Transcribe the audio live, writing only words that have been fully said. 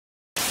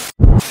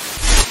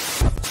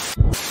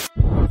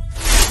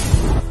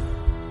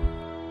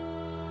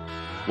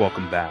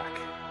Welcome back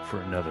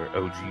for another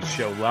OG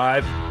Show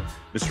Live.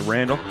 Mr.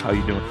 Randall, how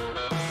you doing?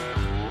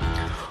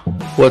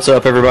 What's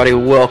up, everybody?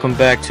 Welcome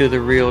back to The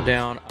Reel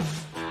Down.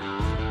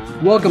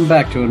 Welcome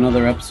back to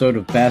another episode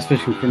of Bass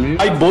Fishing for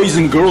News. Hi, boys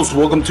and girls.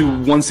 Welcome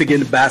to, once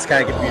again, the Bass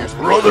Kayak Series.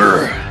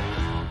 Brother,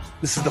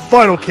 this is the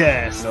final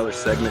cast. Another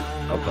segment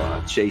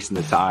of Chasing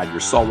the Tide,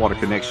 your saltwater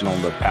connection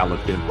on the Paddle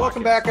Fin.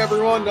 Welcome back,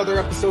 everyone. Another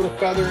episode of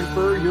Feather and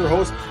Fur. Your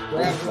host,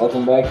 Brad.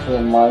 Welcome back to the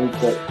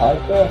Mindset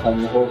Podcast. I'm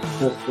your host,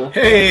 Crystal.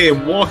 Hey,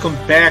 welcome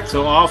back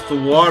to Off the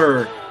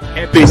Water.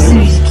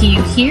 Susie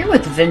Q here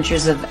with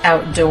Adventures of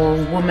Outdoor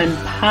Woman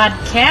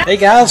podcast. Hey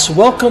guys,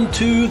 welcome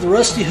to the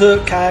Rusty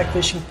Hook Kayak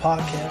Fishing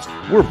Podcast.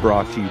 We're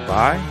brought to you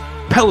by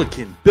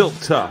Pelican, built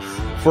tough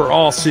for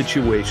all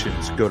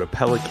situations. Go to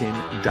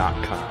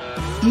pelican.com.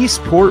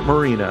 Eastport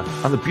Marina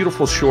on the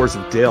beautiful shores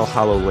of Dale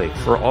Hollow Lake.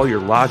 For all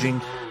your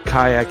lodging,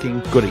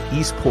 kayaking, go to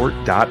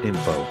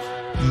eastport.info.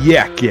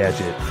 Yak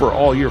Gadget for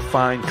all your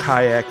fine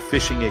kayak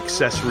fishing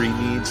accessory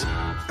needs.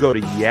 Go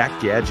to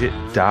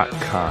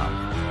yakgadget.com.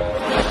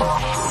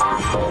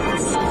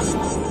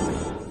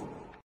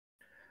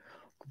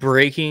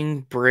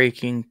 Breaking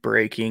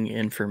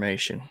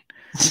information.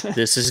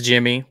 This is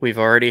Jimmy. We've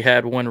already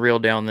had one reel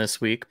down this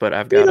week, but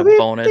I've got a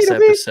bonus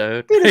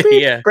episode.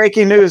 Yeah.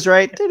 Breaking news,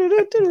 right?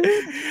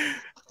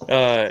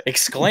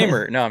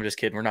 Exclaimer. No, I'm just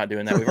kidding. We're not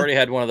doing that. We've already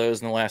had one of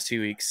those in the last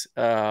 2 weeks.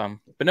 But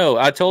no,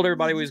 I told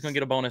everybody we was going to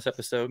get a bonus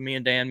episode. Me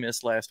and Dan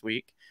missed last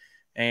week,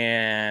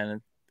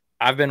 and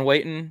I've been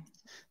waiting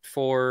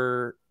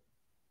for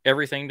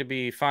everything to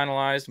be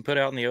finalized and put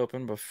out in the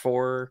open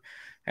before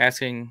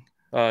asking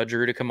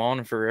Drew to come on.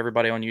 And for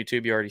everybody on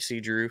YouTube, you already see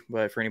Drew,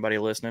 but for anybody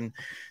listening,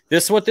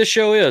 this is what this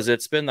show is.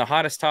 It's been the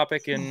hottest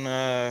topic in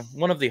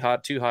one of the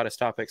two hottest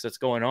topics that's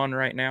going on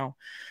right now.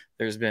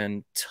 There's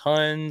been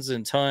tons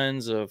and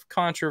tons of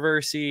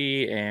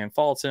controversy and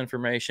false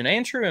information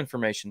and true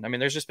information. I mean,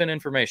 there's just been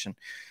information,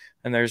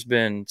 and there's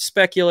been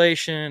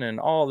speculation and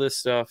all this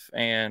stuff.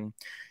 And,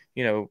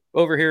 you know,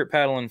 over here at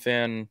Paddle and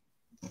Fin,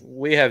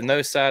 we have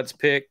no sides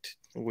picked.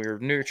 We're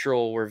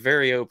neutral. We're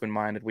very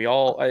open-minded.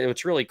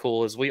 What's really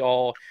cool is we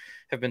all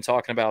have been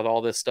talking about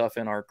all this stuff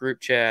in our group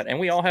chat, and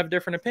we all have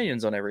different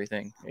opinions on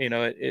everything. You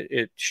know,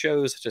 it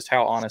shows just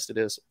how honest it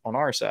is on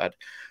our side.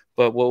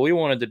 But what we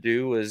wanted to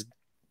do was,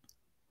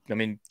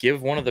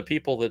 give one of the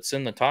people that's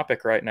in the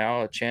topic right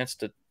now a chance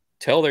to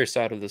tell their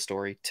side of the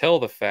story, tell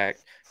the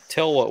fact,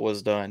 tell what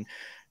was done,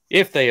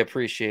 if they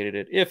appreciated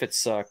it, if it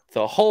sucked,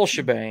 the whole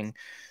shebang.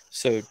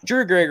 So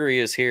Drew Gregory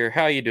is here.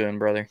 How you doing,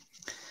 brother?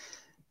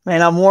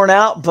 Man, I'm worn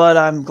out, but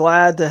I'm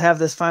glad to have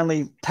this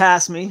finally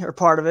pass me, or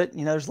part of it.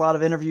 You know, there's a lot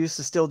of interviews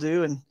to still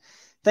do and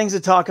things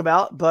to talk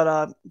about,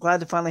 but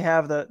glad to finally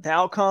have the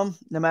outcome,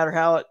 no matter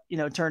how it,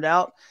 turned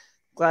out.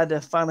 Glad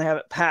to finally have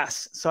it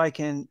pass so I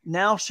can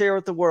now share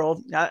with the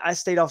world. I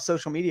stayed off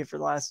social media for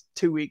the last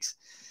 2 weeks.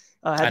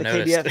 Had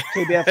the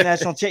KBF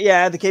National I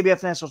had the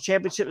KBF National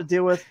Championship to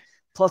deal with,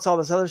 plus all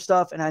this other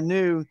stuff. And I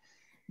knew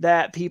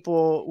that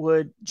people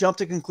would jump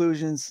to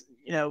conclusions,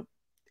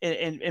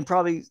 and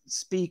probably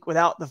speak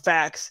without the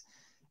facts.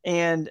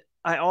 And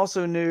I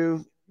also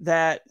knew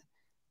that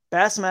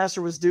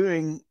Bassmaster was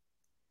doing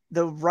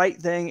the right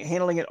thing,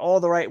 handling it all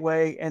the right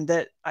way, and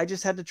that I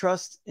just had to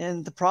trust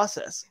in the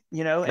process,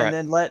 and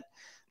then let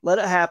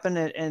it happen.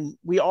 And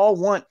we all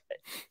want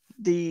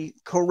the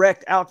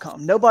correct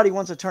outcome. Nobody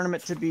wants a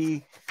tournament to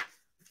be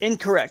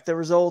incorrect, the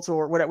results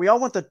or whatever. We all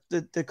want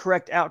the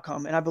correct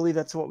outcome. And I believe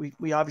that's what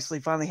we obviously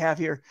finally have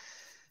here.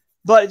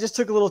 But it just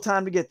took a little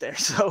time to get there.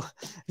 So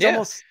it's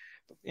almost,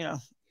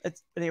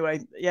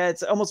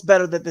 it's almost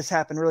better that this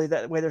happened, really.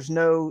 That way there's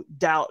no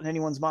doubt in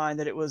anyone's mind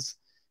that it was,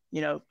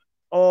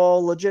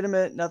 all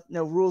legitimate,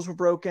 no rules were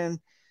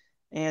broken.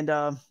 And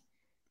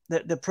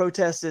the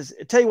protest is,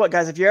 tell you what,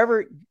 guys, if you're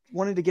ever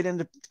wanting to get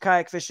into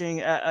kayak fishing,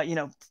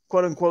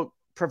 quote unquote,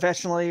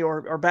 professionally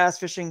or bass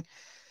fishing,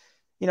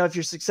 if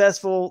you're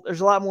successful,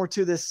 there's a lot more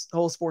to this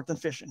whole sport than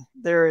fishing.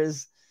 There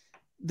is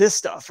this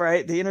stuff,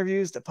 right? The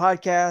interviews, the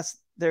podcasts,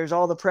 there's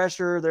all the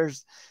pressure,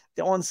 there's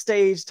the on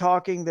stage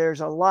talking, there's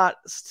a lot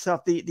of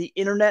stuff. The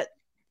internet,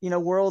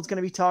 world's going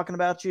to be talking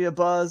about you, a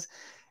buzz,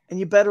 and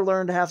you better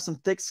learn to have some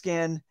thick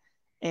skin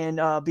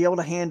and be able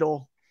to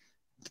handle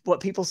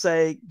what people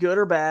say, good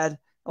or bad.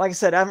 Like I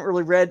said, I haven't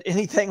really read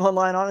anything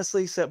online,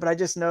 honestly. But I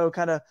just know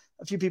kind of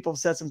a few people have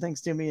said some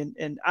things to me,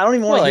 and I don't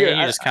even want to hear it.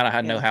 You just kind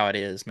of know how it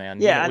is,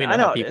 man. Yeah, we know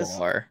how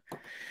people are.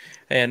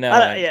 And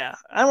I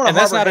don't want to. And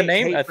that's not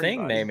a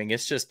thing naming.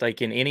 It's just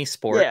like in any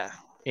sport,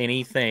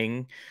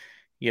 anything.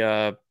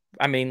 Yeah,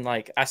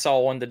 I saw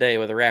one today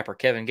with a rapper,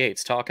 Kevin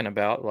Gates, talking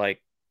about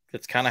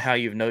that's kind of how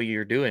you know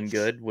you're doing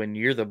good, when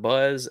you're the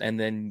buzz and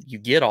then you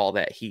get all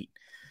that heat.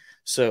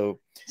 So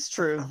it's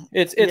true.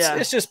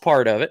 It's just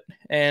part of it.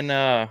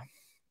 And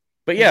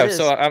but yeah,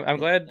 so I'm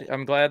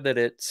glad that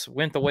it's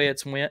went the way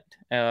it's went.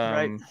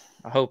 Right.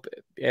 I hope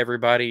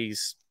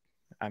everybody's,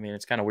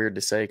 it's kind of weird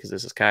to say because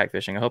this is kayak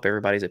fishing. I hope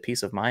everybody's at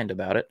peace of mind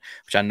about it,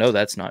 which I know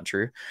that's not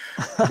true.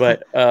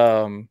 But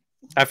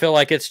I feel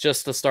like it's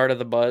just the start of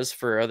the buzz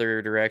for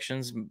other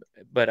directions.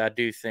 But I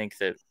do think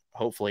that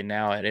hopefully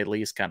now it at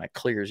least kind of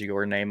clears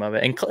your name of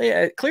it. And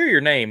clear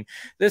your name.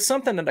 There's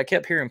something that I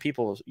kept hearing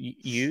people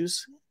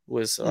use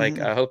was like,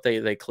 I hope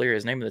they clear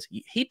his name of this.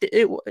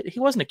 He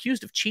wasn't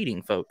accused of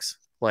cheating, folks.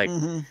 Like,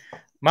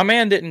 my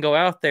man didn't go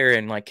out there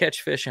and like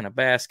catch fish in a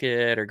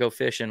basket or go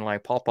fish in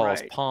like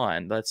Pawpaw's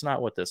pond. That's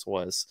not what this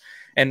was.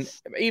 And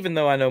even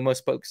though I know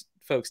most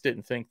folks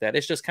didn't think that,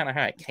 it's just kind of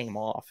how it came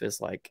off.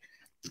 Is like,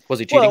 was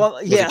he cheating?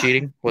 Well, yeah. Was he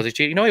cheating? Was he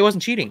cheating? No, he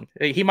wasn't cheating.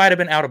 He might have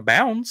been out of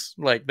bounds.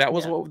 Like, that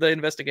was what the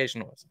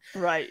investigation was.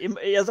 Right.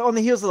 It was on the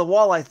heels of the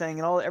walleye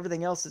thing and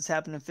everything else that's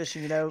happened in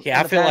fishing, you know.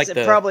 Yeah, I feel like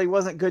it probably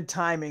wasn't good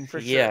timing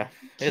for sure. Yeah.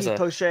 It's a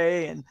poche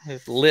and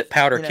lit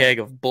powder keg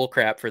of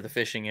bullcrap for the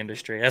fishing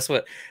industry. That's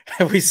what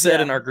we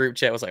said in our group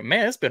chat. Was like,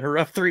 man, it's been a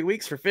rough 3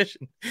 weeks for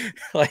fishing.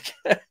 Like,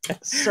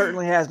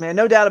 certainly has, man.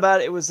 No doubt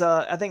about it. It was,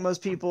 I think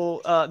most people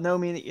know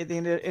me in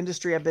the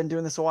industry. I've been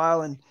doing this a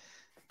while, and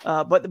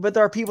but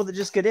there are people that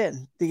just get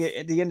in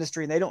the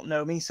industry and they don't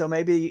know me. So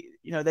maybe,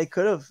 you know, they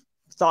could have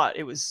thought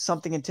it was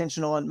something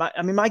intentional. And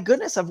my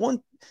goodness, I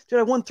won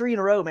 3 in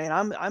a row, man.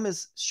 I'm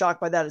as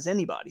shocked by that as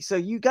anybody. So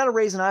you got to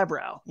raise an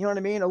eyebrow, you know what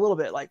I mean? A little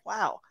bit like,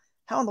 wow,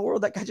 how in the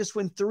world that guy just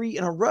win 3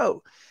 in a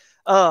row?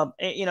 And,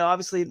 you know,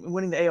 obviously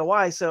winning the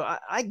AOY. So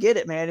I get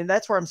it, man. And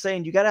that's where I'm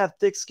saying you got to have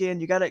thick skin.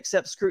 You got to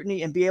accept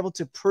scrutiny and be able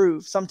to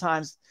prove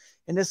sometimes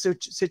in this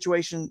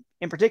situation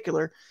in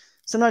particular,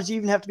 sometimes you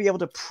even have to be able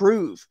to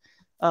prove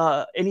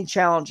any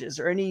challenges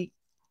or any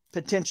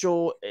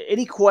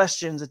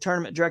questions a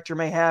tournament director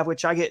may have,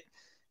 which I get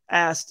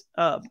asked,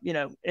 you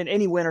know, and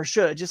any winner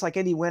should, just like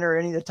any winner,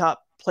 any of the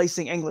top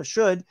placing anglers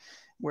should.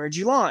 Where'd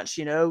you launch?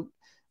 You know,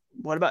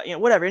 what about, you know,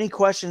 whatever, any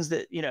questions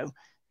that, you know,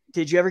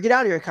 did you ever get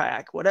out of your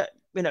kayak? What,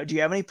 you know, do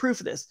you have any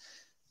proof of this?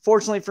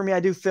 Fortunately for me, I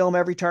do film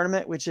every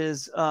tournament, which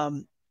is,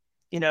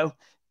 you know,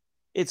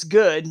 it's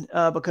good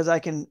because I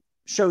can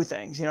show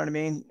things, you know what I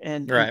mean?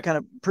 And kind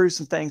of prove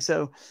some things.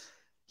 So,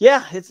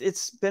 yeah,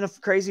 it's been a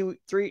crazy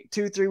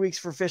 3 weeks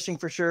for fishing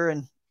for sure,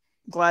 and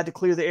glad to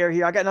clear the air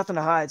here. I got nothing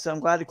to hide, so I'm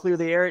glad to clear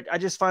the air. I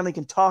just finally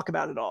can talk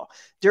about it all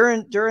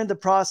during the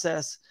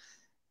process.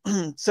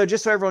 So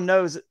just so everyone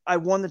knows, I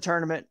won the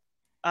tournament.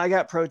 I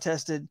got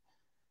protested.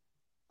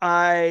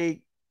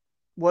 I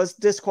was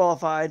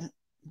disqualified,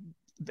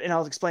 and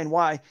I'll explain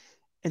why.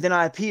 And then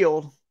I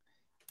appealed,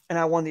 and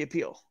I won the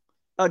appeal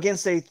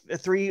against a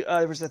 3.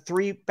 There was a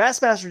 3.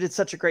 Bassmaster did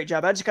such a great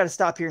job. I just got to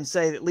stop here and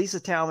say that Lisa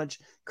Talmadge,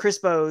 Chris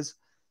Bowes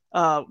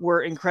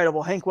were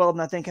incredible. Hank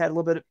Weldon, I think, had a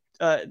little bit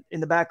in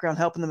the background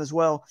helping them as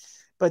well.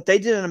 But they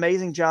did an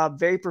amazing job,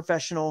 very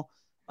professional.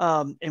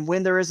 And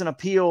when there is an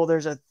appeal,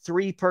 there's a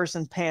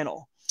 3-person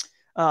panel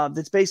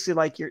that's basically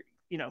like your,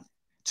 you know,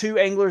 2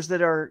 anglers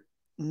that are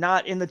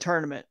not in the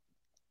tournament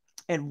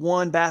and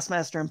 1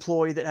 Bassmaster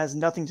employee that has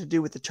nothing to do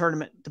with the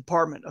tournament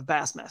department of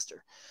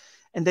Bassmaster.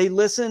 And they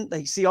listen,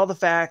 they see all the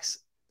facts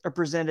are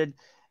presented,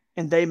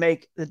 and they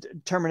make the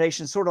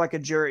determination sort of like a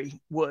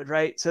jury would,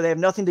 right? So they have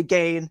nothing to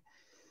gain,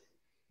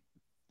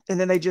 and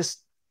then they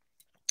just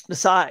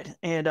decide.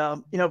 And,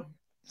 you know,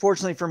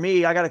 fortunately for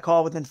me, I got a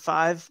call within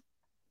 5-10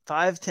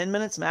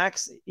 minutes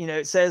max. You know,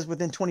 it says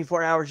within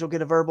 24 hours, you'll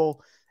get a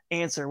verbal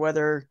answer,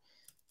 whether,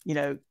 you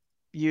know,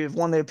 you've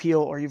won the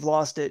appeal or you've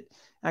lost it.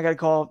 I got a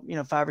call, you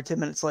know, 5 or 10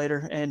 minutes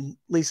later, and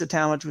Lisa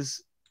Talmadge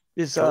is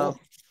cool.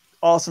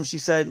 Awesome. She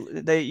said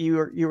you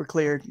were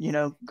cleared, you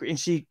know, and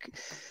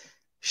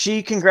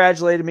she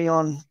congratulated me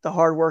on the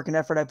hard work and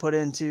effort I put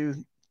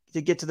into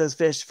to get to those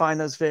fish, find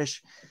those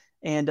fish.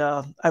 And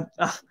I'll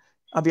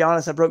be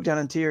honest, I broke down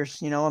in tears,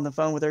 you know, on the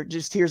phone with her,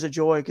 just tears of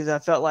joy, because I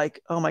felt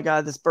like, oh my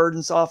God, this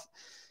burden's off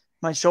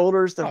my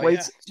shoulders. The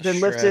weight's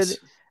been lifted.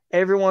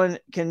 Everyone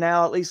can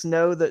now at least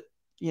know that,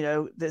 you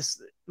know, this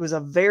was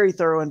a very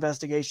thorough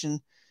investigation,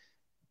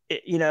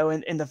 you know,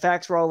 and the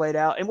facts were all laid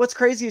out. And what's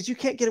crazy is you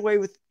can't get away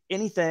with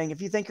anything.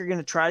 If you think you're going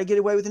to try to get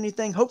away with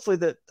anything, hopefully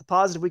the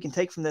positive we can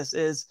take from this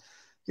is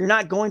you're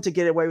not going to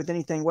get away with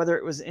anything, whether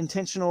it was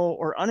intentional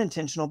or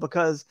unintentional,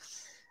 because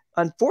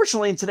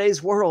unfortunately in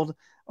today's world,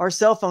 our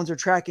cell phones are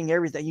tracking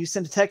everything. You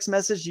send a text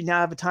message, you now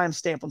have a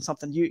timestamp on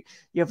something. You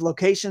have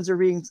locations are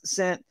being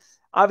sent.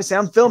 Obviously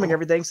I'm filming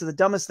everything. So the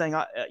dumbest thing,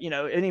 you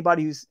know,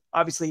 anybody who's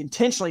obviously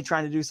intentionally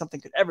trying to do something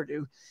could ever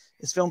do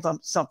is film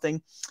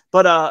something.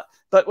 But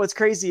what's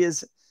crazy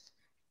is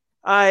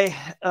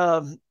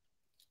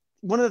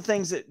one of the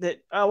things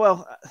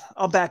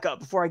I'll back up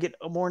before I get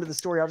more into the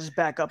story. I'll just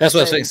back up. That's what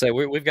I was going to say.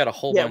 We've got a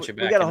whole bunch of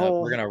backing up.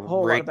 We're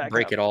going to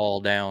break it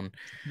all down.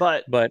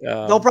 But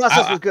the whole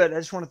process was good. I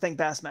just want to thank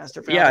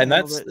Bassmaster for and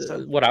that's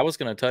what I was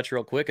going to touch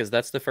real quick, is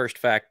that's the first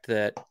fact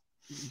that,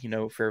 you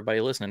know, for everybody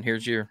listening,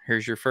 here's your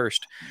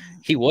first.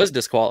 He was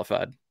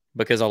disqualified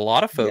because a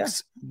lot of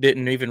folks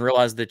didn't even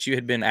realize that you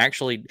had been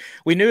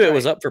we knew it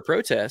was up for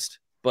protest,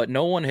 but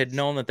no one had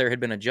known that there had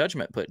been a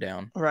judgment put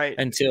down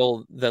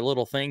until the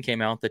little thing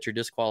came out that your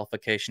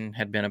disqualification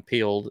had been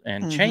appealed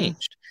and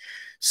changed.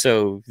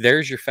 So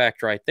there's your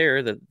fact right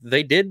there, that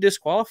they did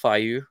disqualify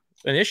you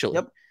initially.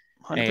 Yep.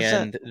 100%.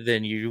 And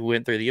then you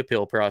went through the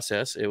appeal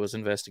process. It was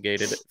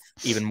investigated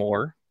even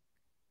more,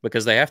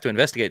 because they have to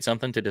investigate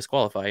something to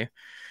disqualify you.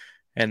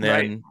 And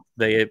then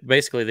they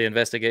basically, the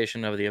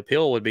investigation of the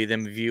appeal would be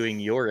them viewing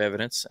your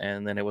evidence,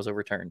 and then it was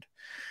overturned.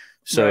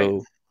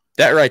 So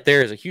that right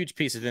there is a huge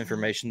piece of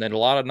information that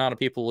not a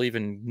people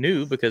even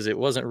knew, because it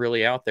wasn't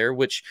really out there,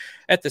 which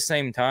at the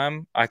same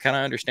time, I kind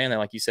of understand that.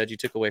 Like you said, you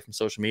took away from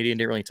social media and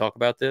didn't really talk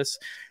about this.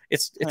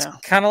 It's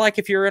kind of like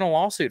if you're in a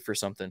lawsuit for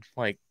something,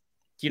 like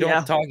you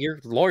don't talk, your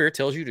lawyer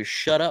tells you to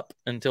shut up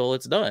until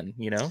it's done,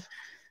 you know?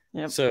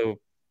 So,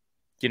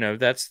 you know,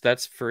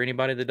 that's for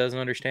anybody that doesn't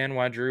understand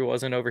why Drew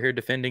wasn't over here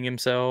defending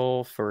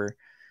himself or,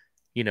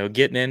 you know,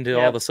 getting into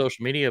all the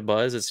social media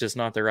buzz. It's just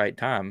not the right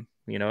time,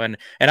 you know? And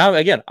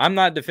I'm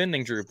not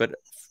defending Drew, but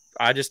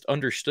I just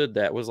understood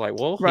that was like,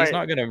 well, he's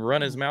not going to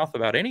run his mouth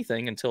about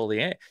anything until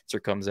the answer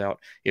comes out.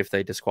 If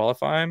they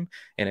disqualify him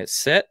and it's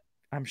set,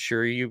 I'm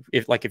sure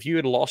if you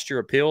had lost your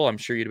appeal, I'm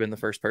sure you'd have been the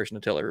first person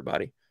to tell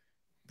everybody.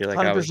 Be like,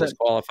 100%. I was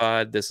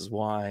disqualified. This is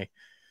why.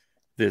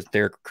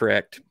 They're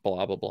correct.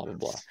 Blah blah blah blah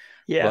blah.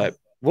 Yeah.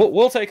 But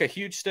we'll take a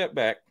huge step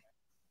back,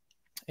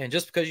 and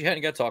just because you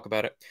hadn't got to talk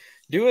about it,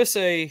 do us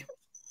a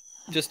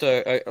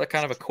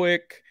kind of a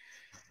quick,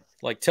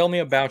 like, tell me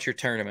about your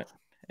tournament.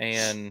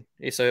 And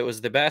so it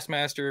was the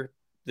Bassmaster.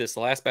 This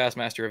last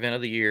Bassmaster event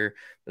of the year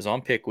was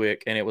on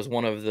Pickwick, and it was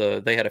one of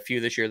they had a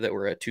few this year that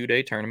were a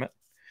 2-day tournament.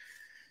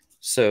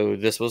 So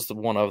this was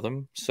one of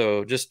them.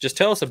 So just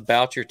tell us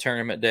about your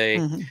tournament day.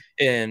 Mm-hmm.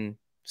 And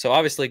so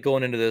obviously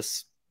going into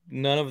this,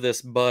 none of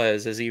this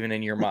buzz is even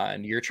in your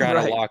mind. You're trying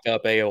to lock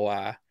up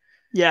AOY.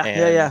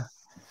 Yeah.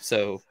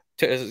 So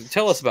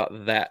tell us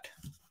about that.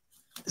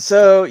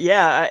 So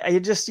I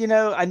just, you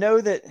know, I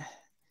know that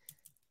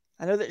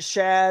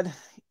shad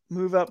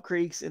move up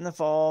creeks in the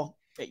fall,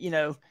 you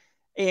know,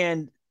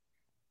 and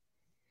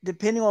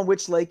depending on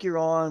which lake you're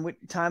on, what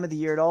time of the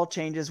year, it all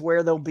changes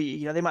where they'll be.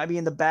 You know, they might be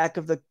in the back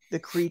of the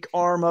creek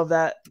arm of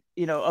that,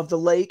 you know, of the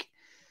lake.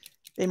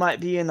 They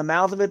might be in the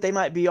mouth of it. They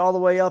might be all the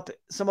way up.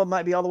 Some of them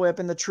might be all the way up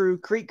in the true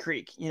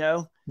creek, you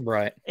know?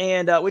 Right.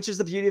 And which is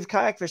the beauty of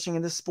kayak fishing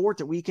in this sport,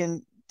 that we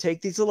can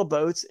take these little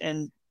boats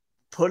and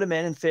put them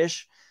in and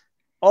fish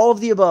all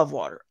of the above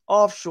water,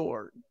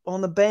 offshore,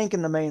 on the bank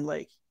in the main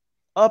lake,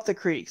 up the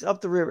creeks,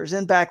 up the rivers,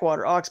 in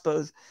backwater,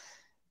 oxbows,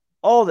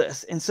 all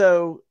this. And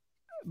so,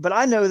 but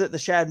I know that the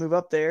shad move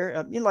up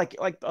there, you know, like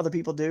other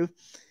people do.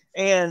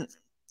 And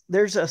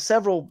there's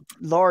several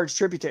large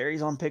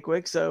tributaries on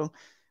Pickwick. So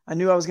I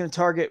knew I was going to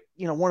target,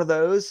 you know, one of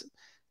those,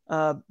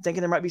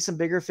 thinking there might be some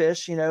bigger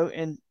fish, you know,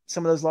 in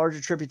some of those larger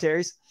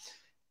tributaries.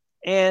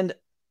 And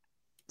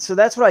so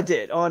that's what I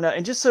did on,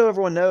 and just so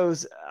everyone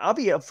knows, I'll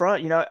be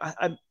upfront, you know,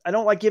 I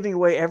don't like giving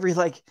away every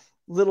like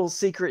little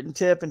secret and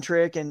tip and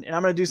trick. And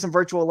I'm going to do some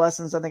virtual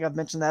lessons. I think I've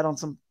mentioned that on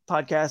some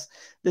podcasts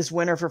this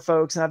winter for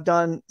folks. And I've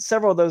done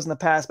several of those in the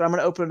past, but I'm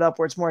going to open it up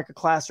where it's more like a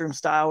classroom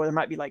style, where there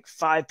might be like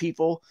 5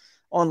 people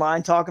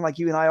online talking like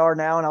you and I are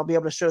now, and I'll be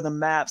able to show them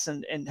maps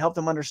and help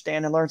them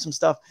understand and learn some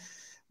stuff.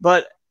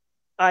 But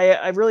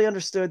I really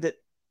understood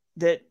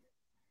that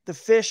the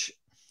fish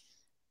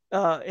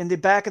in the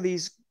back of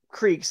these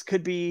creeks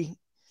could be,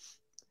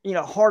 you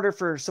know, harder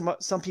for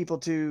some people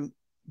to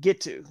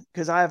get to,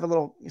 because I have a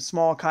little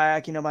small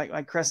kayak, you know,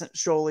 my Crescent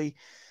Shoaly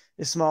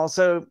is small.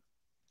 So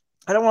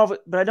I don't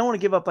want to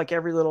give up like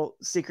every little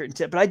secret and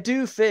tip, but I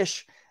do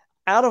fish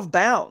out of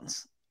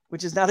bounds,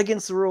 which is not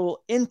against the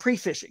rule in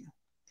pre-fishing.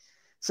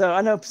 So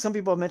I know some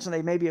people have mentioned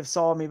they maybe have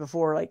saw me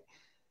before, like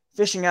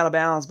fishing out of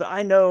bounds, but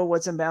I know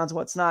what's in bounds and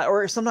what's not.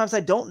 Or sometimes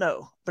I don't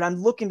know, but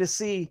I'm looking to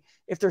see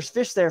if there's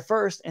fish there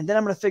first, and then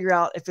I'm going to figure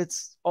out if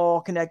it's all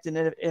connected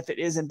and if it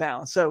is in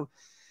bounds. So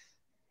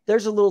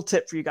there's a little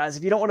tip for you guys.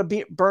 If you don't want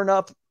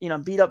to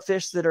beat up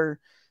fish that are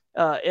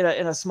in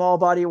a small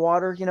body of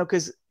water, you know,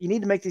 because you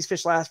need to make these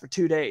fish last for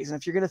 2 days. And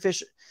if you're going to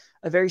fish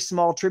a very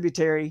small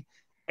tributary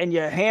and you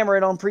hammer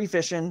it on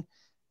pre-fishing,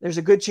 there's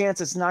a good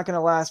chance it's not going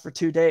to last for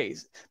 2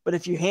 days. But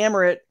if you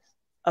hammer it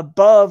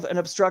above an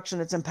obstruction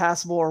that's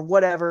impassable or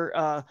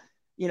whatever,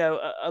 you know,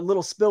 a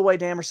little spillway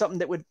dam or something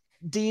that would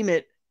deem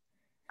it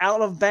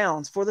out of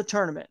bounds for the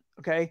tournament,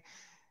 okay,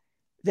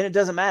 then it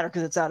doesn't matter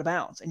because it's out of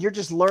bounds. And you're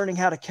just learning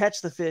how to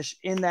catch the fish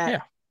in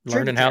that.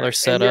 Learning how they're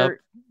set up.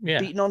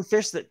 Beating on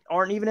fish that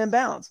aren't even in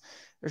bounds.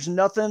 There's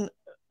nothing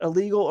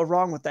illegal or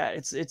wrong with that.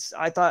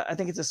 I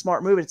think it's a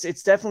smart move.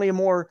 It's definitely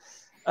more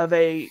of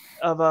a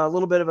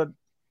little bit of a,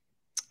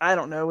 I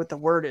don't know what the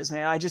word is,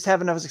 man. I just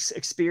have enough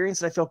experience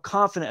that I feel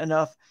confident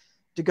enough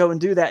to go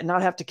and do that and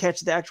not have to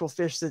catch the actual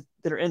fish that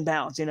are in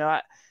bounds. You know,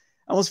 I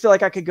almost feel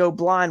like I could go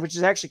blind, which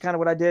is actually kind of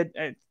what I did.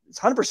 It's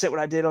 100% what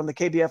I did on the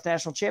KBF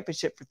National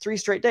Championship for 3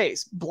 straight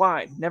days,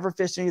 blind, never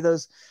fished any of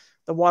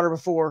the water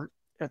before,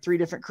 3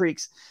 different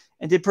creeks,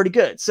 and did pretty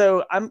good.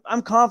 So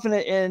I'm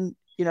confident in,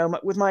 you know,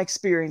 with my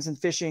experience in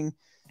fishing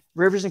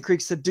rivers and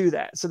creeks to do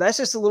that. So that's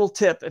just a little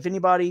tip. If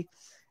anybody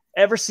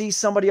ever sees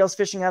somebody else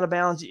fishing out of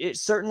bounds, it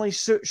certainly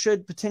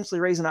should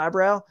potentially raise an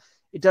eyebrow.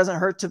 It doesn't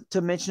hurt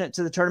to mention it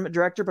to the tournament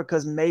director,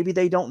 because maybe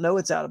they don't know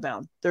it's out of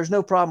bounds. There's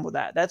no problem with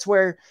that. That's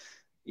where,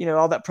 you know,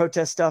 all that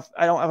protest stuff,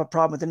 I don't have a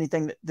problem with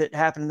anything that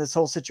happened in this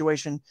whole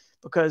situation,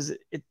 because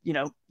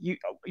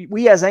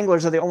we as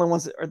anglers are the only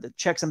ones that are the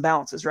checks and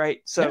balances, right?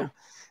 So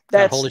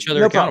That's hold each other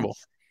no accountable. problem.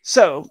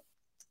 So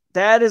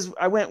that is,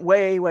 I went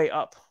way, way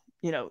up,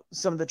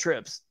 some of the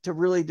trips to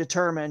really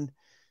determine,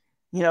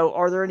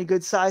 are there any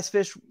good size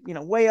fish,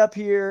 way up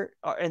here.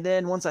 And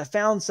then once I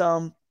found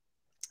some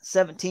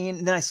 17,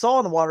 and then I saw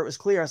in the water, it was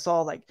clear. I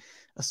saw like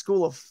a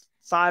school of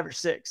 5 or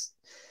 6,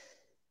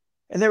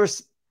 and there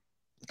was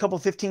a couple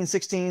of 15,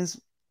 16s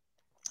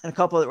and a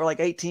couple that were like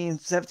 18,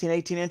 17,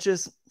 18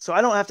 inches. So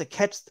I don't have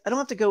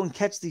to go and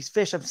catch these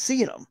fish. I'm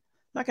seeing them. I'm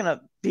not going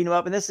to beat them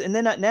up. And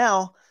then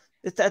now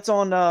that's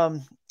on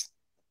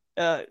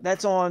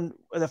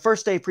the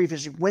first day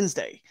pre-fishing,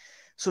 Wednesday.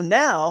 So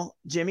now,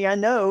 Jimmy, I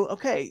know,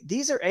 okay,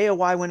 these are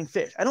AOY winning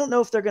fish. I don't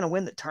know if they're going to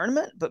win the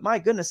tournament, but my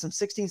goodness, some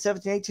 16,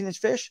 17, 18 inch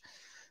fish,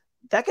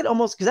 that could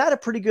almost, because I had a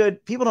pretty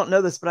good, people don't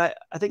know this, but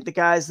I think the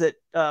guys that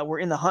were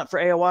in the hunt for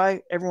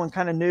AOY, everyone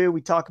kind of knew,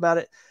 we talk about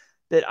it,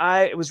 that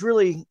I was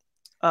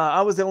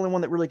the only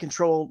one that really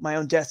controlled my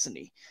own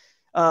destiny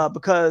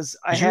because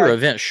you were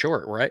event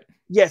short, right?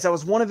 Yes, I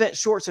was one event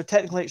short. So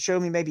technically it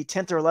showed me maybe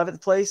 10th or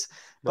 11th place,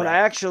 but I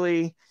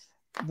actually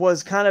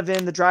was kind of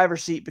in the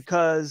driver's seat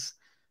because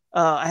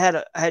I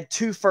had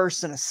 2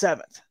 firsts and a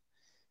 7th.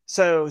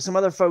 So some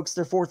other folks,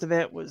 their 4th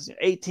event was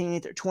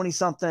 18th or 20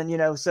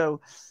 something, so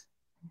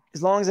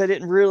as long as I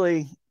didn't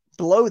really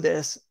blow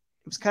this, it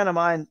was kind of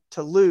mine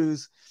to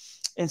lose.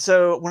 And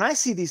so when I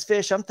see these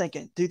fish, I'm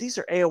thinking, dude, these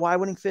are AOY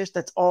winning fish.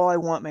 That's all I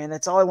want, man.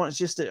 That's all I want is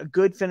just a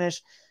good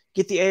finish,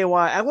 get the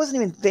AOY. I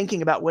wasn't even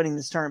thinking about winning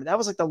this tournament. That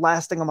was like the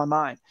last thing on my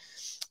mind.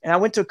 And I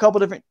went to a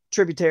couple different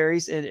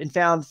tributaries and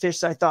found fish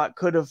that I thought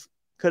could have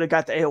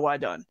got the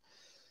AOY done.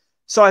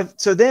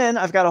 So then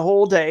I've got a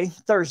whole day,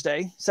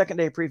 Thursday, second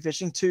day of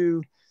pre-fishing,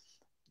 to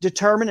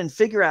determine and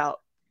figure out,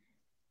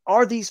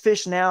 are these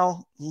fish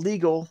now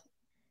legal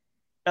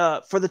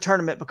for the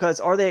tournament? Because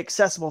are they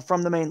accessible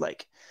from the main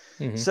lake?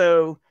 Mm-hmm.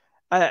 So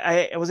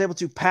I was able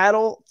to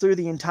paddle through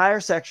the entire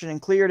section and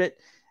cleared it,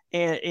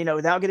 and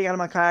without getting out of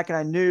my kayak. And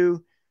I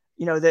knew,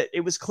 that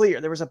it was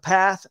clear. There was a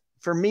path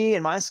for me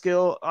and my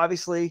skill.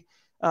 Obviously,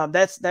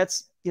 that's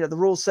the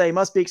rules say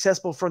must be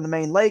accessible from the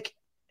main lake,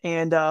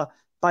 and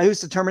by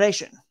whose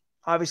determination?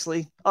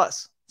 Obviously,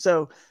 us.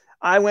 So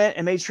I went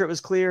and made sure it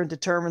was clear and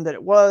determined that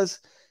it was,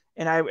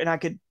 and I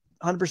could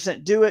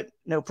 100% do it,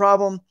 no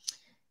problem.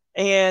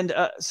 And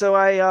so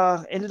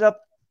I ended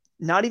up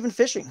not even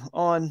fishing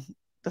on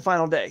the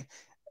final day.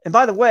 And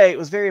by the way, it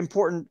was very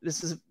important.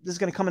 This is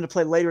going to come into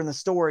play later in the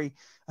story.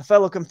 A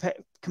fellow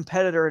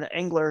competitor and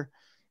angler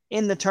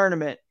in the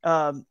tournament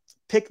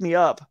picked me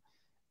up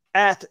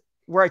at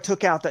where I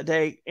took out that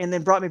day and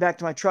then brought me back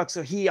to my truck.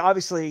 So he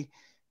obviously,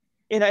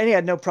 and he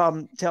had no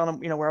problem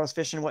telling him, where I was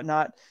fishing and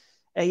whatnot.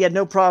 And he had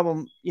no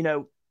problem,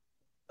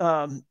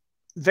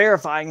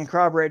 verifying and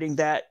corroborating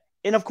that.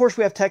 And of course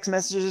we have text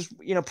messages,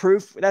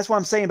 proof. That's what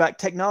I'm saying about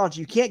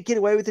technology. You can't get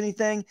away with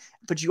anything,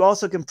 but you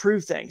also can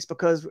prove things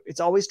because it's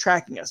always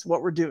tracking us,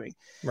 what we're doing.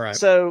 Right.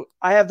 So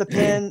I have the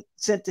pin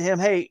sent to him.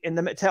 Hey, and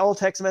the tell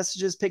text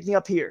messages, pick me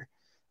up here.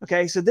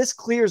 Okay. So this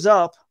clears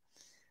up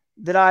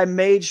that I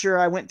made sure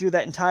I went through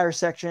that entire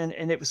section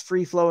and it was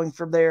free flowing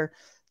from there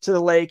to the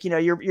lake.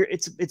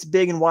 It's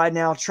big and wide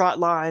now, trot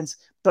lines,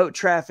 boat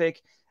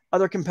traffic.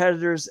 Other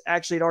competitors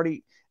actually had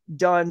already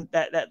done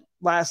that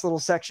last little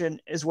section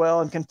as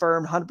well and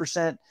confirmed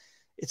 100%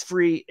 it's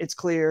free, it's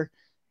clear.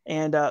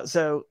 And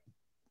so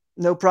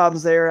no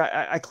problems there.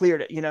 I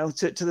cleared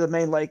it, to the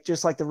main lake,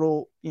 just like the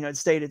rule, had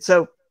stated.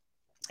 So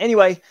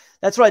anyway,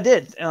 that's what I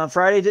did.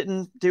 Friday,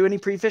 didn't do any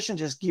pre-fishing,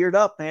 just geared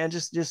up, man,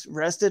 just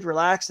rested,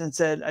 relaxed, and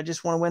said, I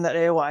just want to win that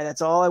AOY.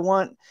 That's all I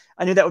want.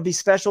 I knew that would be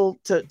special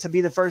to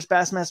be the first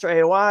Bassmaster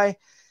AOY.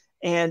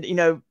 And,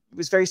 it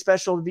was very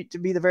special to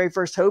be the very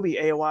first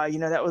Hobie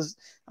AOY.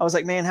 I was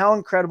like, man, how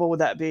incredible would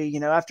that be?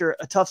 After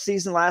a tough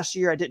season last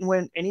year, I didn't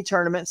win any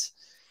tournaments.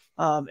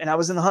 And I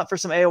was in the hunt for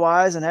some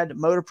AOYs and had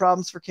motor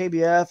problems for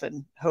KBF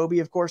and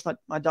Hobie. Of course,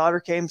 my daughter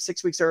came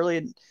 6 weeks early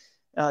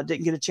and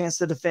didn't get a chance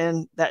to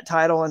defend that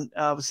title and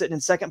was sitting in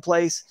second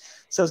place.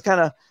 So I was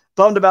kind of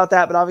bummed about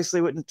that, but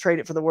obviously wouldn't trade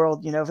it for the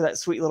world, for that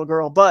sweet little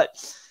girl. But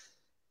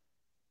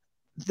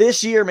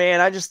this year, man,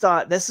 I just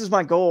thought this is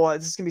my goal.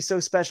 This is going to be so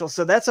special.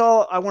 So that's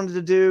all I wanted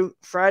to do.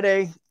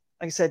 Friday,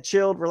 like I said,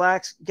 chilled,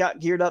 relaxed, got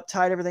geared up,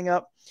 tied everything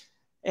up.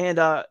 And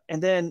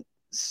then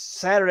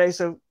Saturday.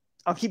 So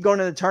I'll keep going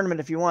to the tournament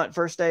if you want.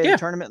 First day of the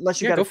tournament,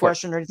 unless you got a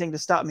question or anything to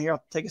stop me here.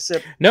 I'll take a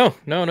sip. No.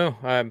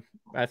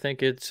 I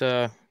think it's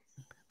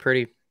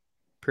pretty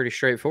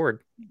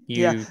straightforward.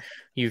 You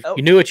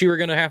knew what you were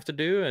going to have to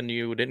do, and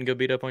you didn't go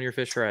beat up on your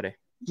fish Friday.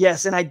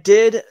 Yes, and I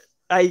did.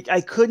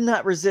 I could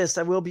not resist.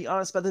 I will be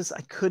honest about this.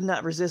 I could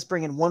not resist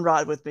bringing one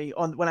rod with me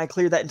when I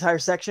cleared that entire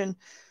section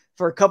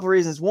for a couple of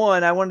reasons.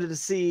 One, I wanted to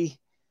see,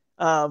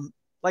 like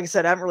I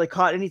said, I haven't really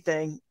caught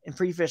anything in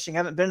pre-fishing. I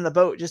haven't been in the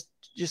boat, just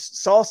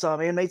saw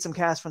some and made some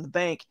casts from the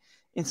bank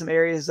in some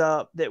areas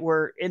that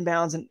were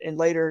inbounds and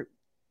later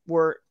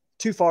were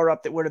too far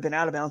up that would have been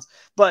out of bounds.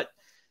 But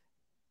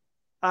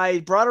I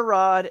brought a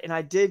rod and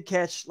I did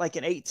catch like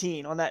an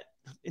 18 on that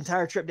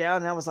entire trip down.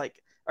 And I was like,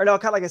 or no, I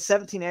caught like a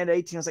 17 and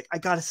 18. I was like, I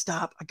got to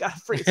stop. I got to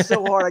freak. It's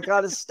so hard. I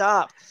got to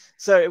stop.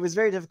 So it was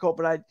very difficult,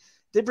 but I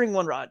did bring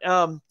one rod.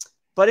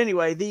 But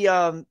anyway,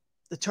 the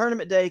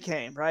tournament day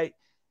came, right?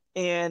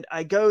 And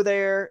I go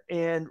there,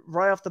 and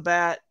right off the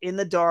bat in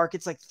the dark,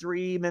 it's like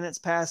 3 minutes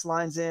past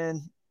lines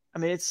in. I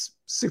mean, it's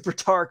super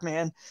dark,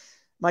 man.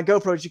 My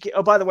GoPro,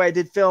 oh, by the way, I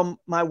did film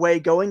my way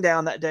going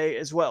down that day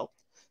as well.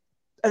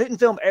 I didn't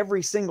film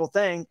every single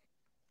thing.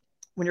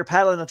 When you're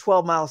paddling a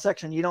 12-mile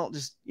section, you don't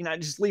just, you're not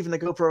just leaving the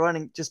GoPro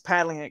running, just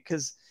paddling it,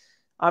 because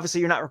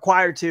obviously you're not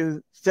required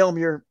to film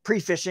your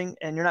pre-fishing,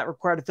 and you're not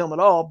required to film at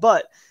all.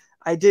 But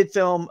I did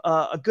film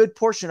a good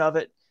portion of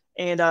it,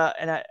 and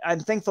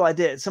I'm thankful I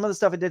did. Some of the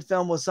stuff I did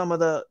film was some of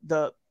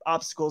the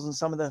obstacles and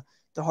some of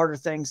the harder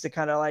things to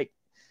kind of like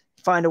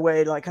find a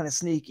way to like kind of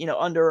sneak,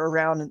 under or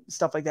around and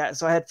stuff like that.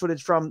 So I had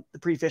footage from the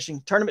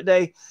pre-fishing tournament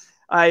day.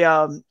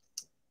 I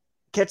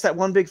catch that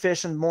one big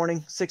fish in the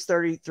morning,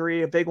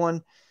 6:33, a big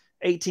one,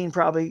 18,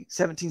 probably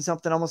 17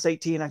 something, almost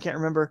 18. I can't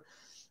remember.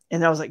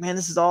 And I was like, man,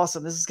 this is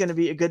awesome. This is going to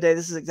be a good day.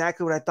 This is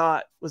exactly what I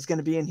thought was going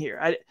to be in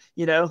here.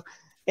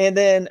 And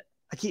then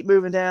I keep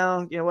moving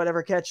down,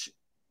 whatever, catch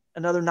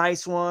another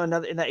nice one,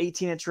 in that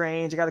 18-inch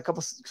range. I got a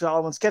couple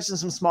solid ones, catching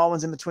some small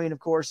ones in between, of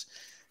course,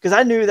 because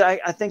I knew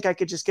that I think I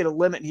could just get a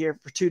limit here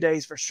for 2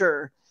 days for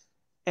sure.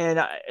 And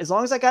as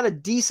long as I got a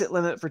decent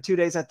limit for 2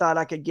 days, I thought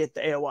I could get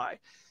the AOY.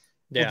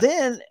 Yeah. Well,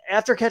 then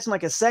after catching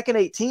like a second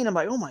 18, I'm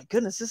like, oh my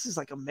goodness, this is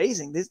like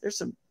amazing. There's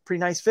some pretty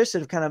nice fish that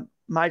have kind of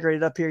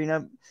migrated up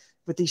here,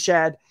 with these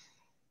shad.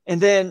 And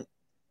then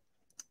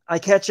I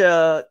catch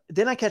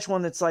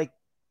one that's like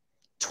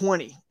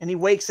 20, and he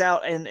wakes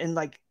out and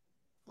like,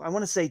 I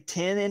want to say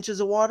 10 inches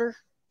of water,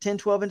 10,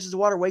 12 inches of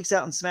water, wakes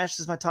out and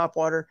smashes my top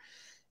water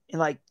in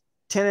like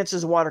 10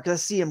 inches of water. Cause I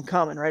see him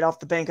coming right off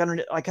the bank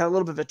under like a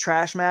little bit of a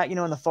trash mat,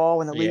 in the fall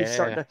when the leaves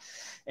start to,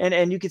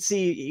 and you could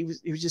see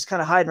he was just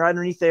kind of hiding right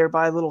underneath there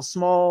by a little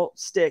small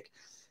stick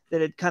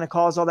that had kind of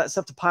caused all that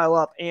stuff to pile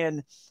up.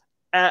 And,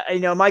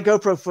 my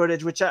GoPro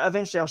footage, which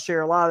eventually I'll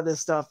share a lot of this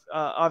stuff.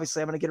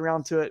 Obviously I'm going to get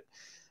around to it,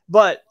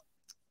 but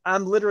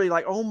I'm literally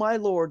like, oh my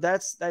Lord,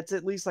 that's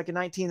at least like a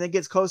 19. That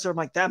gets closer. I'm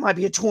like, that might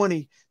be a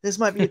 20. This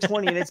might be a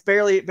 20. And it's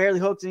barely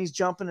hooked, and he's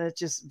jumping, and it's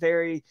just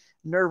very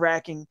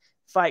nerve-wracking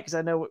fight, because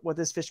I know what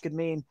this fish could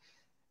mean.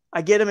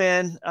 I get him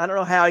in. I don't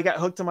know how he got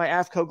hooked on my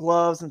AFCO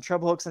gloves and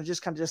treble hooks, and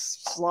just kind of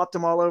just slopped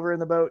him all over in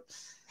the boat.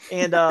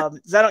 And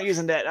 'cause I don't use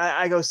a net.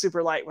 I go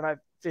super light when I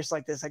fish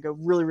like this. I go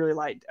really, really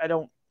light. I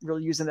don't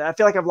really use a net. I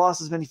feel like I've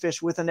lost as many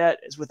fish with a net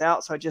as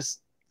without. So I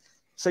just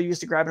so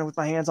used to grabbing it with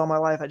my hands all my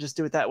life. I just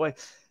do it that way.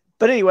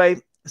 But anyway,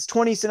 it's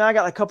 20. So now I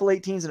got like a couple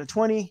 18s and a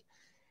 20.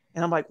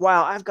 And I'm like,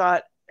 wow, I've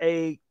got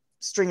a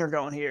stringer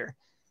going here.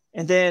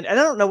 And I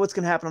don't know what's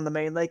going to happen on the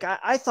main lake.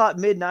 I thought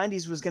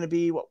mid-90s was going to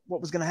be what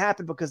was going to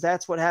happen, because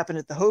that's what happened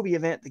at the Hobie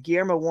event, the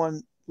Guillermo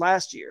won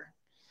last year.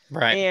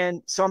 Right.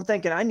 And so I'm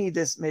thinking I need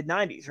this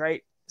mid-90s,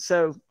 right?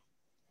 So,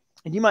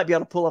 and you might be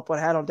able to pull up what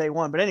I had on day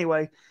one. But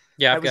anyway,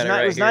 yeah, I've got it right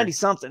here. It was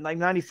 90-something, like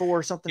 94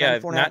 or something. Yeah,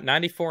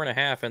 94 and a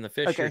half. And the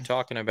fish you're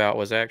talking about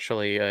was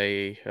actually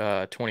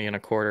a 20 and a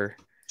quarter.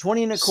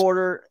 20 and a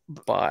quarter.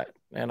 Spot.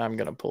 And I'm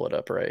going to pull it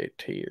up right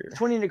here.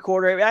 20 and a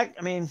quarter.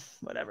 I mean,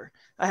 whatever.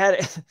 I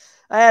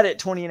had it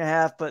 20 and a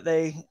half, but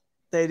they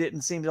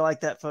didn't seem to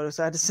like that photo.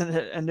 So I had to send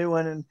it a new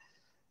one. And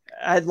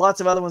I had lots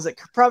of other ones that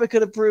probably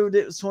could have proved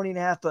it was 20 and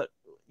a half, but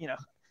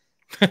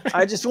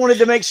I just wanted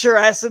to make sure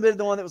I submitted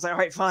the one that was like, all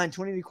right, fine,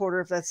 20 and a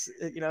quarter. If that's,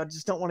 I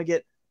just don't want to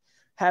get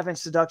half-inch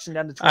seduction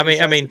down to 20.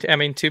 I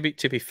mean,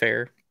 to be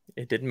fair,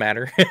 it didn't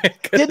matter.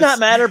 Did not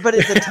matter, but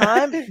at the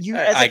time, you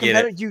as a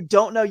competitor, you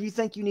don't know. You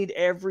think you need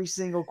every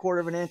single quarter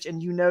of an inch,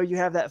 and you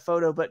have that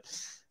photo, but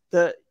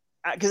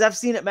because I've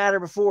seen it matter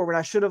before when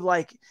I should have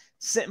like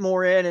sent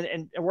more in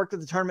and worked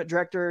with the tournament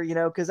director,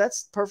 because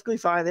that's perfectly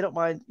fine. They don't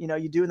mind,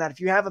 you doing that. If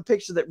you have a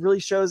picture that really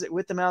shows it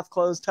with the mouth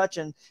closed,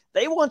 touching,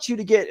 they want you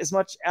to get as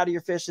much out of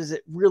your fish as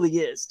it really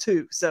is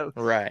too. So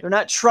right. They're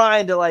not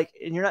trying to and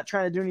you're not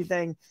trying to do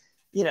anything,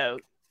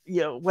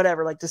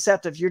 whatever, like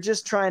deceptive. You're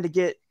just trying to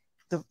get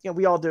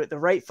we all do it. The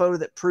right photo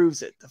that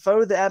proves it, the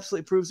photo that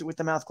absolutely proves it with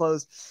the mouth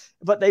closed.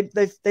 But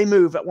they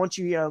move. But once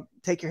you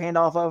take your hand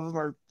off of them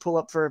or pull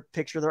up for a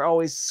picture, they're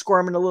always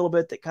squirming a little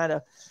bit. That kind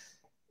of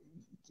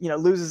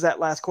loses that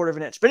last quarter of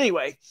an inch. But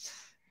anyway,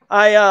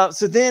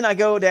 so then I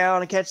go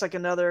down and catch like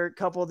another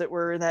couple that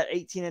were in that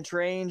 18-inch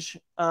range.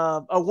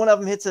 One of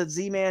them hits a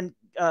Z-Man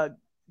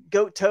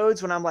goat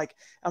toads when I'm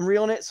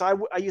reeling it.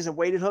 So I use a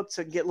weighted hook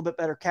to get a little bit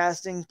better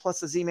casting. Plus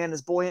the Z-Man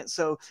is buoyant.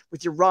 So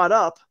with your rod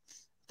up,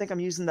 I think I'm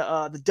using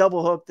the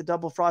double hook, the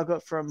double frog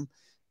hook from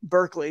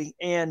Berkeley.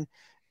 And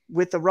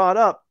with the rod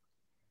up,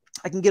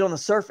 I can get on the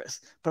surface.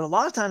 But a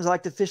lot of times I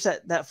like to fish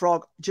that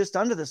frog just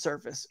under the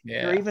surface.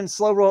 Yeah. Or even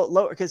slow roll it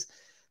lower, because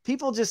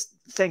people just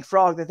think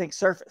frog, they think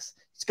surface.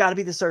 It's got to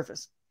be the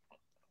surface.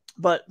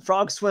 But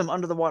frogs swim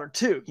under the water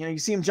too. You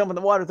see them jump in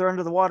the water, they're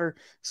under the water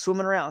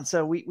swimming around.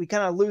 So we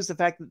kind of lose the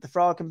fact that the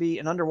frog can be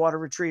an underwater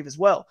retrieve as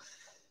well.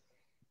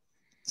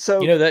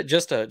 So that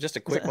just a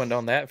quick one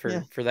on that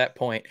for that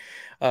point.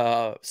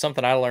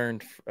 Something I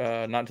learned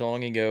not too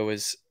long ago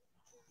is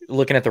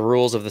looking at the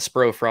rules of the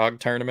Spro Frog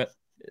tournament,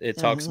 it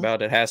talks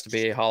about it has to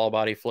be a hollow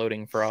body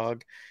floating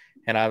frog.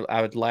 And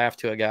I would laugh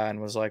to a guy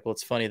and was like, well,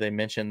 it's funny they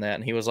mentioned that.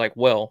 And he was like,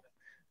 well,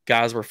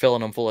 guys were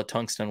filling them full of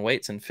tungsten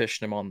weights and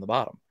fishing them on the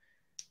bottom.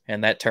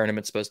 And that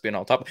tournament's supposed to be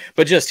on top.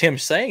 But just him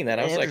saying that,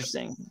 I was like,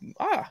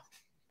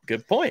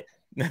 good point.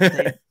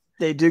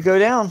 They do go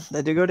down.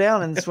 They do go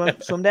down and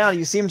swim down.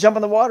 You see them jump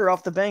in the water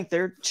off the bank.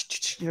 Their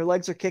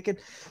legs are kicking.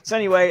 So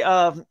anyway,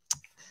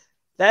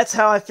 that's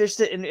how I fished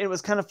it. And it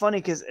was kind of funny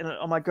because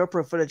on my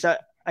GoPro footage,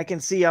 I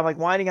can see I'm like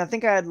winding. I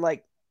think I had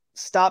like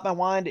stopped my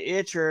wind to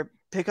itch or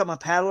pick up my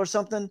paddle or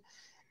something.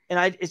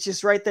 And it's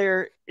just right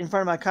there in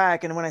front of my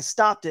kayak. And when I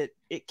stopped it,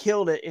 it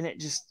killed it. And it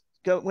just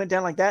went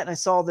down like that. And I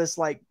saw this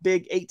like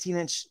big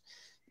 18-inch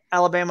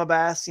Alabama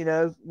bass. You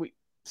know,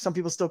 some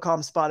people still call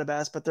them spotted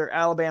bass, but they're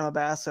Alabama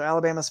bass. So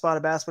Alabama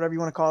spotted bass, whatever you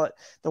want to call it.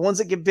 The ones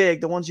that get big,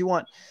 the ones you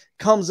want,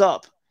 comes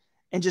up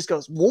and just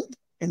goes whoop,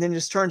 and then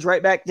just turns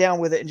right back down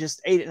with it and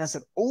just ate it. And I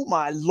said, oh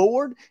my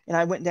Lord. And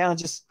I went down and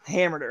just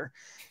hammered her.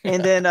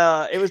 And then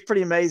it was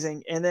pretty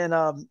amazing. And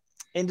then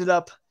ended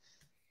up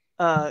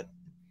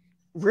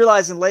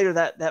realizing later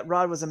that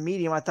rod was a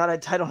medium. I thought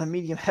I'd tied on a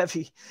medium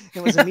heavy.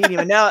 It was a medium.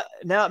 And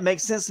now it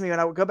makes sense to me when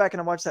I would go back and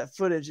I watch that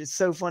footage. It's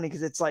so funny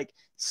because it's like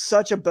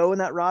such a bow in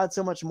that rod,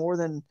 so much more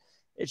than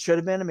it should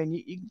have been. I mean,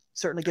 you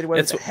certainly get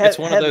away with it. It's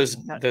one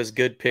of those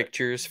good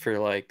pictures for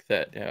like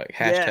that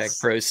hashtag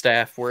pro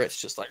staff where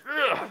it's just like,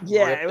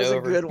 it was a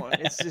good one.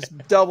 It's just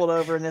doubled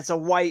over, and it's a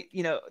white,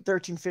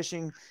 13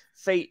 Fishing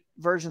Fate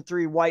version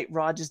 3 white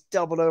rod, just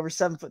doubled over,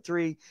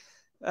 7'3".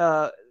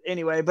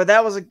 Anyway, but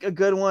that was a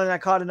good one. I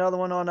caught another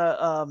one on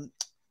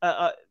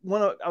I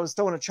was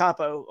throwing a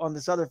Chapo on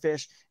this other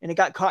fish, and it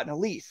got caught in a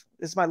leaf.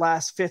 This is my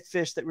last 5th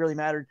fish that really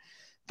mattered.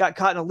 Got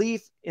caught in a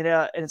leaf, and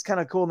it's kind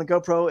of cool in the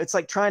GoPro. It's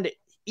like trying to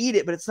eat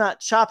it, but it's not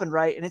chopping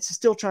right, and it's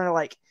still trying to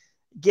like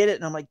get it.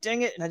 And I'm like,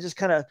 dang it! And I just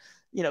kind of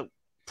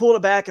pulled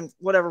it back and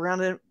whatever,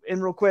 rounded it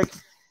in real quick,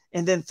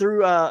 and then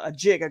threw a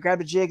jig. I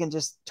grabbed a jig and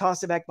just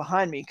tossed it back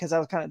behind me because I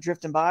was kind of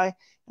drifting by.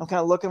 I'm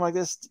kind of looking like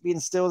this, being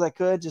still as I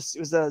could. It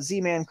was a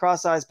Z-Man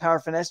cross-eyes power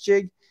finesse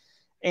jig,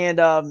 and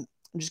I'm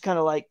just kind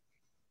of like,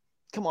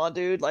 come on,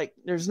 dude! Like,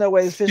 there's no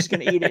way this fish is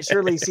gonna eat it.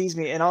 Surely he sees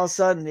me, and all of a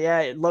sudden,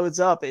 it loads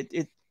up.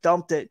 It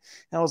dumped it,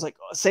 and I was like,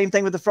 same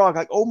thing with the frog.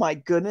 Like, oh my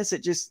goodness,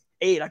 it just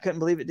ate. I couldn't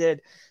believe it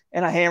did,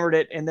 and I hammered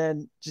it, and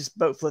then just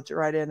boat flipped it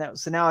right in.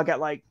 So now I got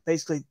like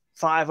basically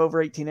 5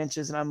 over 18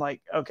 inches, and I'm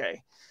like,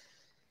 okay,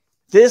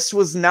 this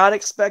was not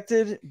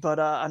expected, but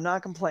I'm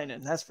not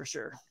complaining. That's for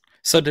sure.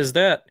 So does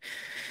that?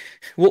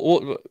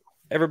 Well,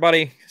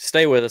 everybody,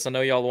 stay with us. I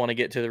know y'all want to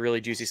get to the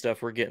really juicy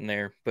stuff. We're getting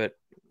there, but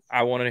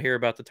I wanted to hear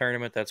about the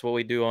tournament. That's what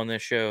we do on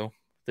this show.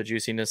 The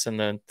juiciness and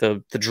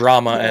the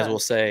drama, as we'll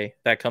say,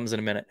 that comes in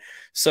a minute.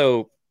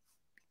 So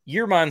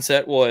your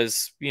mindset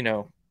was,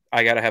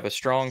 I got to have a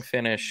strong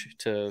finish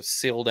to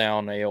seal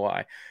down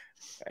AOY.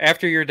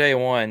 After your day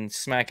one,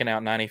 smacking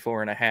out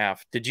 94.5,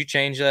 did you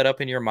change that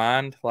up in your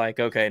mind? Like,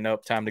 okay,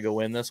 nope, time to go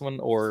win this one?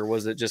 Or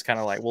was it just kind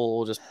of like, well,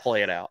 we'll just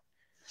play it out?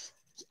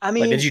 I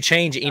mean, did you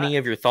change any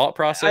of your thought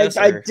process?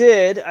 I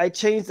did. I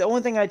changed. The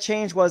only thing I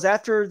changed was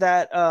after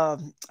that,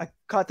 I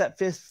caught that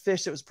 5th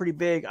fish that was pretty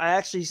big. I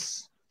actually,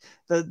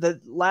 the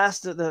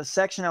last of the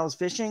section I was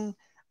fishing,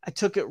 I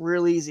took it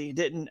real easy.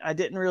 I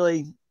didn't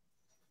really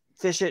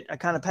fish it. I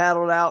kind of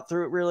paddled out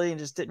through it really and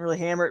just didn't really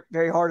hammer it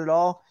very hard at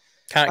all.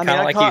 Kind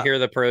of like you hear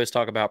the pros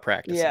talk about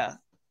practicing. Yeah,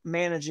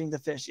 managing the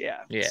fish.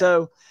 Yeah.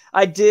 So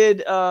I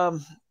did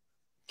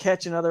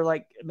catch another,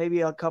 like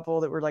maybe a couple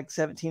that were like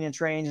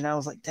 17-inch range, and I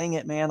was like, dang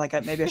it, man! Like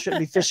maybe I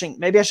shouldn't be fishing.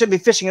 Maybe I shouldn't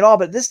be fishing at all.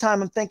 But this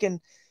time I'm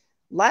thinking,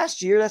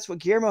 last year that's what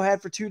Guillermo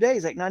had for 2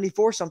 days, like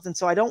 94 something.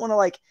 So I don't want to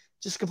like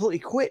just completely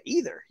quit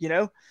either,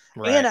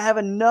 Right. And I have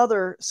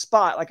another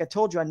spot. Like I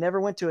told you, I never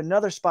went to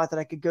another spot that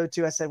I could go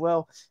to. I said,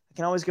 well, I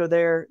can always go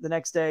there the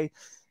next day.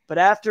 But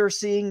after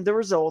seeing the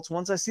results,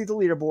 once I see the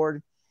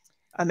leaderboard,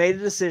 I made a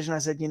decision. I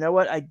said, you know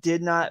what? I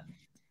did not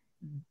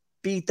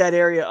beat that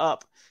area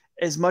up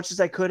as much as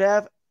I could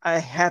have. I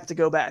have to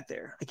go back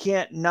there. I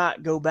can't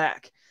not go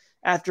back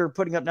after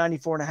putting up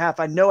 94.5.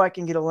 I know I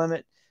can get a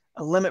limit.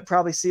 A limit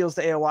probably seals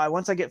the AOY.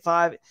 Once I get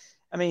 5,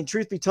 I mean,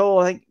 truth be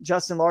told, I think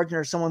Justin Largent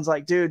or someone's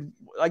like, dude,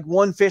 like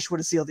one fish would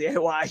have sealed the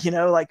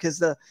AOY, like, because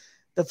the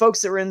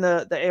folks that were in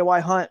the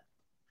AOY hunt,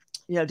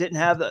 didn't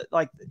have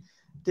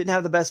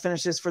the best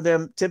finishes for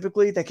them.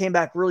 Typically, they came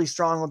back really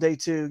strong on day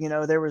 2.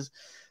 There was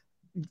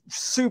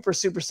super,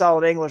 super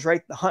solid anglers right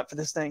in the hunt for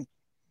this thing.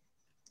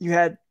 You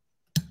had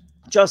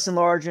Justin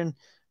Largent,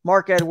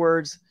 Mark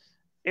Edwards,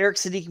 Eric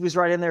Siddiqui was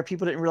right in there.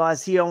 People didn't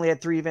realize he only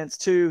had 3 events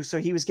too, so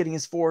he was getting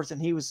his 4th,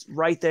 and he was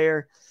right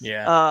there.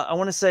 Yeah. I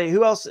want to say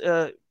who else?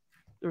 There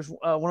was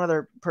one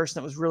other person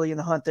that was really in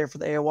the hunt there for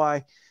the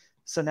AOY.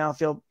 So now I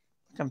feel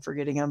like I'm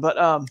forgetting him, but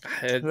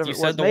you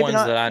said the ones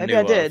that I knew. Maybe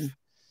I did.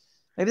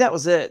 Maybe that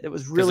was it. It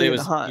was really in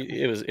the hunt.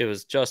 It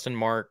was Justin,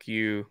 Mark,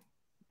 you,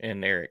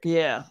 and Eric.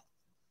 Yeah.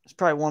 There's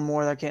probably one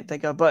more that I can't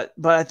think of, but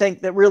I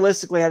think that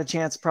realistically had a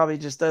chance, probably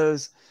just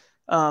those,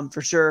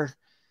 for sure.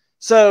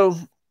 So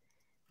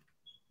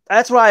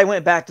that's why I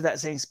went back to that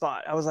same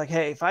spot. I was like,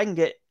 hey, if I can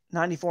get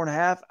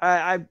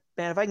 94.5.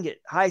 Man, if I can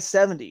get high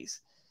 70s,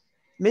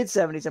 mid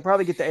 70s, I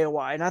probably get the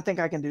AOY, and I think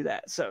I can do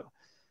that. So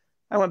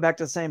I went back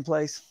to the same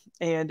place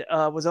and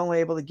was only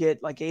able to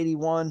get like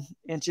 81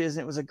 inches,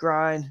 and it was a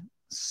grind,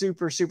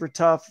 super, super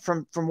tough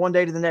from one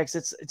day to the next.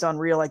 It's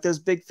unreal. Like those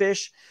big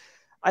fish,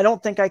 I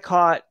don't think I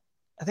caught.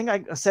 I think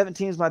a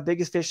 17 is my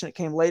biggest fish, and it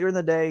came later in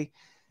the day.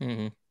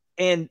 Mm-hmm.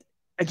 And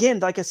again,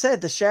 like I said,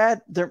 the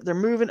shad, they're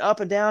moving up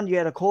and down. You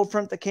had a cold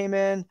front that came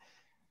in.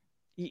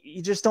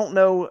 You just don't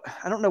know.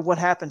 I don't know what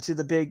happened to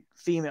the big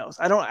females.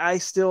 I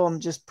still am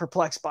just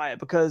perplexed by it,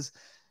 because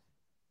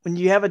when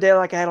you have a day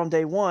like I had on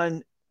day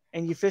one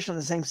and you fish on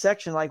the same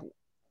section, like,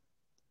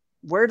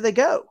 where do they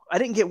go? I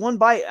didn't get one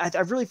bite. I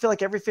really feel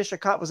like every fish I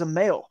caught was a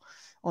male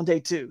on day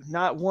two,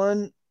 not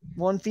one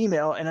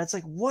female. And it's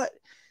like, what,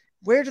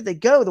 where did they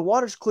go? The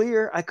water's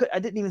clear. I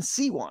didn't even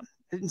see one.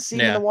 I didn't see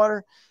them in the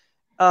water.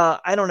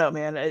 I don't know,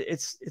 man.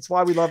 It's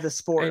why we love this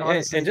sport.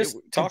 Honestly, and just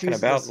talking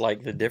about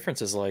like the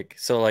differences, like,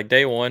 so like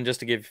day one,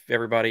 just to give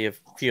everybody a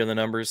few of the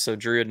numbers. So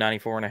Drew had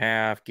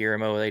 94.5,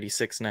 Guillermo with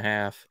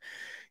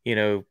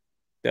 86.5,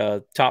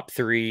 top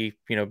three,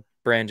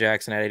 Brand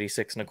Jackson at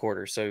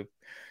 86.25. So,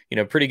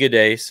 pretty good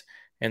days.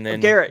 And then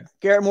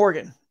Garrett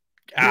Morgan,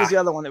 he was the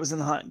other one that was in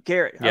the hunt.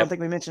 Garrett, I don't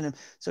think we mentioned him.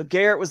 So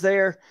Garrett was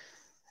there.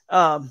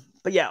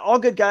 But yeah, all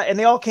good guys, and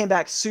they all came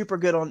back super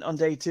good on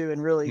day two,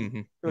 and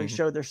really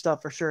showed their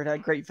stuff for sure, and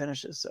had great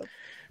finishes. So,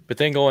 but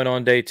then going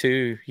on day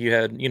two, you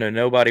had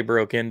nobody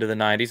broke into the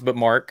 90s, but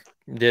Mark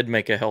did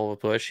make a hell of a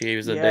push. He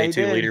was a day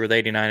two leader with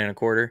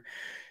 89.25,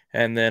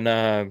 and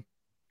then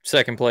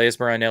second place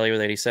Brian Ellie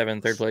with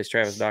 87, third place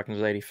Travis Dawkins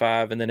with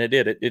 85, and then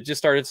it just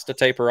started to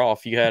taper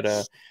off. You had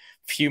a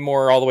few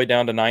more all the way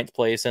down to ninth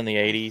place in the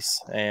 80s,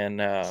 and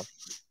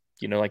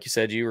like you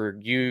said,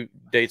 you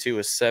day two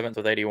was seventh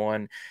with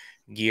 81.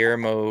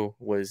 Guillermo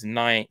was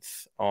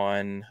ninth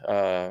on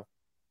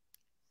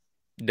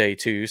day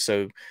two,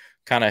 so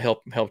kind of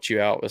helped you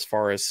out as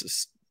far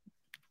as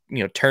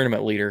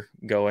tournament leader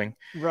going.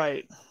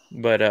 Right.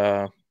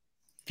 But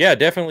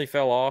definitely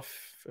fell off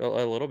a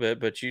little bit,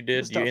 but you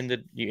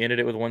ended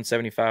it with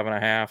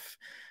 175.5.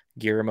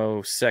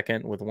 Guillermo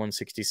second with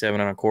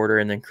 167.25,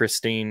 and then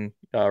Christine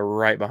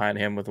right behind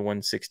him with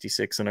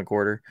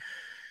 166.25.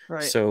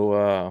 Right.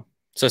 So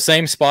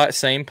same spot,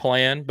 same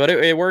plan, but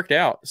it worked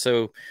out.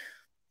 So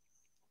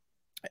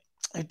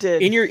it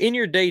did. In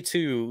your day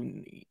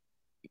two,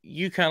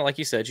 you kind of, like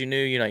you said,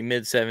 like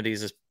mid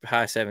 70s,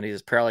 high 70s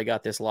has probably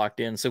got this locked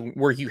in. So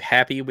were you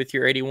happy with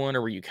your 81,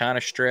 or were you kind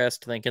of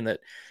stressed thinking that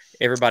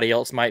everybody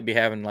else might be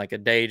having like a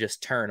day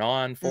just turn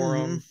on for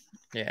them?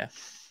 Yeah.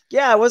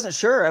 Yeah, I wasn't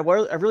sure.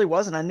 I really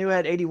wasn't. I knew I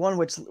had 81,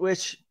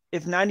 which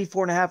if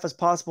 94.5 is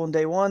possible in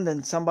day one,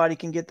 then somebody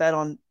can get that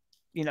on,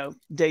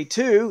 day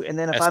two. And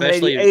then if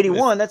especially I'm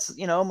 81, that's,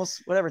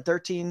 almost whatever,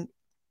 13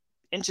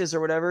 inches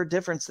or whatever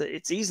difference, that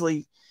it's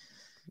easily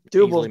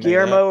doable.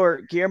 Guillermo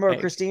or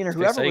Christine or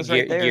whoever was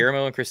right there.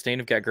 Guillermo and Christine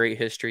have got great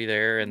history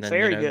there. And then,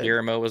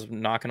 Guillermo was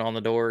knocking on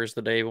the doors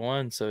the day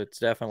one. So it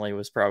definitely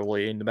was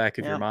probably in the back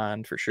of your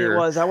mind for sure. It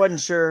was. I wasn't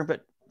sure,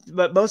 but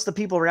most of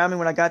the people around me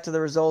when I got to the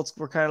results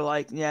were kind of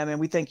like, yeah, man,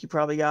 we think you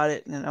probably got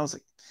it. And I was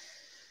like,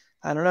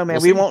 I don't know,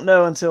 man. We won't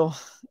know until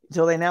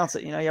they announce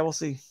it. Yeah, we'll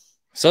see.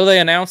 So they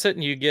announce it,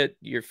 and you get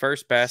your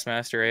first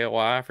Bassmaster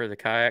AOY for the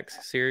Kayak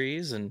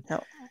Series, and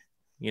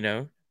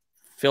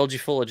filled you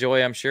full of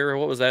joy, I'm sure.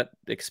 What was that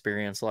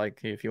experience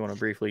like? If you want to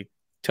briefly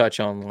touch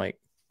on, like,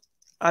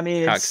 I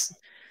mean, it's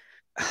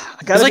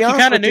like you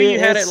kind of knew you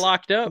had it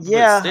locked up.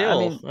 Yeah,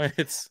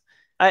 but still,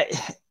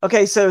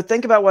 okay. So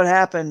think about what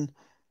happened.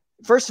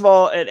 First of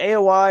all, at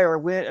AOY or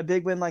a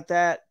big win like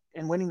that,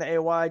 and winning the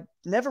AOY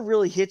never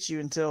really hits you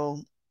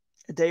until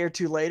a day or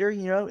two later.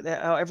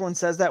 Everyone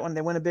says that when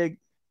they win a big,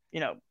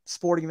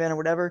 sporting event or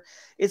whatever.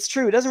 It's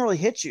true. It doesn't really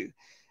hit you.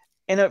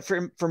 And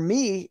for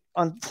me,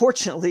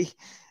 unfortunately,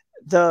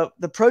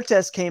 the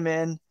protest came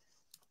in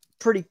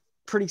pretty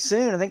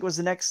soon. I think it was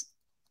the next,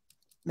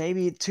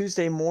 maybe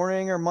Tuesday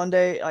morning or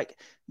Monday, like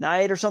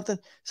night or something.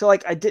 So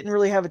like, I didn't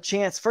really have a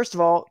chance. First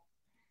of all,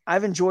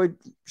 I've enjoyed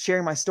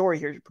sharing my story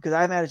here because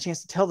I haven't had a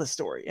chance to tell this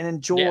story and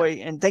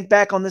enjoy and think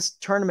back on this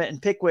tournament in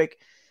Pickwick.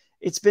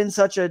 It's been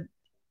such a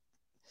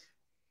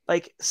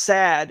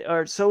sad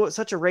or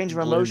such a range of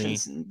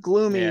emotions,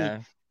 gloomy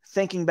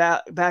thinking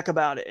back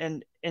about it.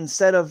 And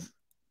instead of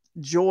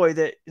joy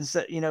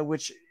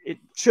which it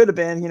should have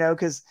been,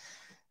 because,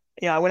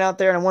 I went out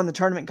there and I won the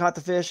tournament and caught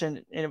the fish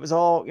and it was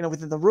all,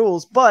 within the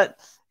rules, but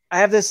I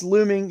have this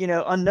looming,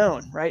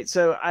 unknown, right?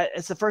 So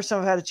it's the first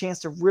time I've had a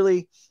chance to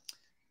really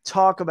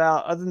talk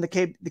about, other than the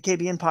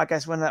KBN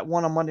podcast, when that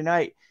one on Monday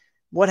night,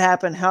 what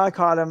happened, how I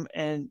caught him,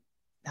 and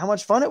how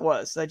much fun it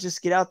was. I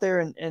just get out there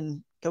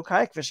and go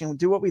kayak fishing and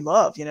do what we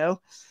love, And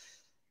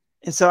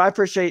so I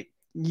appreciate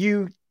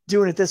you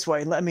doing it this way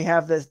and letting me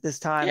have this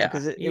time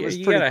because it was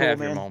pretty cool, have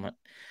man. Your moment.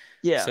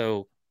 Yeah.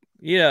 So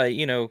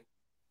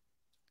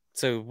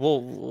so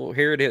we'll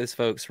here it is,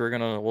 folks.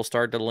 We'll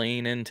start to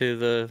lean into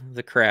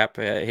the crap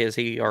as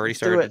he already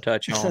started to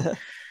touch on.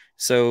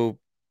 So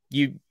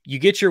you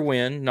get your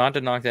win. Not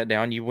to knock that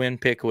down, you win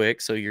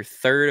Pickwick, so your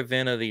third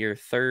event of the year,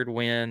 third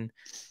win.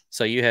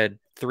 So you had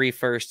 3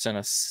 firsts and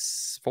a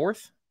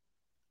fourth,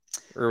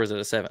 or was it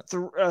a seventh?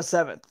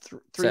 Seventh. Three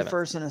seventh.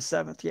 firsts and a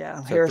seventh.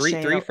 Yeah. So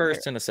three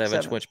firsts and a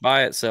seventh, which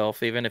by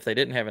itself, even if they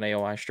didn't have an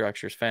AOY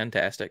structure, is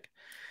fantastic.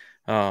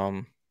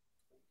 Me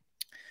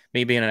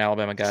being an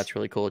Alabama guy, it's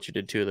really cool that you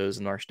did 2 of those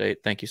in our state.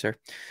 Thank you, sir.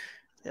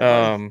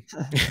 Yeah,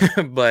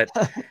 but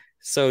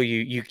so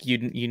you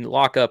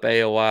lock up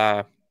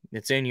AOY.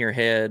 It's in your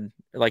head,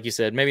 like you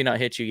said, maybe not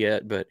hit you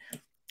yet, but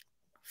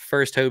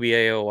first Hobie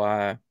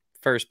AOY,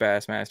 first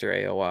Bassmaster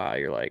AOY,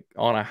 you're like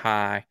on a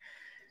high.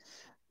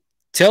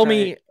 Tell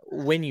me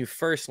when you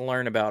first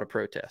learn about a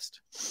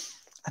protest.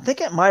 I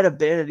think it might have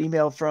been an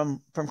email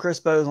from Chris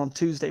Bowes on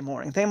Tuesday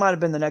morning. I think it might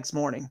have been the next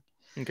morning.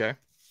 Okay.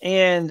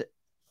 And,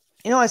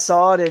 I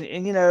saw it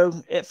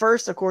and, at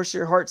first, of course,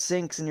 your heart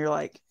sinks and you're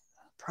like,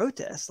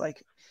 protest?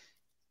 Like,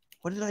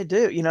 what did I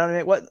do? You know what I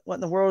mean? What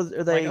in the world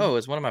are they? Like,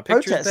 is one of my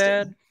pictures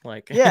bad?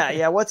 Like,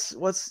 yeah.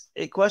 What's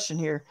a question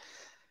here?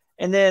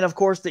 And then, of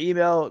course, the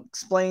email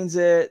explains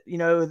it,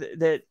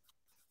 that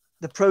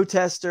the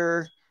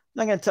protester,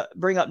 I'm not going to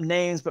bring up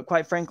names, but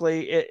quite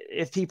frankly,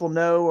 if people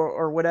know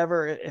or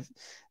whatever, if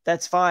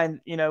that's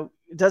fine, it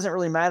doesn't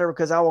really matter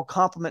because I will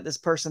compliment this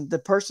person, the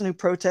person who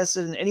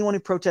protested and anyone who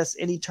protests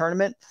any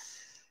tournament,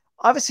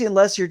 obviously,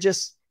 unless you're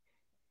just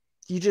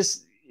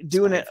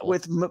doing it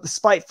with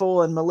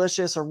spiteful and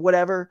malicious or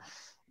whatever.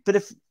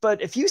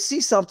 But if you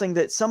see something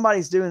that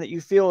somebody's doing that you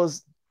feel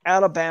is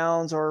out of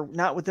bounds or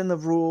not within the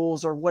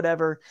rules or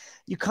whatever,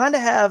 you kind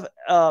of have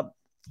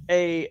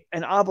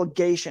an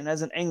obligation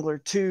as an angler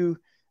to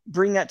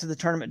bring that to the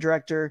tournament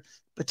director,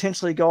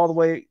 potentially go all the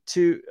way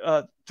to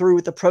through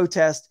with the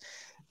protest.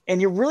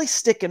 And you're really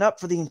sticking up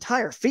for the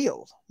entire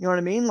field. You know what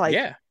I mean?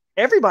 Like,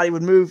 everybody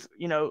would move,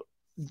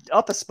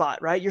 up a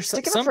spot, right? You're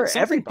sticking up for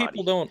everybody.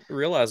 People don't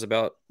realize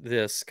about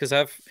this because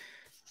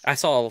I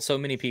saw so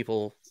many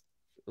people.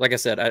 Like I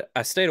said,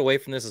 I stayed away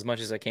from this as much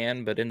as I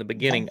can, but in the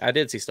beginning, I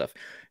did see stuff.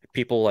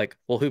 People like,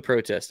 well, who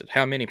protested?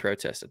 How many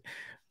protested?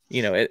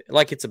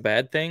 It's a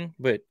bad thing,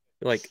 but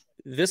like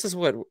this is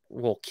what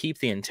will keep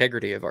the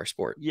integrity of our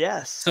sport.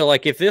 Yes. So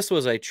like if this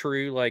was a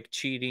true like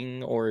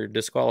cheating or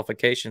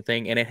disqualification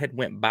thing and it had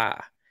went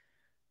by,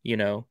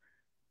 and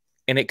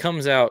it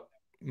comes out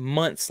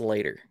months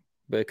later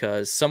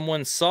because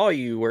someone saw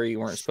you where you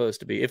weren't supposed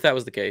to be, if that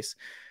was the case,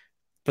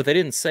 but they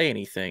didn't say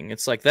anything.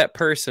 It's like that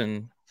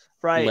person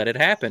let it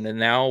happen. And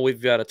now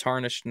we've got a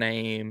tarnished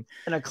name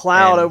and a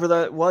cloud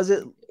over was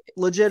it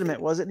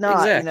legitimate? Was it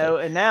not?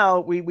 Exactly. And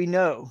now we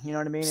know, you know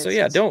what I mean?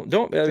 So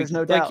don't there's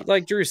no doubt.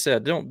 Like Drew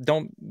said,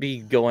 don't be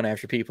going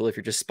after people if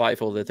you're just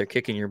spiteful that they're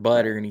kicking your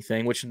butt or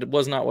anything, which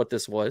was not what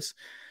this was.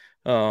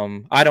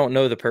 I don't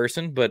know the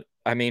person, but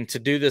I mean, to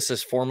do this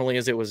as formally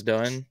as it was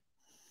done,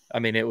 I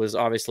mean, it was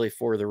obviously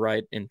for the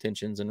right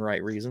intentions and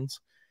right reasons.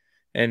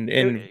 And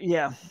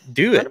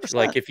do it. 100%.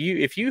 Like if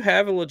you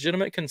have a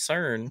legitimate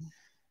concern,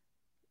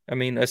 I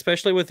mean,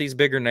 especially with these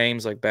bigger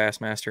names like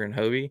Bassmaster and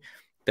Hobie,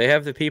 they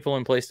have the people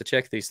in place to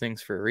check these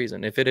things for a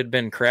reason. If it had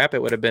been crap,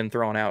 it would have been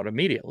thrown out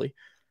immediately.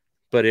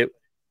 But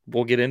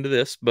we'll get into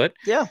this. But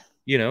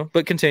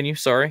but continue.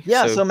 Sorry.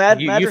 Yeah. So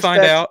mad you respect,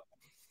 find out.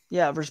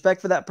 Yeah,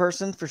 respect for that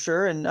person for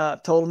sure, and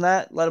told him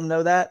that, let him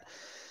know that,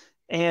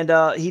 and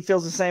he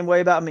feels the same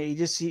way about me.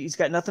 He's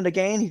got nothing to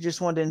gain. He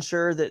just wanted to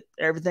ensure that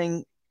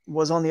everything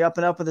was on the up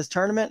and up with this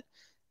tournament.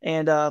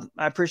 And I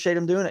appreciate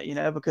him doing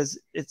it, because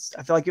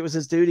I feel like it was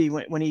his duty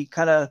when he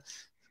kind of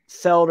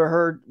felt or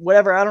heard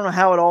whatever. I don't know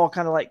how it all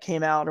kind of like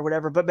came out or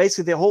whatever, but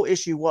basically the whole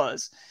issue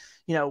was,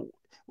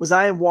 was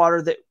I in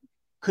water that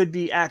could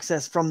be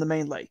accessed from the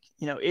main lake?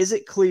 Is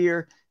it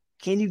clear?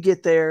 Can you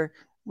get there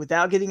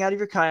without getting out of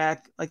your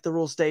kayak, like the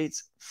rule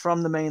states,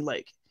 from the main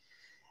lake?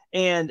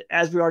 And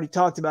as we already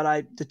talked about,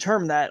 I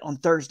determined that on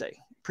Thursday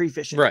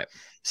pre-fishing. Right.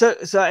 So,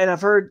 and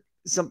I've heard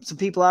some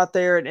people out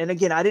there, and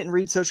again, I didn't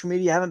read social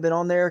media. I haven't been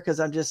on there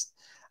because I just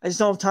don't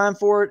have time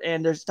for it.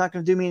 And it's not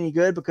going to do me any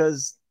good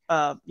because,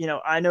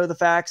 I know the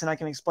facts and I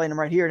can explain them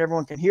right here and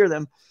everyone can hear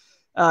them.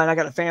 And I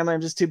got a family.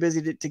 I'm just too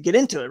busy to get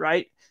into it.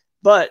 Right.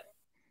 But,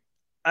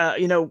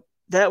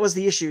 that was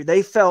the issue.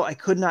 They felt I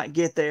could not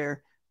get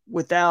there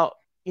without,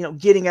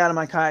 getting out of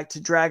my kayak to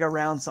drag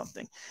around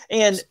something.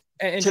 And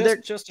just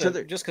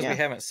because we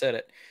haven't said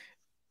it,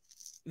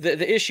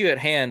 the issue at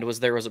hand was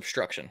there was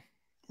obstruction.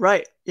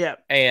 Right. Yeah.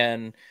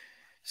 And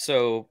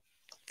so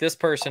this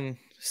person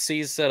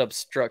sees that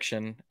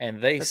obstruction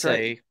and they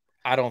say,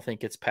 I don't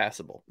think it's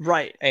passable.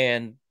 Right.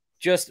 And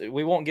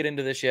we won't get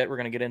into this yet. We're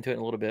going to get into it in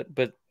a little bit,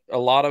 but a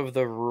lot of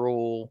the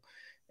rule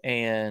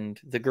and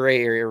the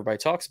gray area everybody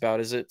talks about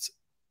is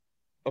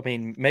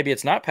maybe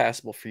it's not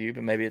passable for you,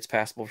 but maybe it's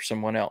passable for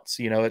someone else.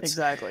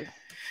 Exactly.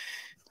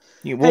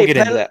 We'll get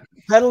into that.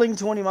 Pedaling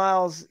 20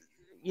 miles,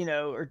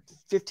 or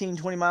 15,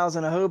 20 miles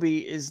on a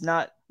Hobie is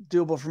not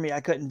doable for me.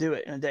 I couldn't do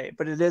it in a day,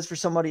 but it is for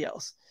somebody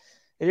else.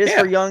 It is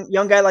for a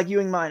young guy like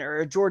Ewing Minor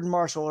or Jordan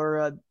Marshall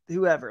or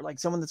whoever, like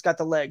someone that's got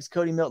the legs,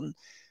 Cody Milton,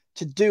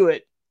 to do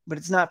it, but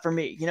it's not for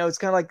me. It's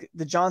kind of like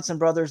the Johnson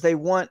brothers. They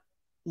want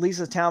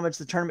Lisa Talmadge,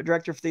 the tournament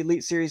director for the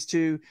Elite Series,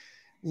 to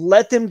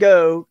let them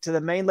go to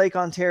the main Lake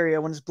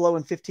Ontario when it's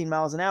blowing 15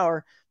 miles an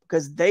hour,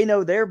 because they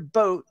know their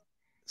boat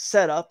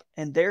setup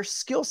and their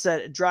skill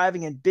set at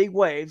driving in big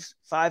waves,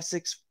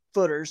 5-6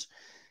 footers,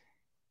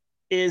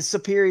 is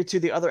superior to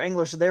the other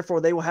anglers. So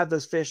therefore they will have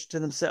those fish to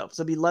themselves.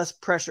 There'll be less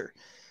pressure.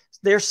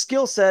 Their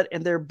skill set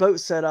and their boat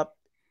setup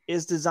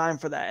is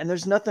designed for that. And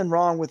there's nothing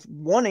wrong with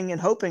wanting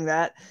and hoping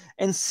that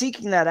and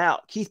seeking that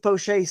out. Keith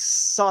Poche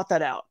sought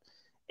that out,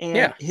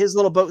 and his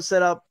little boat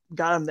setup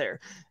got him there.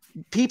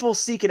 People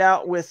seek it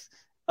out with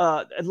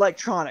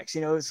electronics.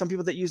 You know, some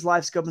people that use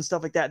live scope and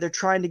stuff like that, they're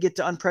trying to get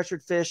to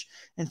unpressured fish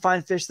and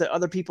find fish that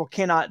other people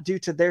cannot due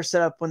to their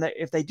setup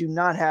if they do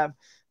not have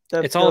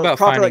it's all about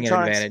finding an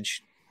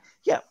advantage.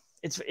 Yeah.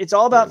 It's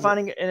all about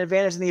finding an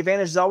advantage. And the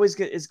advantage is always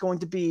going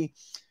to be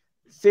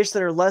fish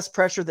that are less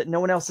pressure that no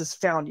one else has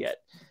found yet.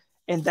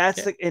 And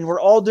and we're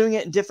all doing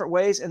it in different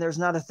ways, and there's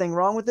not a thing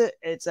wrong with it.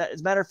 As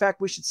a matter of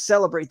fact, we should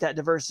celebrate that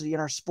diversity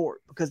in our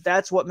sport, because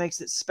that's what makes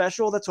it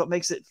special. That's what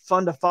makes it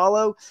fun to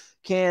follow.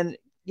 When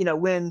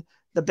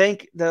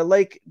the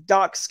lake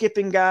dock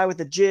skipping guy with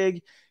the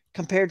jig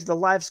compared to the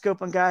live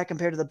scoping guy,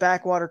 compared to the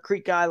backwater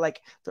creek guy,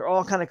 like they're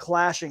all kind of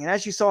clashing. And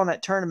as you saw in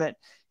that tournament,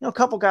 a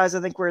couple guys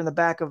I think were in the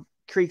back of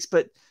creeks,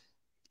 but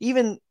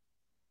even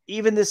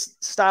this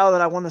style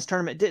that I won this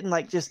tournament didn't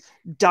like just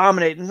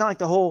dominate. It's not like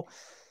the whole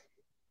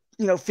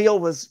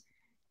field was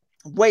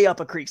way up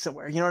a creek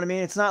somewhere. You know what I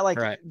mean? It's not like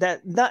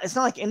that. It's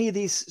not like any of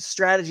these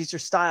strategies or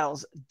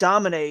styles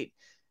dominate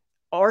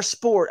our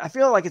sport. I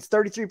feel like it's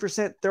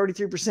 33%,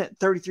 33%,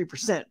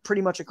 33%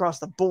 pretty much across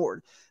the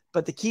board.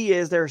 But the key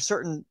is there are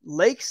certain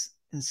lakes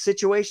and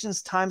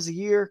situations, times a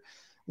year,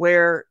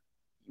 where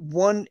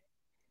one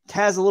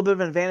has a little bit of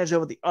an advantage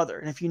over the other.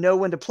 And if you know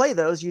when to play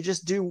those, you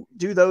just do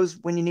those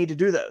when you need to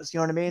do those. You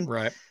know what I mean?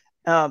 Right.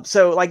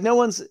 So like no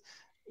one's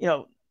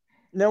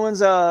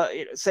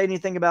say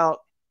anything about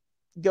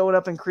going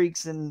up in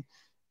creeks and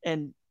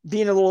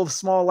being a little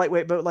small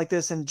lightweight boat like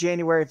this in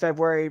January,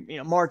 February,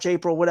 March,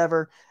 April,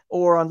 whatever,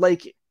 or on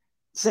Lake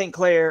St.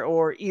 Clair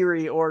or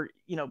Erie or,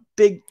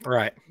 big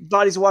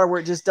bodies of water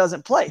where it just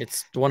doesn't play.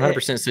 It's 100%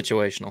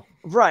 situational.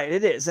 Right.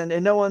 It is.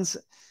 And no one's,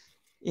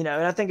 and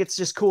I think it's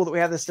just cool that we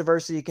have this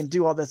diversity. You can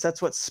do all this.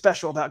 That's what's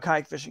special about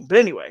kayak fishing. But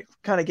anyway,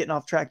 kind of getting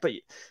off track, but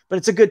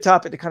it's a good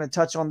topic to kind of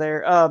touch on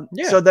there.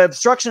 So the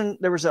obstruction,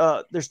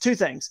 there's two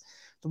things.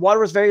 The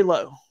water was very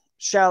low,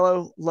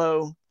 shallow,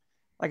 low,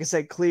 like I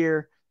said,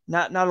 clear,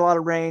 not a lot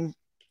of rain.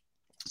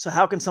 So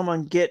how can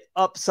someone get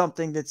up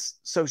something that's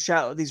so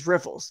shallow? These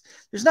riffles,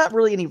 there's not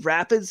really any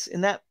rapids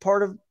in that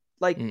part of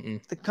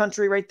the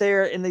country right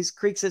there in these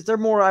creeks. They're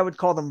more, I would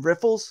call them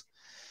riffles.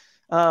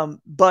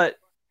 But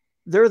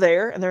they're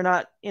there and they're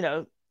not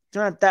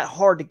that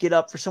hard to get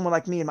up for someone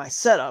like me in my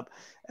setup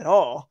at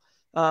all.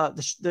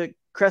 The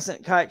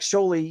Crescent Kayak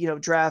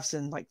Shoaly, drafts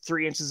in like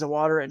 3 inches of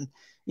water, and,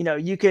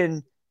 you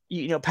can,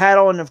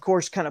 paddle and of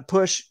course kind of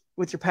push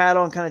with your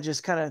paddle and kind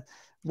of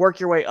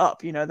work your way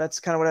up. That's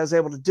kind of what I was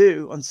able to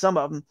do on some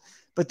of them.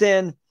 But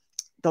then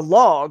the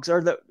logs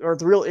are the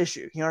real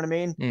issue. You know what I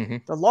mean? Mm-hmm.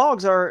 The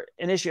logs are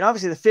an issue. And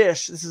obviously the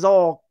fish,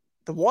 the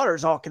water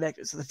is all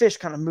connected. So the fish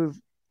kind of move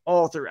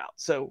all throughout.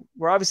 So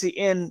we're obviously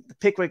in the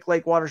Pickwick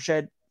Lake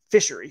watershed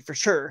fishery for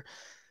sure.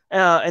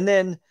 And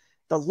then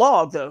the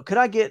log though,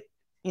 how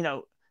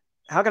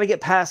can I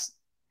get past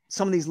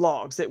some of these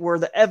logs that were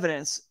the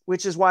evidence,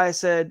 which is why I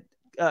said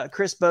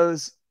Chris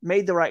Bowes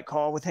made the right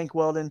call with Hank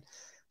Weldon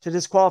to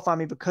disqualify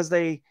me, because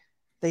they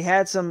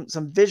had some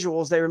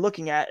visuals they were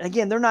looking at. And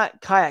again, they're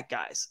not kayak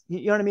guys.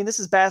 You know what I mean? This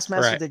is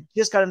Bassmaster. Right. They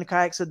just got into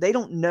kayak, so they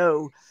don't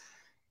know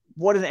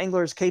what an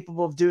angler is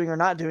capable of doing or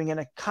not doing in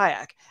a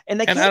kayak. And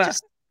they can't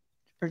just...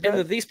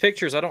 And these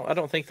pictures, I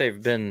don't think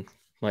they've been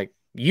like,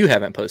 you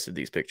haven't posted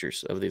these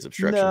pictures of these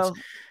obstructions.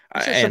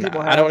 No, and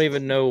I don't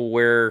even know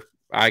where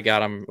I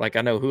got them. Like,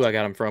 I know who I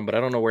got them from, but I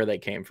don't know where they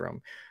came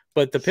from.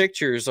 But the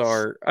pictures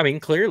are,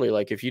 clearly,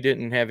 like, if you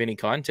didn't have any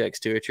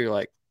context to it, you're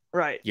like,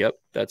 right. Yep,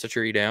 that's a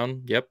tree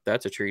down. Yep,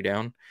 that's a tree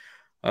down.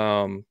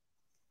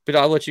 But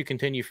I'll let you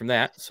continue from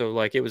that. So,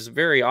 like, it was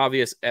very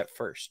obvious at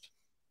first.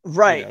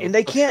 Right. And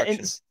they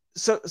can't.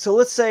 So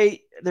let's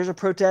say there's a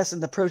protest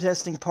and the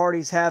protesting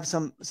parties have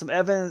some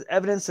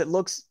evidence that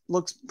looks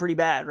pretty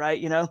bad,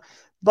 right?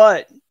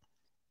 But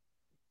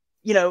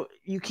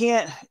you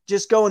can't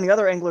just go on the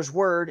other angler's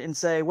word and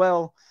say,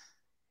 well,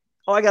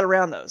 I got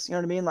around those. You know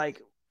what I mean?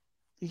 Like,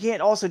 you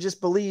can't also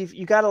just believe.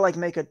 You got to like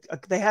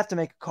they have to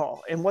make a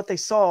call. And what they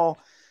saw,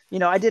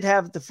 I did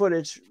have the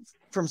footage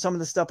from some of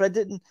the stuff, but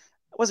I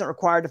wasn't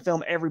required to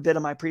film every bit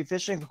of my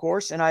pre-fishing, of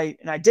course. And I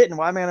didn't.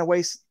 Why am I going to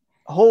waste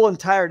a whole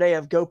entire day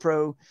of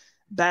GoPro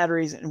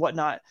batteries and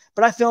whatnot?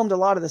 But I filmed a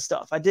lot of the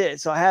stuff. I did.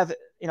 So I have,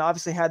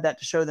 obviously had that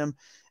to show them,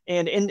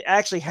 and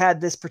actually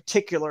had this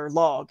particular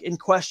log in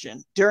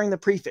question during the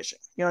pre-fishing,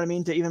 you know what I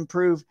mean? To even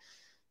prove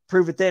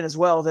it then as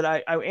well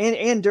that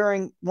and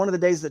during one of the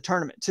days of the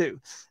tournament too.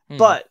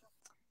 But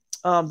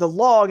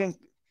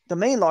the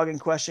main log in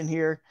question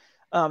here,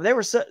 there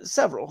were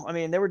several.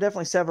 There were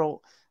definitely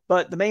several,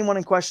 But the main one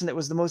in question that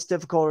was the most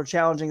difficult or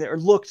challenging that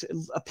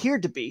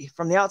appeared to be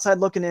from the outside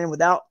looking in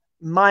without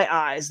my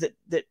eyes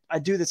that I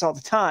do this all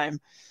the time.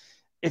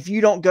 If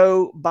you don't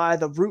go by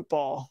the root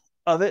ball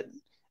of it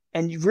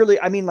and you really,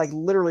 I mean, like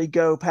literally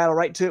go paddle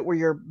right to it where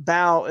your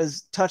bow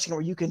is touching,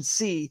 where you can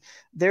see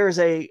there's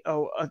a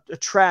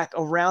track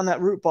around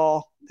that root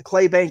ball, the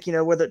clay bank, you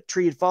know, where the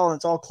tree had fallen,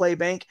 it's all clay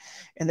bank.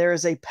 And there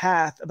is a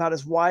path about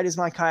as wide as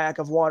my kayak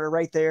of water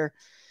right there.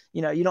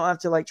 You know, you don't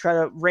have to like try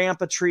to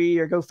ramp a tree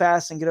or go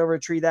fast and get over a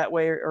tree that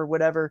way or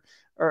whatever,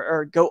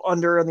 or go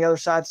under on the other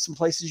side. Some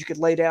places you could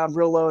lay down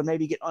real low and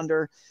maybe get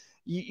under.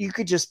 You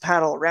could just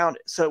paddle around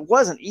it. So it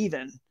wasn't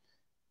even hard.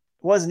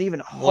 Wasn't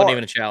even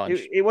a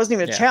challenge. It wasn't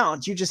even a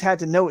challenge. You just had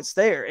to know it's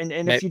there. And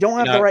if you don't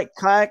have the right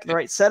kayak, the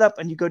right setup,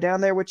 and you go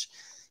down there, which,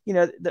 you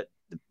know, the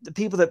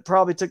people that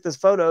probably took those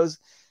photos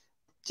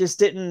just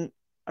didn't,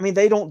 I mean,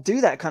 they don't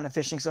do that kind of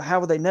fishing. So how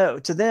would they know?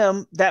 To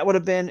them, that would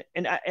have been,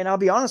 and I'll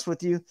be honest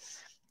with you,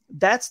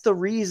 that's the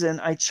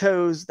reason I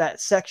chose that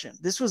section.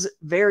 This was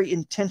very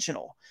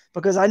intentional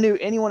because I knew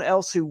anyone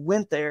else who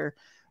went there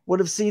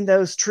would have seen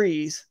those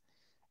trees,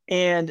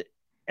 and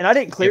I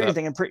didn't clear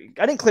anything in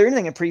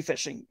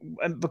pre-fishing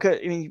because,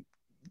 I mean,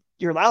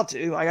 you're allowed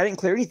to. I didn't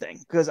clear anything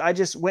because I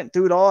just went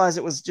through it all as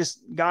it was,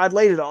 just God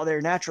laid it all there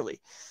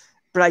naturally.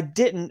 But I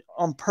didn't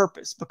on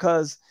purpose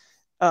because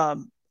I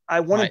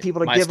wanted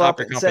people to give up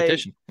and say,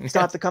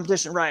 stop the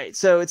competition. Right.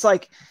 So it's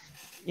like,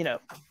 you know,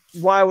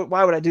 why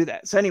would I do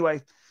that? So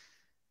anyway,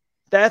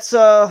 that's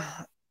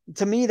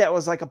to me, that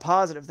was like a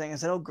positive thing. I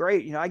said, oh,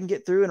 great. You know, I can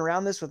get through and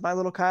around this with my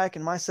little kayak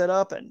and my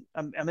setup, and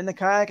I'm in the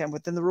kayak. I'm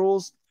within the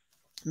rules.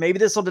 Maybe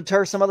this will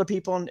deter some other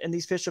people, and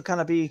these fish will kind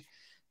of be,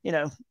 you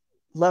know,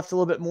 left a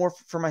little bit more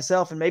for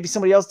myself, and maybe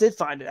somebody else did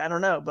find it. I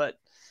don't know, but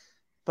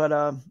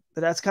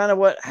that's kind of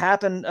what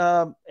happened.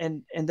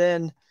 And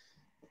then,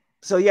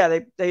 so yeah,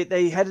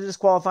 they had to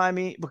disqualify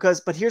me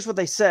but here's what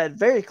they said,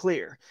 very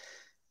clear.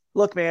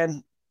 Look,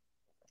 man,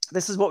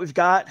 this is what we've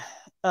got.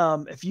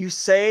 If you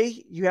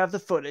say you have the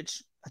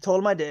footage, I told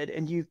them I did,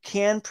 and you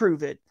can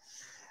prove it,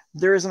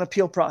 there is an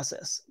appeal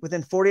process.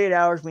 Within 48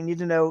 hours, we need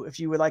to know if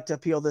you would like to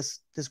appeal this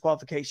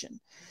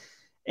disqualification.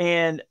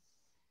 And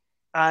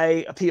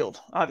I appealed,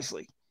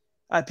 obviously.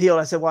 I appealed.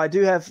 I said, well, I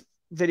do have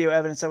video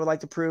evidence. I would like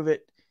to prove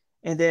it.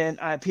 And then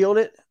I appealed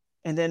it.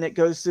 And then it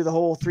goes through the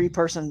whole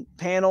 3-person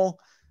panel.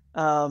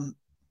 I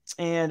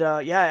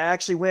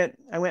actually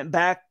went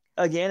back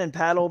again and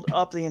paddled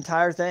up the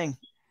entire thing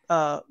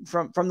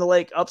from the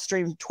lake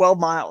upstream 12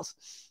 miles.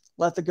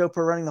 Left the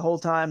GoPro running the whole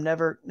time,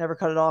 never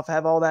cut it off. I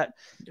have all that.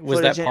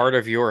 Was that part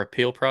of your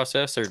appeal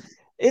process, or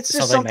it's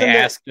just something they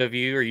asked of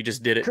you, or you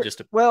just did it just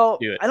to do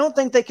it? I don't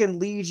think they can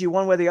lead you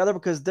one way or the other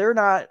because they're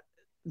not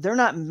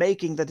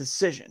making the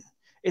decision.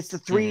 It's the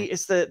three,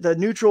 it's the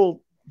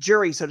neutral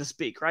jury, so to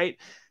speak, right?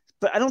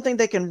 But I don't think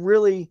they can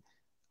really.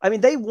 I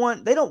mean, they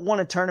don't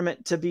want a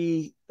tournament to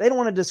be. They don't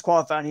want to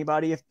disqualify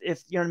anybody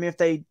if you know what I mean. If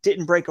they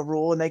didn't break a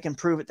rule and they can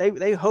prove it,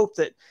 they hope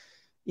that,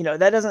 you know,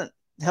 that doesn't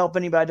help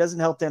anybody, doesn't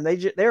help them.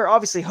 They're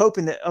obviously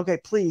hoping that, okay,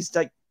 please,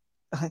 like,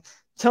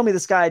 tell me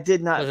this guy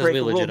did not break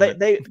the rule.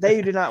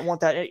 They do not want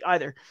that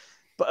either.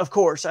 But of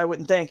course, I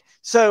wouldn't think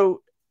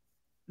so.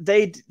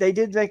 They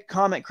did make a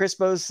comment. Chris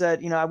Bose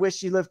said, you know, I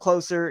wish you lived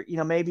closer. You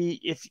know, maybe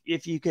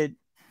if you could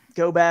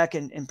go back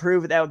and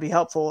prove it, that would be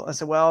helpful. I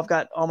said, well, I've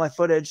got all my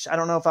footage. I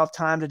don't know if I have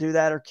time to do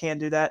that or can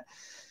do that.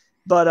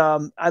 But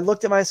I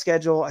looked at my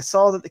schedule. I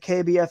saw that the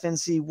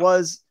KBFNC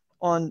was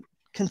on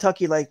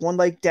Kentucky Lake, one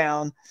lake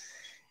down.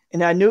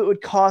 And I knew it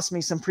would cost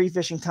me some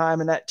pre-fishing time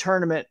in that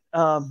tournament.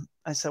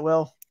 I said,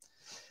 well,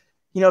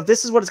 you know, if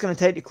this is what it's going to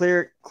take to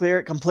clear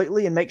it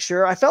completely and make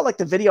sure. I felt like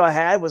the video I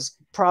had was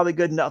probably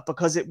good enough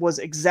because it was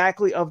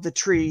exactly of the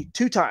tree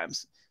 2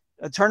 times,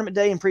 a tournament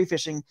day and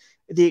pre-fishing.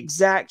 The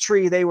exact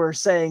tree they were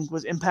saying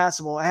was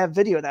impassable. I have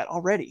video of that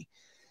already.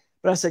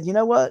 But I said, you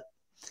know what,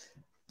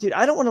 dude,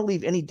 I don't want to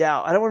leave any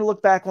doubt. I don't want to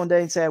look back one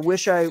day and say, I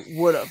wish I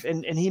would have.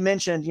 And he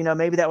mentioned, you know,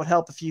 maybe that would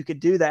help if you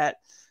could do that.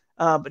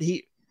 But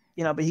he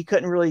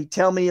couldn't really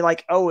tell me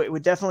like, oh, it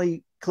would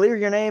definitely clear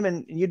your name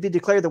and you'd be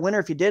declared the winner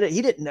if you did it.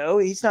 He didn't know.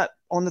 He's not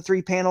on the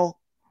 3-panel,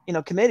 you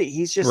know, committee.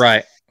 He's just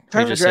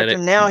tournament director.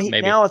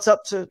 Now it's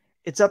up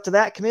to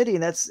that committee,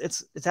 and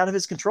it's out of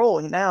his control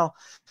now.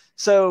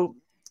 So,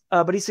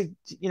 but he said,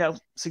 you know,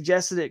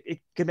 suggested it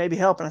could maybe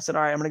help. And I said,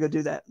 all right, I'm going to go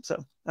do that.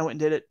 So I went and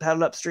did it,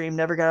 paddled upstream,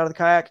 never got out of the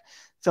kayak,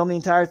 filmed the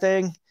entire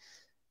thing,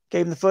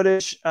 gave him the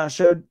footage,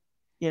 showed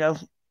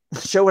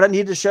what I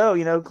needed to show,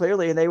 you know,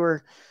 clearly. And they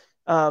were,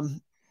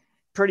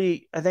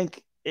 pretty, I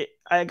think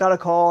I got a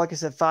call, like I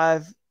said,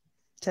 5-10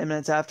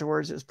 minutes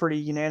afterwards. It was pretty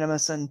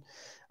unanimous. And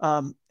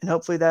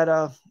hopefully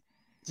that,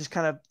 just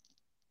kind of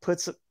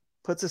puts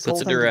this whole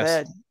thing to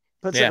bed,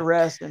 puts it to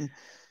rest. And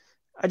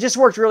I just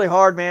worked really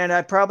hard, man.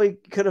 I probably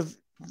could have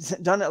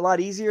done it a lot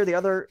easier. The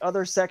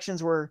other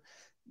sections were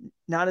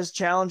not as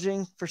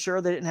challenging for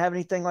sure. They didn't have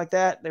anything like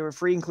that. They were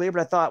free and clear,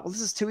 but I thought, well,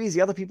 this is too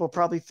easy. Other people are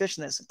probably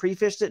fishing this,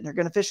 pre-fished it, and they're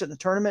going to fish it in the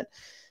tournament.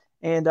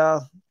 And,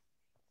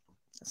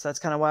 so that's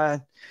kind of why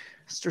I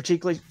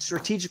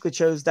strategically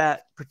chose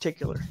that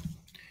particular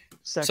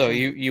section. So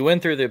you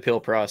went through the appeal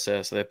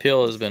process. The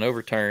appeal has been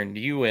overturned.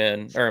 You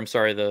win, or I'm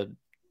sorry, the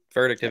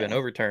verdict had been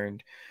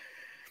overturned.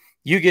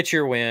 You get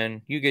your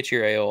win. You get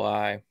your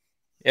AOI.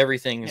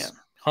 Everything's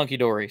hunky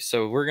dory.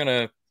 So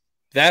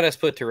that is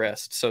put to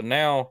rest. So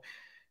now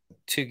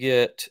to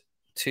get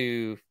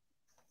to,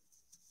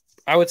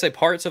 I would say,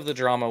 parts of the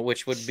drama,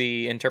 which would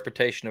be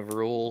interpretation of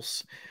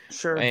rules.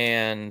 Sure.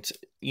 And,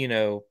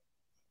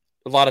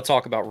 a lot of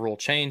talk about rule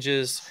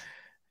changes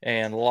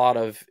and a lot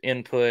of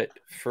input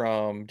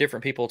from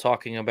different people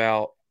talking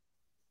about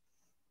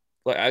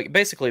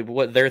basically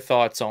what their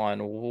thoughts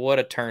on what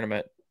a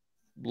tournament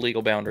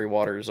legal boundary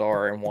waters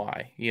are and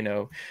why.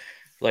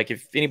 Like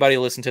if anybody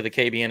listened to the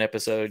KBN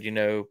episode,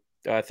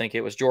 I think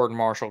it was Jordan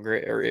Marshall, or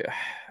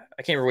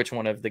I can't remember which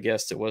one of the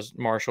guests it was,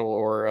 Marshall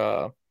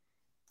or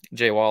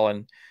Jay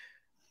Wallen,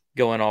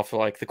 going off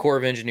like the Corps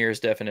of Engineers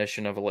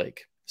definition of a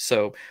lake.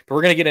 So, but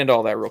we're going to get into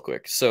all that real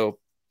quick. So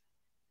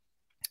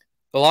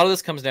a lot of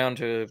this comes down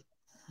to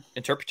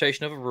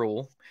interpretation of a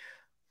rule,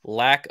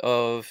 lack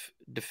of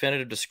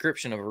definitive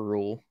description of a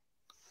rule.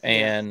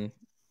 And,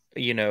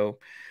 I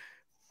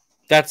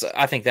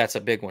think that's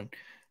a big one.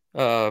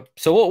 So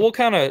we'll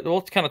kind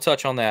of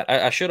touch on that.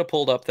 I should have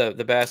pulled up the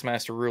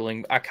Bassmaster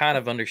ruling. I kind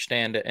of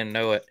understand it and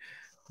know it,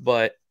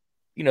 but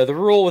the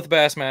rule with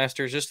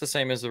Bassmaster is just the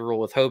same as the rule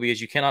with Hobie,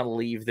 is you cannot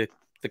leave the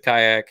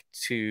kayak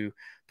to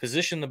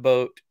position the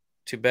boat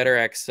to better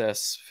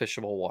access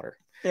fishable water.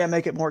 Yeah,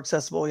 make it more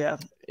accessible. Yeah,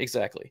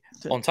 exactly.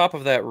 On top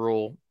of that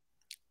rule,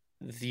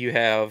 you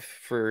have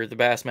for the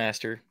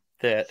Bassmaster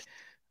that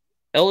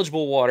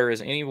eligible water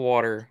is any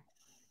water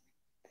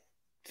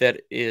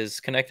that is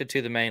connected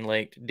to the main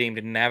lake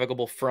deemed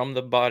navigable from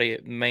the body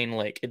of the main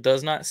lake. It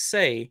does not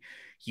say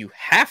you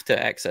have to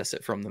access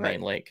it from the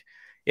main lake.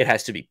 It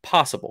has to be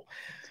possible.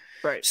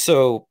 Right.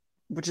 So,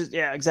 which is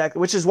exactly.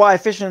 Which is why I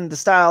fish in the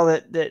style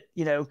that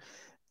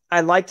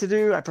I like to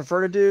do. I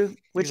prefer to do.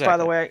 Which, by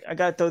the way, I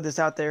got to throw this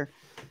out there.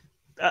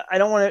 I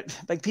don't want to,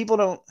 like, people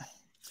don't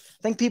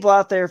think, people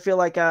out there feel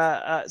like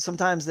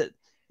sometimes that,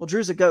 well,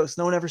 Drew's a ghost.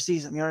 No one ever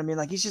sees him. You know what I mean?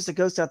 Like, he's just a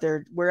ghost out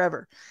there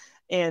wherever.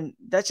 And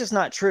that's just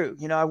not true.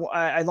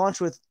 I launched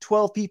with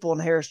 12 people in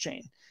Harris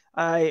Chain.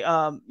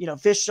 I,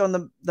 fished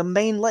on the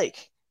main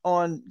lake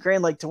on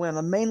Grand Lake to win.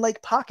 The main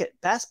lake pocket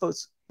bass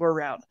boats were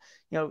around.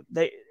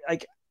 I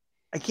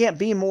can't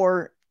be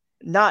more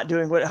not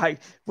doing what I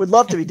would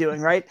love to be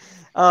doing. Right.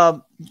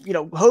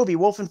 Hobie,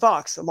 Wolf and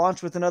Fox, I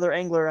launched with another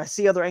angler. I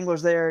see other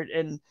anglers there,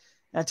 and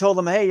I told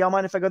them, hey, y'all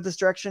mind if I go this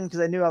direction? Cause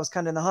I knew I was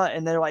kind of in the hunt,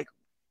 and they're like,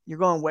 you're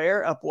going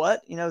where? Up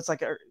what? It's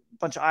like a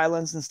bunch of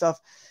islands and stuff.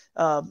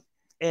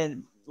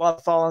 And a lot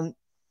of fallen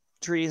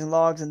trees and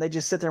logs, and they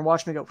just sit there and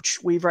watch me go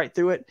weave right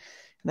through it.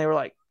 And they were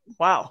like,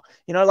 wow,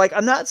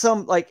 I'm not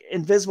some like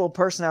invisible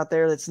person out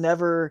there that's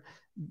never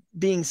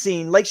being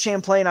seen. Lake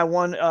Champlain, I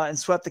won and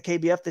swept the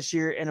KBF this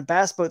year, and a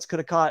bass boats could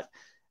have caught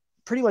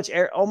pretty much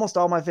almost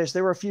all my fish.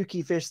 There were a few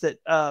key fish that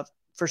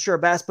for sure a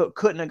bass boat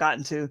couldn't have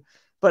gotten to,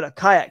 but a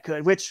kayak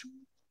could, which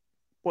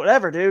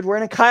whatever, dude, we're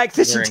in a kayak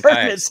fishing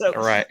tournament. So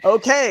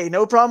okay,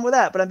 no problem with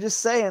that. But I'm just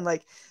saying,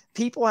 like,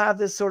 people have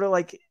this sort of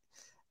like,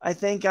 I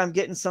think I'm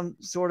getting some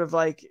sort of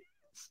like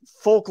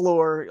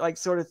folklore, like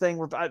sort of thing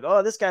where,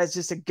 oh, this guy's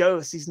just a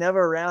ghost. He's never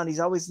around.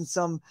 He's always in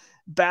some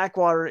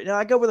backwater.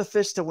 I go with a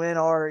fish to win,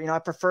 or, I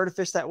prefer to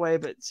fish that way,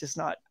 but it's just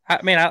not. I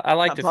mean, I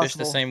like to fish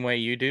the same way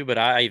you do, but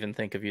I even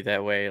think of you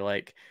that way.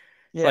 Like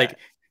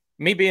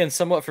me being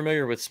somewhat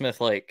familiar with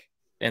Smith Lake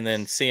and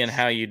then seeing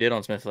how you did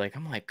on Smith Lake,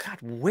 I'm like, God,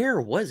 where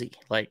was he?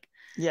 Like,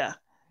 yeah.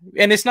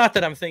 And it's not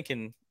that I'm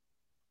thinking,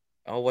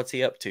 oh, what's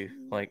he up to?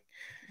 Like,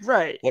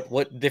 right.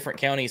 What different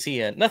county is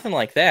he in? Nothing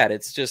like that.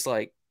 It's just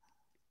like,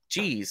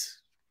 geez,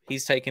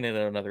 he's taking it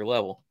at another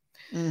level.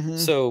 Mm-hmm.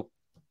 So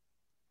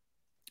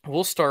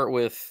we'll start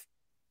with,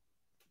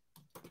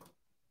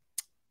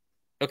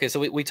 okay, so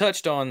we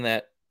touched on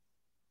that.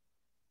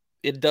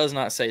 It does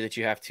not say that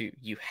you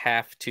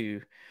have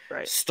to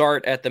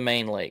start at the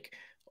main lake.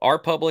 Our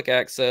public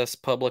access,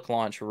 public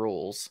launch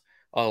rules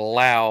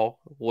allow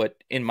what,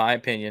 in my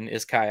opinion,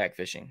 is kayak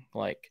fishing.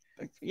 Like,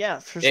 yeah,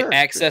 for sure.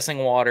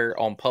 Accessing water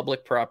on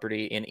public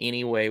property in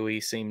any way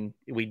we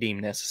deem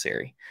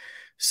necessary.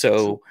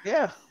 So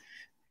yeah,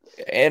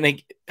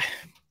 and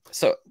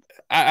so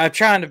I'm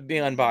trying to be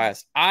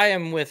unbiased. I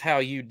am with how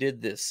you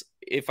did this.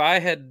 If I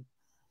had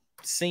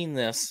seen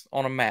this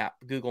on a map,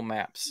 Google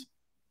Maps,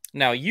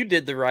 now you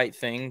did the right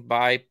thing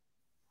by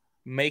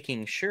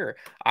making sure.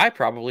 I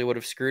probably would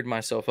have screwed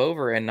myself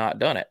over and not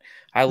done it.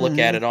 I look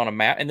at it on a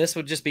map, and this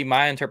would just be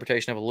my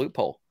interpretation of a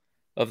loophole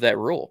of that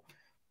rule.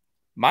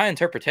 My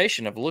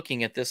interpretation of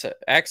looking at this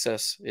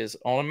access is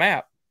on a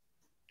map.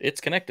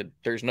 It's connected.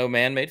 There's no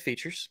man-made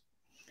features.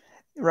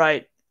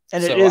 Right.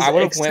 And so it is I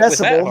would have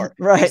accessible. went with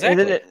that. Right.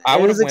 Exactly. I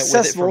would have went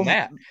with it from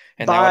that.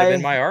 And that would have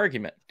been my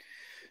argument.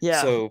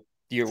 Yeah. So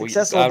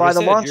accessible by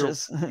the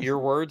launches. Your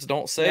words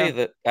don't say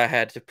that I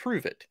had to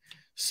prove it.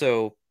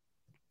 So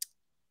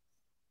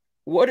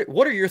what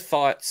are your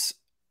thoughts?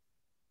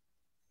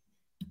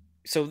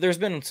 So there's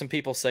been some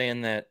people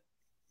saying that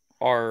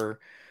the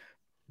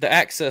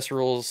access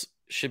rules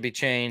should be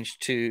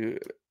changed to,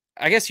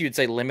 I guess you'd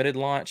say limited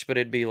launch, but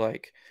it'd be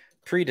like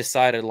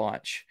pre-decided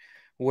launch,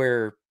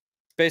 where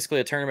basically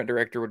a tournament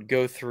director would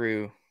go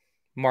through,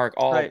 mark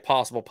all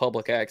possible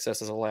public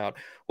access as allowed.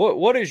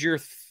 What is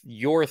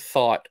your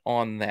thought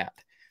on that?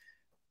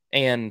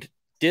 And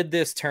did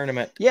this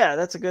tournament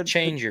that's a good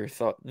change your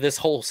thought? This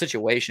whole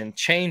situation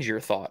change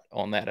your thought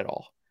on that at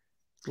all?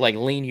 Like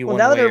lean you well, one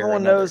now way that everyone or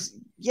another? knows,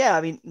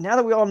 I mean, now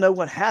that we all know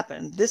what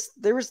happened, this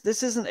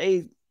isn't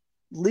a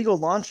legal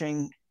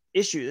launching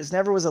issue. This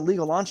never was a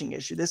legal launching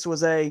issue. This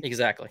was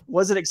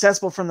was it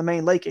accessible from the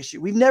main lake issue.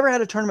 We've never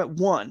had a tournament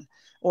won,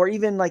 or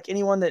even like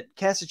anyone that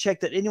cast a check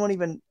that anyone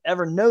even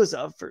ever knows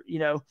of for,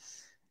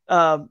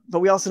 but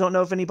we also don't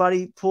know if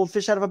anybody pulled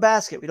fish out of a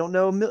basket. We don't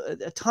know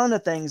a ton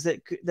of things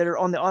that are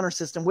on the honor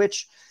system,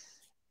 which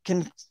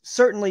can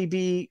certainly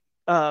be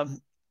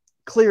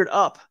cleared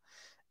up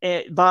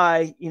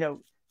by,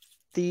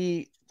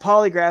 the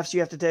polygraphs you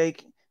have to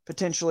take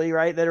potentially,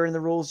 right, that are in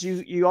the rules.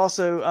 You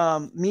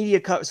also media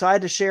cover. So I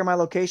had to share my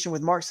location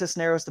with Mark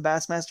Cisneros, the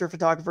Bassmaster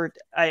photographer.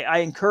 I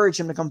encourage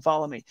him to come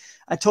follow me.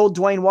 I told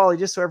Dwayne Wally,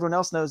 just so everyone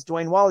else knows,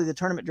 Dwayne Wally, the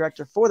tournament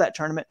director for that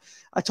tournament,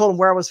 I told him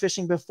where I was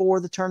fishing before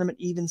the tournament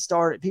even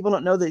started. People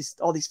don't know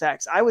all these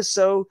facts. I was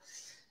so,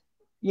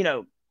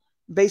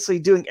 basically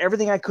doing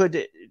everything I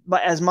could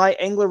as my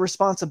angler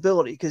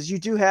responsibility, because you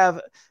do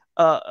have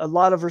a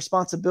lot of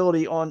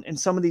responsibility in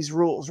some of these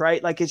rules,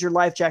 right? Like, is your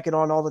life jacket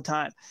on all the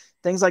time?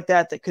 Things like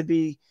that could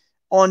be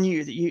on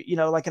you,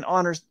 that like an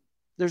honors.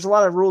 There's a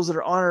lot of rules that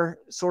are honor,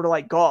 sort of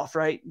like golf,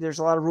 right? There's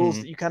a lot of rules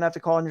that you kind of have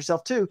to call on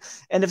yourself too.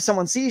 And if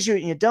someone sees you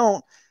and you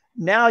don't,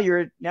 now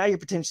you're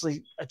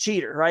potentially a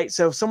cheater, right?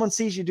 So if someone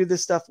sees you do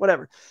this stuff,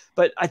 whatever.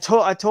 But I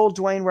told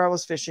Dwayne where I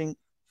was fishing,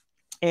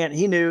 and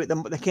he knew.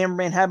 The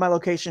cameraman had my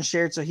location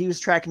shared, so he was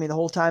tracking me the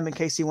whole time in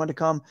case he wanted to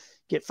come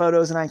get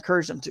photos, and I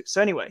encouraged him to.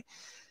 So anyway,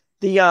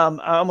 I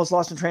almost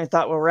lost my train of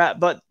thought where we're at,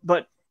 but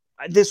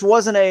this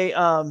wasn't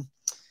a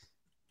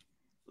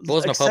it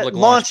wasn't a public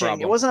launch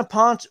problem. It wasn't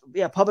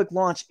a public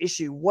launch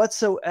issue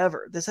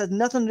whatsoever. This has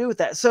nothing to do with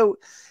that. So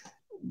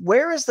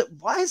why is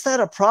that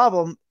a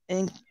problem?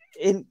 And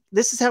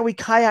this is how we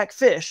kayak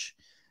fish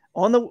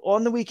on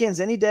the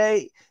weekends, any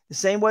day, the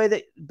same way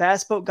that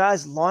bass boat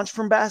guys launch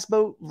from bass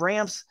boat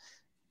ramps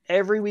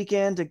every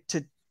weekend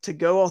to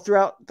go all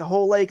throughout the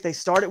whole lake. They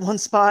start at one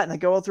spot and they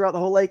go all throughout the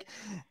whole lake,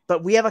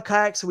 but we have a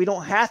kayak, so we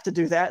don't have to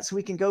do that. So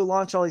we can go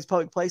launch all these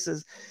public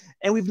places.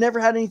 And we've never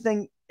had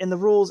anything in the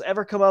rules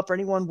ever come up or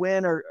anyone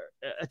win or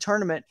a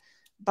tournament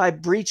by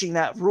breaching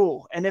that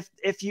rule. And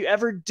if you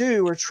ever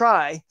do or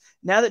try,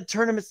 now that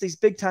tournaments, these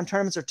big time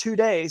tournaments, are 2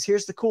 days,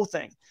 here's the cool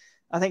thing.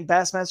 I think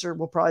Bassmaster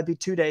will probably be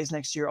 2 days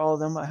next year, all of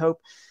them, I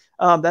hope.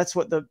 That's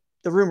what the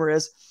rumor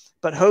is.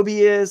 But Hobie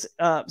is.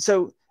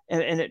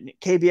 And at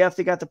KBF,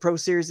 they got the Pro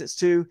Series, that's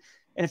 2.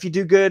 And if you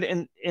do good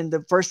in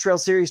the first trail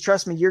series,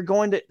 trust me,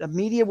 the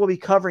media will be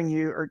covering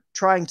you, or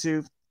trying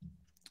to.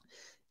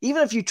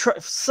 Even if you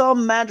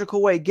some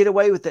magical way get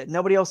away with it,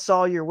 nobody else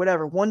saw you or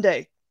whatever, one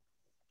day,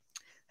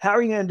 how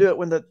are you going to do it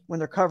when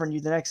they're covering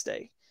you the next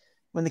day,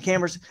 when the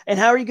cameras? And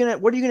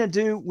what are you going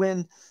to do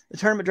when the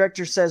tournament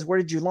director says, "Where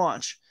did you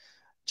launch?"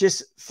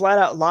 Just flat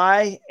out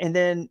lie and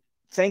then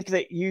think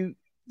that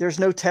there's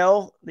no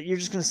tell, that you're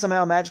just going to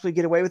somehow magically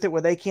get away with it,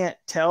 where they can't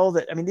tell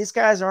that. I mean, these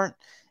guys aren't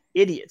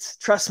idiots.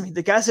 Trust me,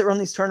 the guys that run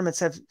these tournaments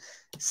have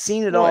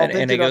seen it all.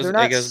 And it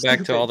goes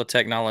back to all the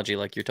technology,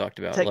 like you talked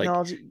about.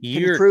 Technology, like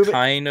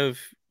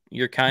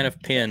you're kind of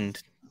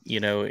pinned,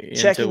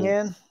 checking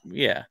in.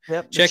 Yeah.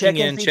 Yep. Checking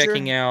in,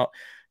 checking out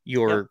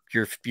your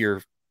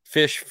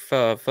fish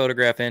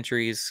photograph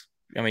entries.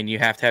 I mean, you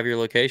have to have your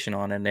location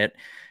on, and it.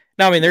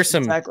 Now, I mean, there's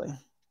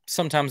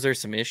sometimes there's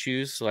some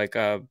issues. Like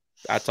I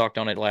talked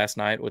on it last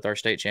night with our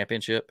state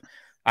championship.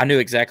 I knew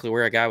exactly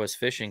where a guy was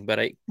fishing,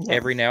 but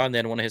every now and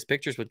then one of his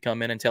pictures would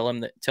come in and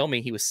tell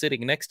me he was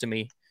sitting next to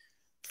me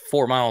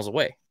 4 miles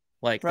away.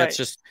 Like that's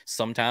just,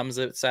 sometimes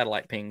the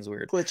satellite pings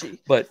weird, glitchy,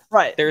 but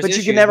there's but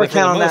you can never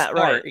count on that,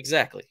 right?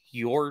 Exactly.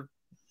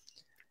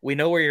 We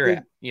know where you're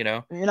at. You're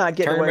not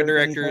getting tournament away with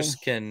directors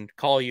anything. Can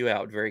call you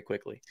out very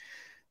quickly.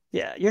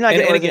 Yeah, you're not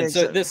getting and again.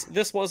 So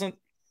this wasn't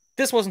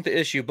the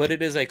issue, but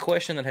it is a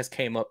question that has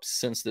came up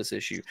since this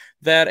issue,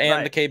 that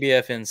and the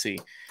KBFNC.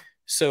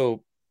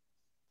 So.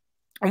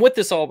 And with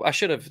this all, I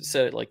should have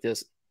said it like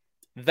this,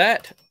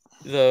 that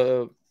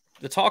the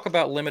talk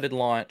about limited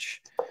launch,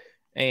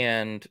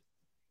 and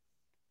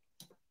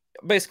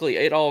basically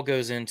it all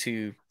goes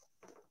into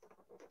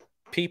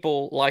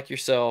people like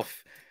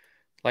yourself,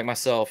 like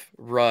myself,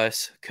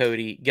 Russ,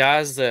 Cody,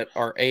 guys that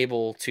are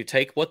able to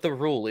take what the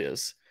rule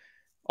is,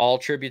 all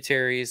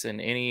tributaries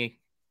and any,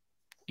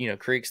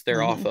 creeks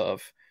they're off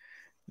of,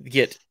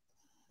 get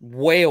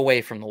way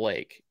away from the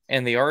lake.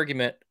 And the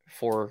argument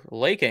for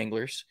lake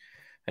anglers,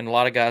 and a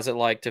lot of guys that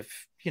like to,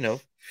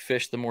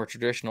 fish the more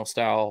traditional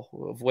style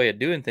of way of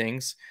doing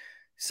things,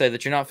 say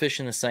that you're not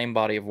fishing the same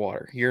body of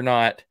water. You're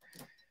not,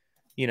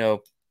 and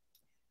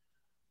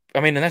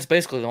that's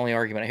basically the only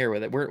argument I hear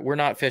with it. We're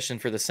not fishing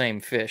for the same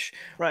fish.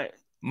 Right.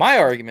 My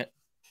argument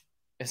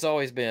has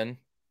always been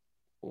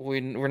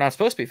we're not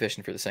supposed to be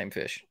fishing for the same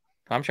fish.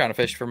 I'm trying to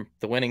fish from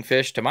the winning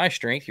fish to my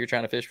strength. You're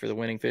trying to fish for the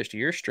winning fish to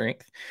your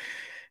strength.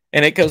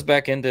 And it goes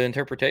back into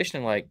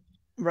interpretation. Like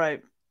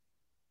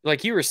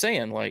you were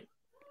saying, like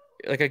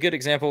a good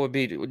example would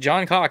be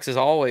John Cox is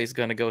always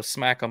going to go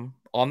smack them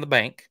on the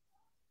bank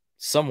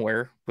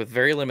somewhere with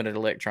very limited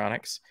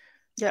electronics.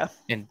 Yeah.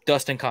 And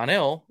Dustin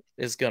Connell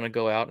is going to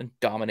go out and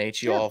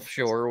dominate you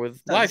offshore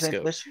with live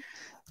scope.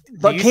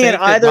 But can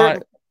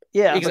either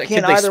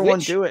one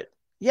do it?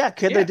 Yeah.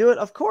 Could they do it?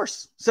 Of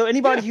course. So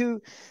anybody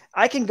who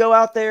I can go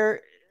out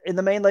there in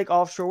the main lake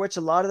offshore, which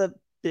a lot of the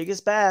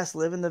biggest bass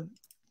live in the,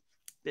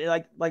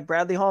 like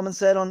Bradley Hallman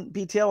said on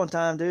BTL one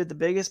time, dude, the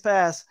biggest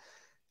bass,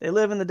 they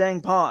live in the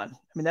dang pond. I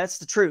mean, that's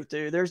the truth,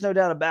 dude. There's no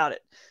doubt about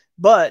it.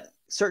 But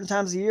certain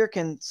times of the year,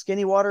 can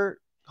skinny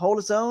water hold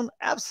its own?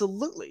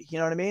 Absolutely. You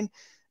know what I mean?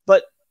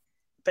 But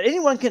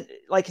anyone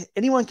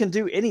can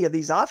do any of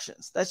these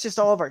options. That's just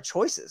all of our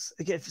choices.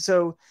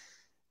 So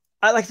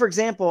for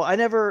example, I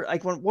never,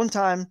 like one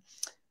time,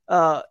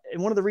 and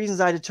one of the reasons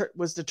I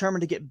was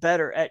determined to get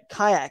better at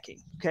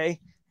kayaking. Okay.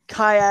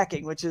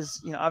 Kayaking, which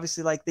is,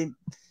 obviously like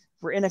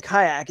we're in a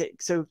kayak.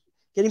 So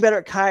getting better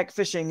at kayak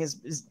fishing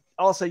is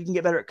also, you can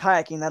get better at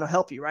kayaking. That'll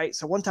help you. Right.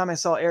 So one time I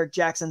saw Eric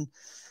Jackson,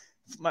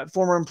 my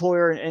former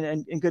employer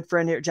and good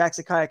friend here at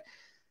Jackson Kayak,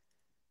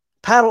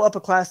 paddle up a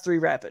class 3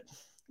 rapid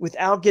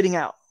without getting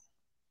out.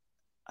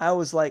 I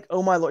was like,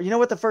 oh my Lord. You know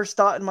what the first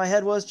thought in my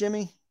head was,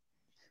 Jimmy?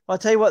 Well, I'll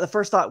tell you what the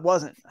first thought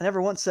wasn't. I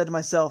never once said to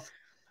myself,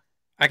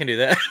 I can do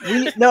that.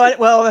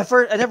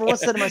 I never once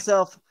said to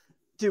myself,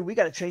 dude, we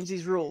got to change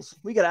these rules.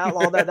 We got to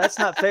outlaw that. That's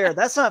not fair.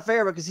 That's not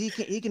fair because he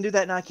can do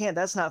that and I can't.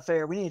 That's not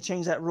fair. We need to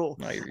change that rule.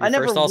 No, I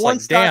never once like,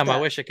 damn, that. I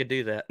wish I could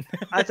do that.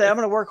 I think I'm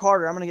going to work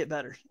harder. I'm going to get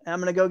better. And I'm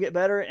going to go get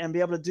better and be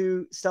able to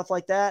do stuff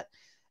like that.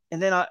 And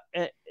then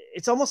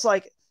it's almost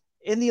like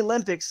in the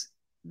Olympics,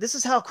 this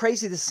is how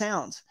crazy this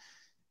sounds.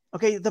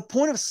 Okay. The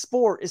point of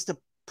sport is to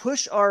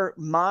push our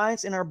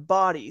minds and our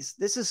bodies.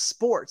 This is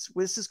sports.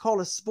 This is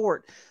called a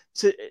sport.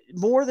 To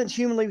more than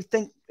humanly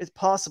think is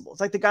possible. It's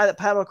like the guy that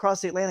paddled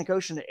across the Atlantic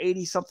Ocean at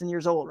 80 something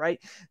years old, right?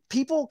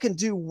 People can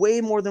do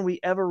way more than we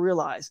ever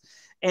realize.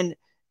 And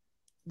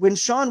when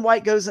Shaun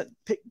White goes and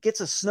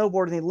gets a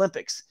snowboard in the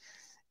Olympics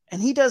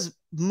and he does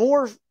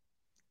more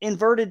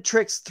inverted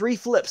tricks, 3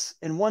 flips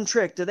in one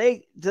trick, do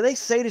they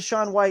say to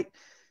Shaun White,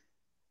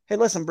 hey,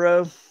 listen,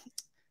 bro,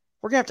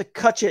 we're going to have to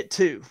cut you at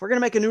 2. We're going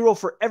to make a new rule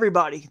for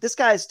everybody. This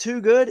guy is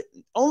too good.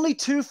 Only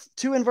two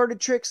inverted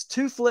tricks,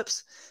 2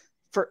 flips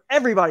for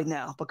everybody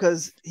now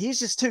because he's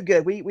just too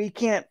good. We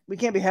can't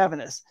be having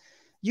this.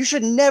 You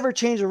should never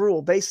change a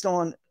rule based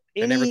on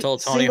any. I never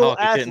told Tony Hawk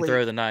he couldn't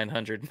throw the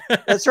 900.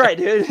 That's right,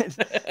 dude.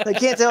 They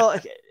can't tell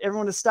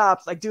everyone to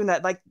stop doing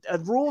that. Like a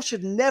rule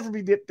should never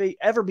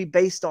ever be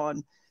based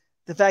on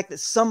the fact that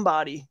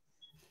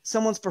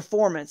someone's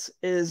performance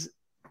is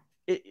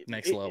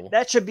next level.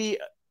 That should be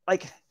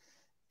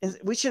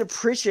we should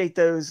appreciate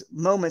those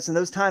moments and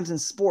those times in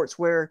sports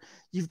where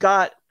you've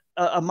got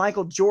a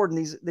Michael Jordan,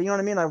 you know what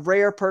I mean? A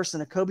rare person,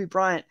 a Kobe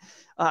Bryant.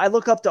 I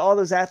look up to all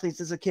those athletes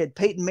as a kid.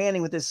 Peyton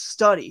Manning with his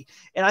study.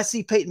 And I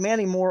see Peyton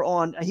Manning more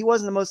he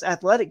wasn't the most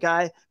athletic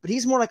guy, but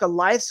he's more like a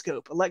live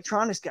scope,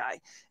 electronics guy.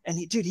 And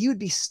he would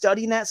be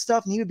studying that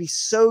stuff and he would be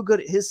so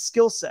good at his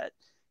skill set.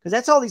 Because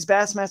that's all these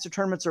Bassmaster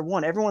tournaments are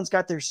won. Everyone's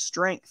got their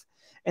strength.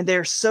 And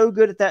they're so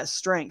good at that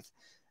strength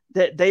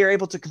that they are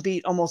able to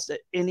compete almost at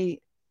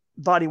any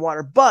body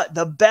water. But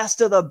the best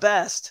of the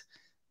best,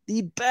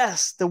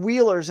 the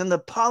Wheelers and the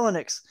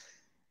Poliniks,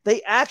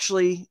 they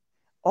actually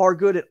are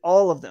good at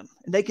all of them.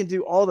 And they can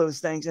do all those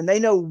things. And they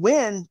know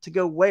when to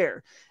go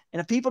where.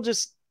 And if people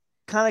just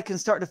kind of can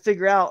start to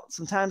figure out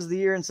some times of the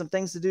year and some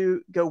things to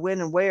do, go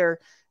when and where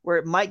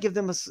it might give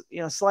them a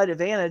slight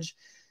advantage.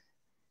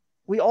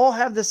 We all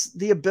have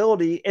the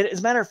ability. And as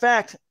a matter of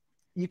fact,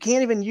 you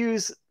can't even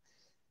use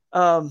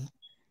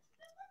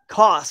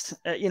cost,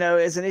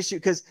 as an issue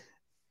because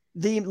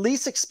the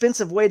least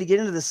expensive way to get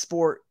into the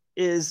sport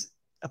is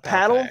a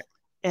paddle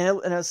and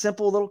a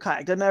simple little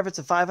kayak. Doesn't matter if it's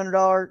a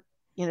 $500,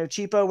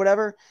 cheapo,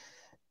 whatever.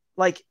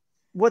 Like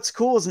what's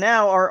cool is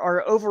now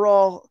our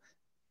overall,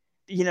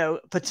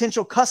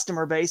 potential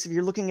customer base, if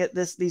you're looking at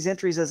these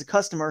entries as a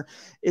customer,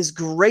 is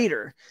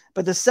greater.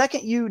 But the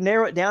second you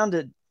narrow it down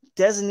to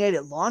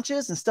designated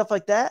launches and stuff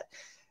like that,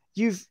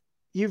 you've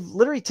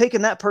literally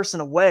taken that person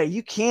away.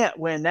 You can't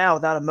win now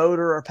without a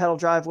motor or pedal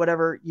drive,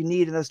 whatever you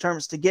need in those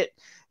tournaments to get.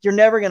 You're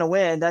never going to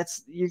win.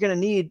 You're going to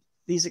need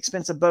these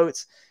expensive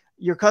boats.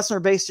 Your customer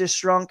base just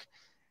shrunk.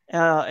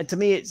 And to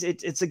me,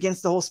 it's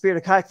against the whole spirit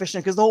of kayak fishing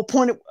because the whole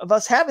point of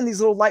us having these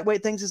little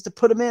lightweight things is to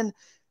put them in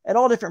at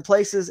all different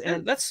places.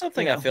 And that's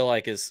something I feel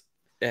like is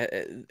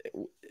that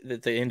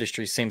the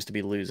industry seems to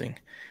be losing.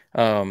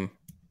 And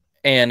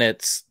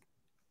it's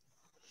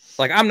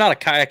like, I'm not a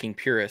kayaking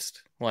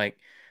purist. Like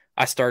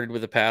I started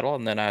with a paddle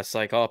and then I was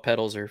like, oh,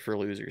 pedals are for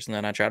losers. And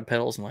then I tried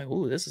pedals and like,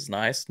 ooh, this is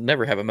nice.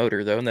 Never have a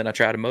motor though. And then I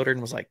tried a motor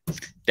and was like,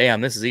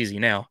 damn, this is easy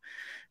now.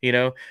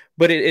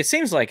 But it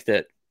seems like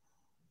that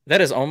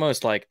is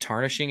almost like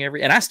tarnishing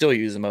and I still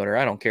use a motor.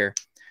 I don't care.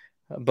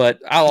 But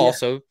I'll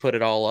also put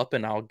it all up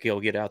and I'll go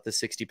get out the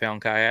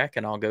 60-pound kayak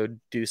and I'll go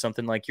do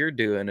something like you're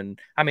doing. And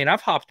I mean,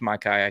 I've hopped my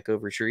kayak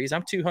over trees.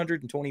 I'm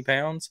 220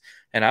 pounds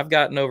and I've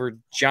gotten over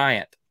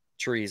giant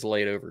trees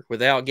laid over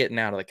without getting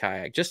out of the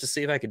kayak just to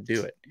see if I could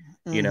do it,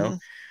 you know?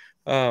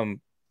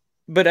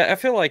 But I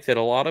feel like that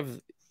a lot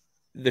of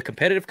the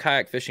competitive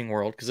kayak fishing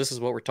world, because this is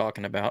what we're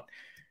talking about,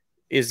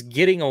 is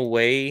getting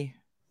away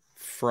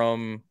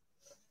from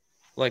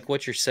like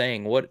what you're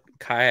saying, what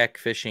kayak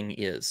fishing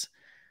is.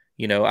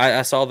 You know,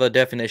 I saw the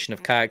definition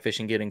of kayak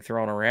fishing getting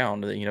thrown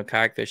around. You know,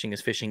 kayak fishing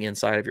is fishing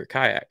inside of your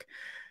kayak.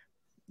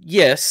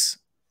 Yes,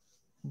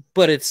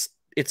 but it's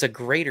a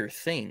greater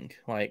thing.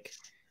 Like,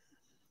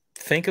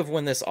 think of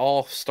when this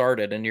all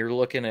started and you're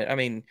looking at, I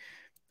mean,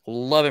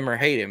 love him or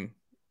hate him,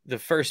 the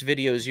first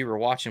videos you were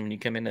watching when you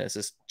come into this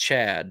is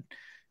Chad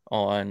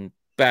on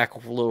back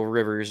little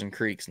rivers and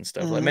creeks and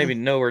stuff. Like, maybe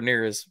nowhere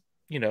near as,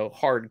 you know,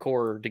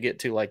 hardcore to get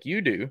to like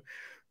you do,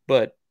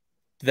 but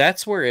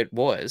that's where it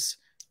was.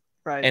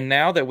 Right. And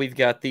now that we've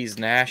got these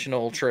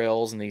national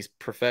trails and these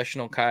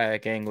professional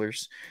kayak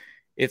anglers,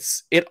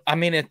 I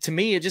mean, to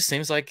me, it just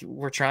seems like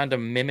we're trying to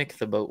mimic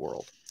the boat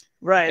world.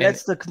 Right. And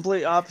that's the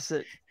complete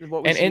opposite of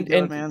what we should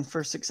do, man,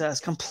 for success.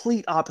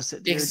 Complete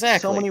opposite. Dude.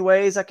 Exactly. So many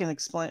ways I can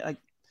explain.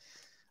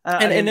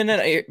 And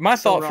then my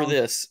thought for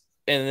this,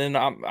 and then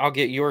I'll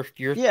get your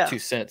 2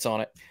 cents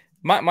on it.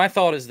 My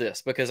thought is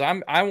this, because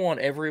I want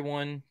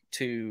everyone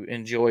to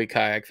enjoy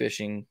kayak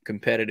fishing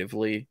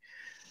competitively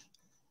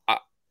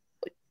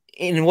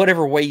in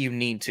whatever way you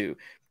need to.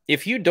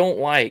 If you don't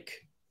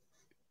like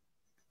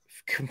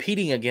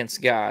competing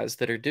against guys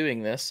that are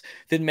doing this,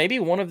 then maybe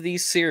one of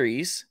these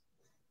series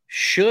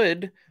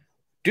should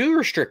do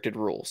restricted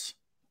rules,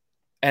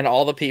 and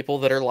all the people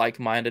that are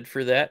like-minded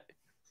for that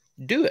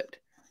do it.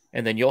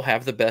 And then you'll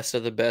have the best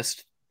of the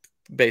best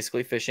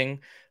basically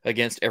fishing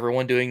against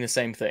everyone doing the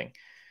same thing.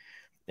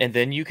 And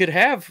then you could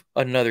have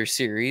another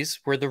series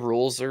where the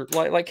rules are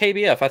like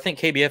KBF. I think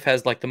KBF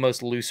has like the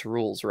most loose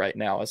rules right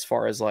now as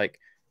far as like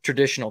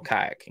traditional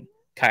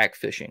kayak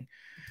fishing.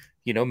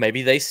 You know,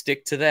 maybe they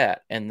stick to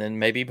that, and then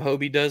maybe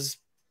Hobie does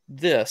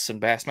this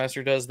and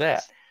Bassmaster does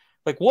that.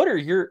 Like, what are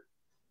your...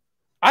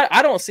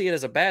 I don't see it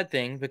as a bad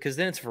thing, because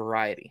then it's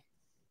variety.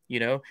 You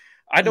know,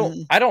 I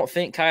don't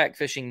think kayak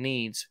fishing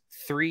needs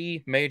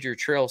 3 major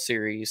trail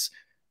series.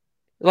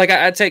 Like,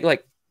 I'd take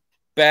like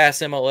Bass,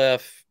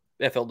 MLF,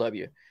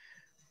 FLW.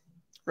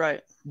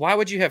 Right. Why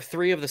would you have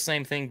 3 of the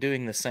same thing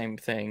doing the same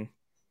thing?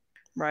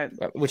 Right.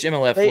 Which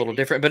MLF a little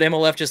different, but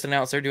MLF just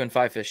announced they're doing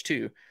 5 fish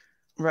too.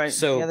 Right.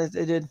 So yeah,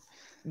 they did.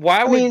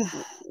 Why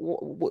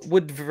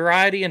would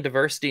variety and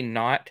diversity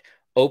not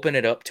open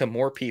it up to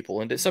more people?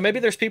 And so maybe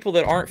there's people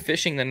that aren't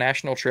fishing the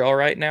national trail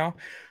right now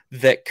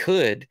that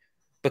could,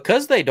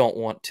 because they don't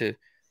want to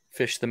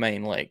fish the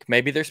main lake.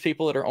 Maybe there's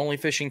people that are only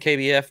fishing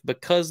KBF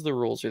because the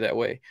rules are that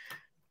way.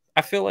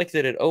 I feel like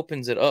that it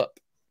opens it up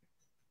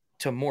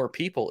to more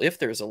people if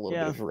there's a little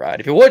bit of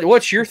variety. But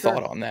what's your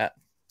thought on that?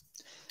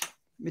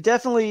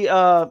 Definitely.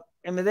 I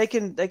mean, they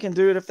can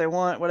do it if they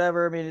want,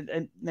 whatever. I mean,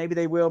 and maybe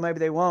they will, maybe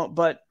they won't.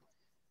 But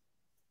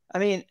I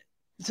mean,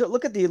 so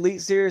look at the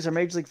Elite Series or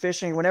Major League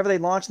Fishing. Whenever they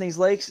launch in these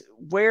lakes,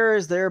 where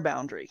is their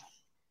boundary?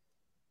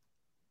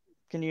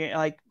 Can you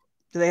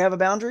do they have a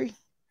boundary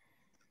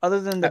other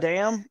than the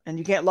dam? And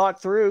you can't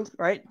lock through,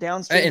 right?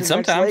 Downstream. And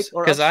sometimes,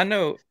 because I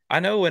know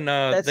when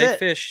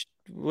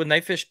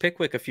they fished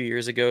Pickwick a few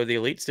years ago, the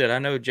Elites did. I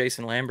know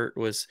Jason Lambert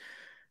was.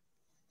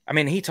 I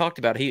mean, he talked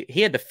about he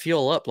had to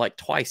fuel up like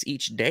twice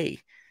each day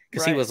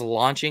because he was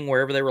launching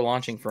wherever they were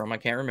launching from. I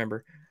can't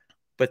remember,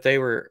 but they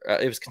were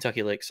it was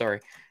Kentucky Lake,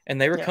 sorry,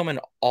 and they were coming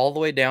all the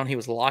way down. He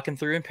was locking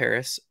through in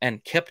Paris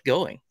and kept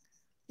going.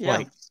 Yeah.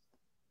 Like,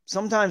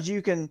 sometimes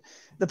you can.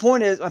 My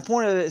point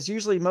is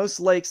usually most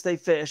lakes they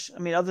fish. I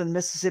mean, other than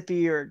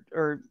Mississippi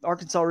or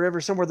Arkansas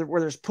River, somewhere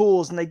where there's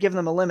pools and they give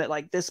them a limit,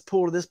 like this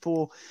pool to this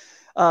pool.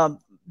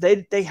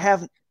 They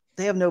have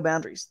no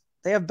boundaries.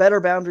 They have better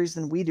boundaries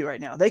than we do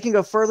right now. They can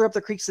go further up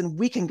the creeks than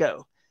we can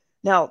go.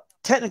 Now,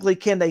 technically,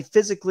 can they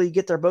physically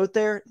get their boat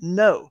there?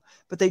 No,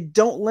 but they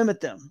don't limit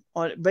them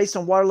based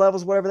on water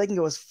levels, whatever. They can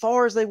go as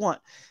far as they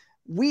want.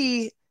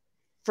 We,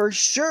 for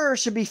sure,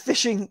 should be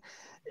fishing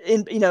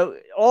in,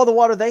 all the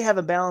water they have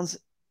in bounds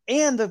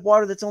and the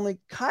water that's only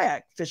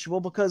kayak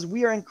fishable, because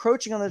we are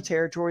encroaching on their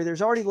territory.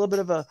 There's already a little bit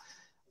of a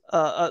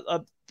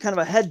kind of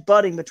a head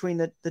butting between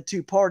the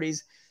two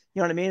parties.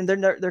 You know what I mean?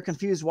 They're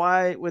confused.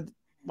 Why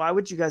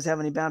would you guys have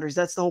any boundaries?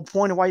 That's the whole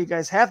point of why you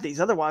guys have these.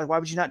 Otherwise, why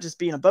would you not just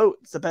be in a boat?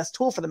 It's the best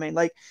tool for the main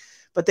lake.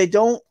 But they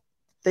don't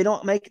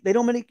make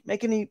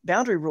any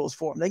boundary rules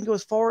for them. They can go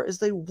as far as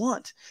they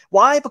want.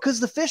 Why? Because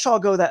the fish all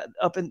go that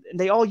up and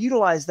they all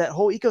utilize that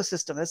whole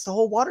ecosystem. That's the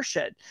whole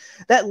watershed.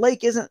 That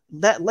lake isn't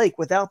that lake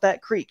without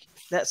that creek.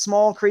 That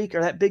small creek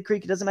or that big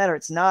creek, it doesn't matter.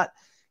 It's not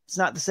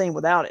the same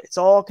without it. It's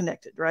all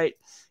connected, right?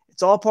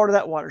 It's all part of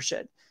that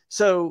watershed.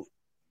 So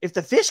if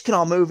the fish can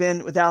all move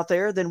in without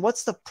there, then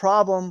what's the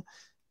problem?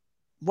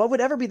 What would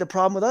ever be the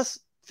problem with us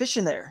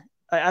fishing there?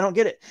 I don't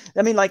get it.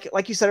 I mean,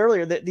 like you said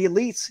earlier, the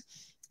elites,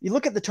 you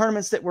look at the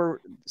tournaments that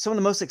were some of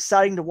the most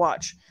exciting to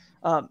watch.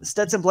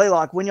 Stetson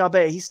Blaylock, Winyah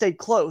Bay, he stayed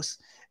close.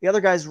 The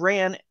other guys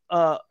ran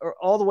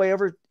all the way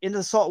over into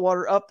the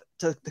saltwater up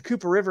to the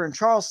Cooper River in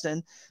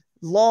Charleston.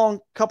 Long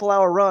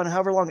couple-hour run,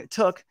 however long it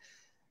took.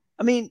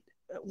 I mean,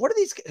 what are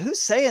these?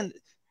 Who's saying,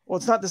 well,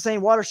 it's not the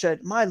same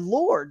watershed? My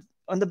Lord,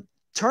 on the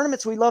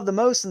tournaments we love the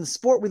most and the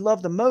sport we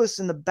love the most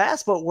in the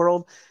bass boat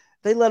world,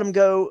 they let them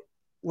go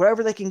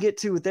wherever they can get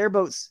to with their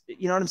boats.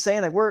 You know what I'm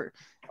saying? Like, we're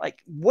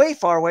like way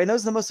far away. And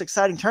those are the most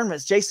exciting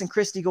tournaments. Jason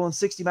Christie going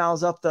 60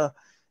 miles up the,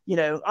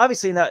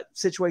 obviously in that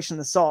situation,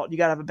 the salt, you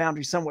got to have a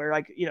boundary somewhere.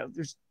 Like,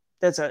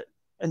 that's a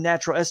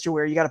natural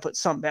estuary. You got to put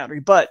some boundary,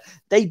 but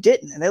they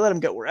didn't, and they let them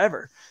go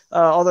wherever.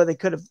 Although they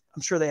could have,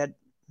 I'm sure they had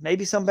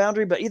maybe some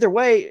boundary, but either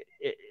way,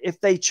 if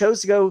they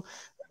chose to go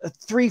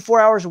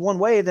 3-4 hours one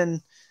way,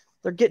 then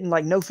they're getting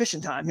like no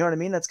fishing time. You know what I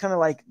mean? That's kind of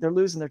like they're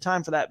losing their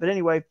time for that. But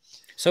anyway,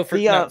 so for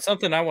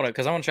something I want to,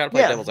 because I want to try to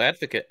play devil's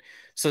advocate.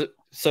 So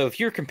if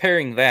you're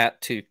comparing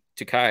that to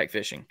kayak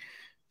fishing,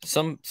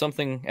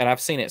 something, and I've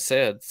seen it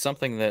said,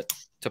 something that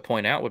to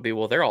point out would be,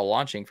 well, they're all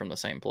launching from the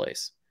same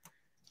place.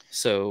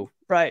 So,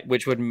 right.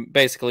 Which would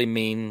basically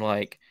mean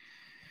like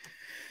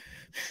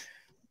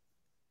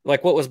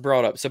what was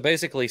brought up. So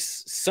basically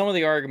some of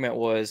the argument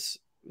was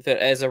that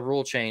as a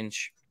rule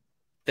change,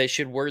 they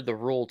should word the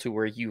rule to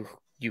where you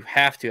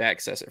have to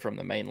access it from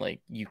the main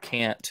lake. You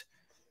can't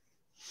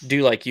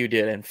do like you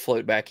did and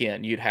float back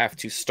in. You'd have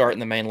to start in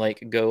the main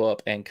lake, go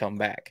up, and come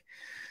back.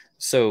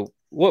 So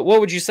what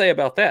would you say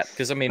about that?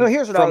 Because, I mean,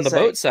 from the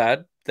boat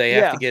side, they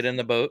have to get in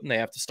the boat and they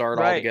have to start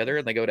all together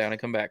and they go down and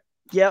come back.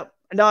 Yep.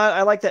 No,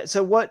 I like that.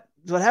 So what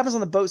happens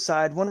on the boat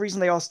side, one reason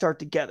they all start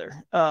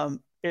together,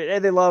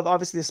 they love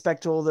obviously the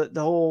spectacle,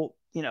 the whole,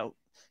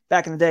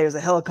 back in the day it was a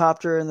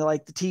helicopter and the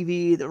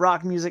TV, the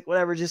rock music,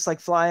 whatever, just like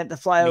fly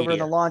over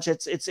and the launch.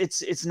 It's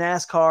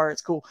NASCAR.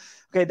 It's cool.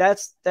 Okay.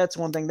 That's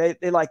one thing.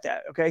 They like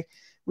that. Okay.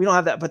 We don't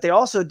have that, but they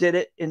also did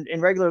it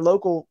in regular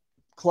local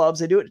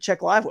clubs. They do it to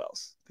check live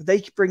wells.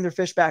 They bring their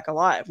fish back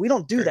alive. We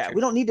don't do that. True.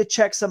 We don't need to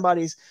check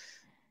somebody's,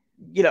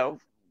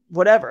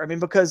 whatever. I mean,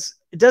 because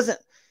it doesn't,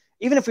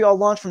 even if we all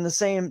launch from the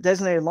same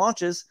designated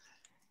launches,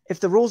 if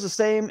the rule's the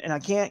same and I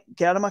can't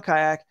get out of my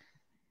kayak,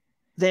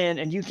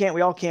 and you can't,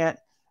 we all can't,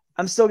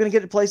 I'm still going to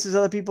get to places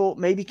other people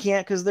maybe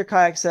can't because their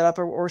kayak setup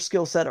or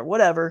skill set or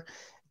whatever.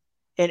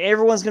 And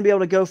everyone's going to be able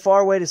to go far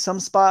away to some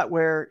spot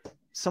where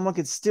someone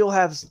could still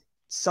have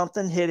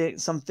something hidden,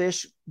 some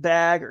fish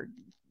bag or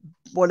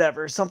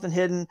whatever, something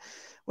hidden,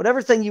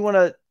 whatever thing you want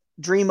to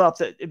dream up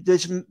that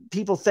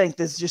people think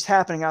that's just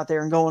happening out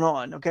there and going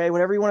on. Okay.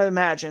 Whatever you want to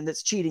imagine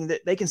that's cheating,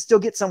 that they can still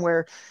get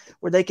somewhere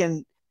where they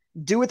can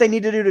do what they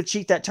need to do to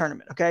cheat that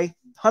tournament. Okay.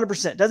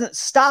 100% doesn't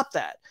stop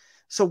that.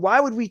 So why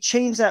would we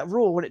change that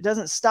rule when it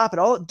doesn't stop it?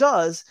 All it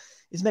does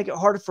is make it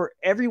harder for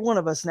every one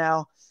of us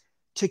now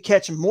to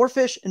catch more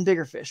fish and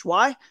bigger fish.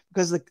 Why?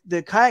 Because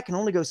the kayak can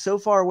only go so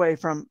far away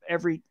from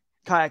every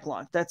kayak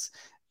launch. That's,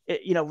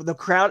 the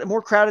crowd,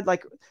 more crowded,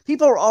 like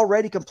people are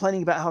already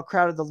complaining about how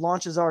crowded the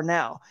launches are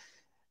now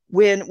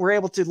when we're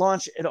able to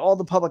launch at all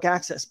the public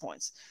access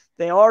points.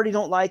 They already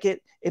don't like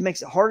it. It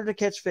makes it harder to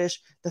catch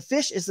fish. The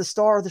fish is the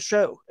star of the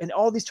show in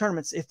all these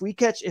tournaments.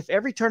 If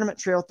every tournament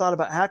trail thought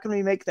about how can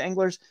we make the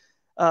anglers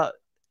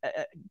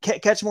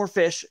catch more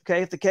fish.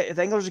 Okay. If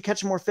the anglers are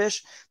catching more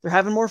fish, they're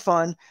having more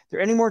fun.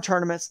 They're ending more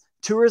tournaments.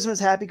 Tourism is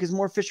happy because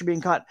more fish are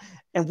being caught.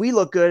 And we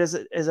look good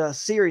as a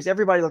series.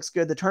 Everybody looks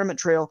good. The tournament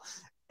trail,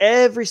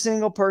 every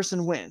single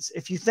person wins.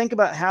 If you think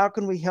about how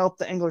can we help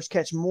the anglers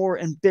catch more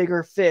and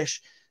bigger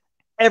fish,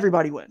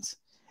 everybody wins.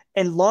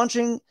 And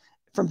launching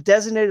from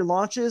designated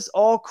launches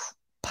all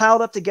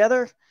piled up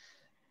together,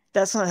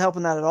 that's not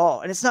helping that at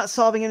all. And it's not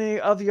solving any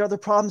of your other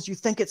problems you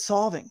think it's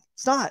solving.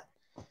 It's not.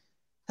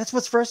 That's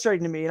what's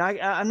frustrating to me. And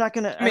I'm not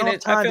going to, I don't have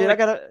time,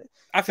 dude.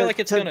 I feel like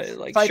it's going to,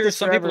 like, sure,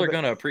 some people are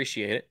going to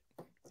appreciate it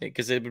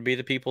because it would be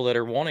the people that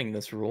are wanting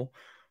this rule.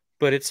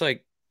 But it's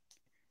like,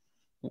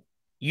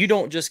 you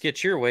don't just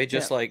get your way,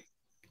 just like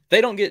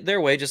they don't get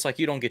their way, just like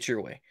you don't get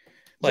your way.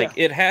 Like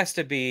it has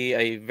to be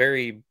a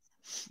very,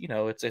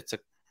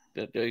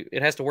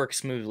 it has to work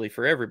smoothly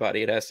for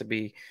everybody. It has to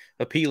be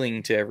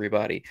appealing to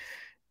everybody,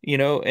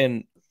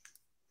 and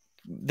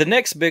the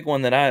next big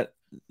one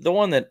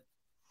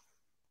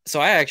so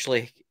I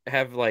actually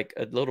have like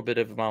a little bit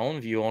of my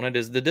own view on it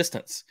is the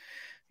distance.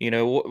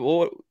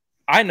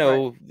 I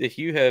know that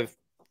you have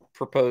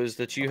proposed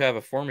that you have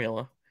a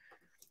formula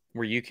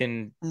where you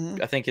can,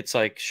 I think it's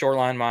like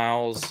shoreline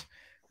miles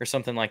or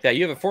something like that.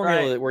 You have a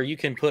formula where you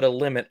can put a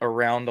limit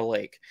around a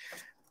lake.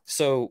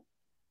 So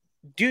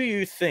do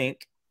you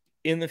think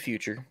in the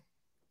future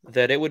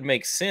that it would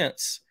make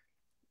sense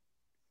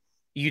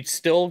you'd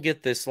still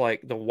get this,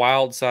 like the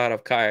wild side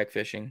of kayak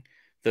fishing,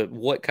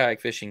 what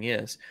kayak fishing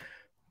is,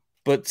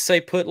 but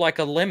say put like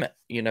a limit,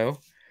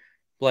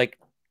 like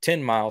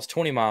 10 miles,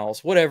 20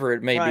 miles, whatever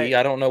it may be.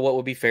 I don't know what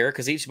would be fair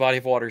because each body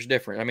of water is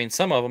different. I mean,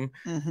 some of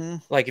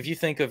them, like if you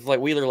think of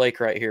like Wheeler Lake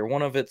right here,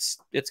 one of it's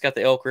got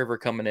the Elk River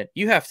coming in.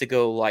 You have to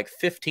go like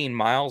 15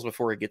 miles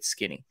before it gets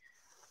skinny,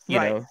 you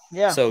know?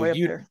 Yeah. So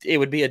it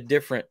would be a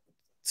different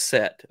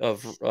set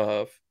of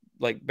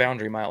like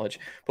boundary mileage.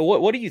 But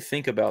what do you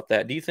think about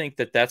that? Do you think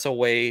that that's a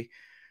way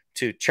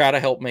to try to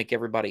help make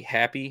everybody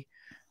happy?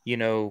 You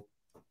know,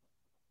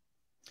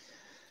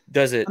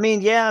 does it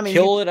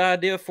kill an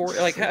idea for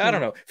like, I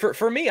don't know.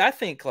 For me, I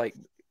think like,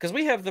 because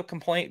we have the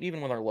complaint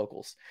even with our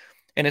locals,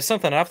 and it's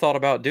something I've thought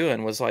about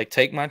doing was like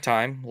take my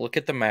time, look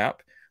at the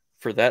map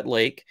for that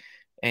lake,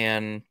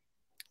 and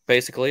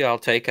basically I'll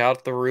take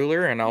out the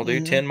ruler and I'll do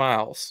 10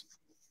 miles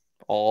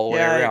all the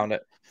way around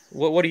it.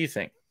 What do you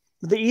think?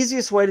 The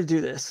easiest way to do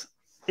this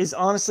is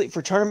honestly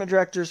for tournament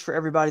directors, for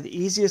everybody, the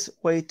easiest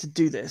way to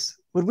do this.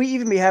 Would we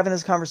even be having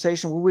this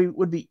conversation?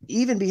 Would we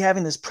even be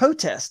having this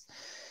protest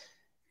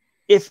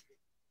if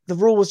the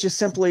rule was just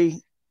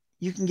simply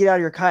you can get out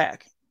of your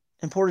kayak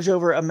and portage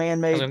over a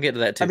man-made? I was gonna get to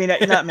that too. I mean,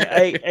 not man,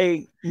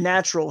 a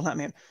natural, not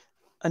man,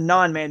 a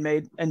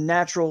non-man-made, a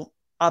natural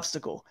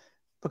obstacle,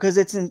 because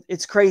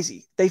it's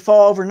crazy. They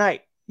fall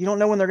overnight. You don't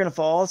know when they're going to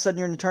fall. All of a sudden,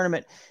 you're in a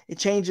tournament. It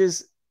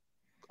changes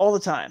all the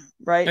time,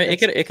 right? I mean,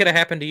 it could have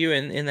happened to you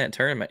in that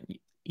tournament.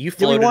 You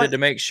floated it to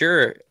make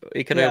sure.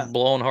 It could have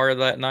blown hard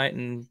that night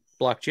and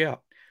blocked you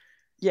out.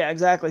 Yeah,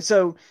 exactly.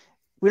 So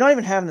we're not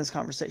even having this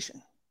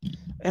conversation.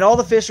 And all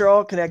the fish are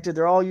all connected.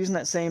 They're all using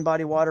that same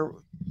body of water,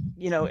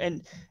 you know.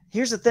 And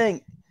here's the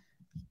thing.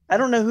 I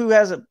don't know who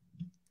has it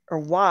or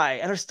why.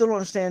 I still don't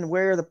understand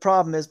where the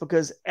problem is,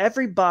 because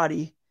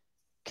everybody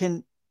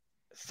can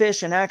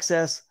fish and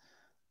access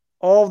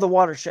all of the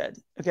watershed.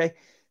 Okay.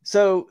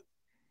 So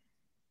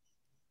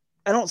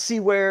I don't see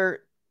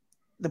where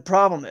the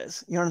problem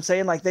is. You know what I'm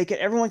saying? Like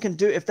everyone can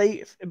do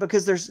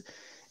because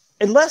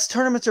unless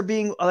tournaments are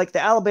being like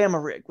the Alabama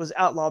rig was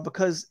outlawed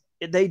because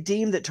they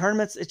deemed that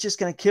tournaments, it's just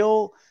going to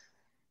kill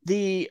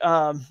the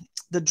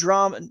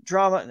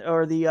drama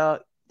or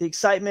the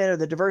excitement or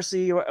the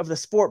diversity of the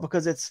sport,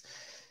 because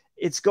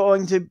it's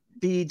going to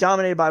be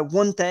dominated by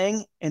one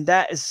thing, and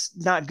that is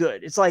not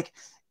good. It's like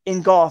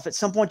in golf, at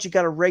some point you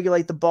got to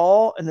regulate the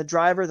ball and the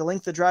driver, the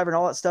length of the driver and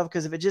all that stuff,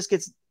 because if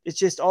it's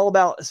just all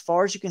about as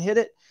far as you can hit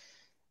it,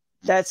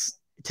 it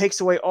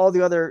takes away all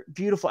the other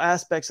beautiful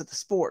aspects of the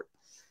sport.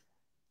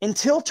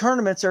 Until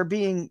tournaments are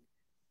being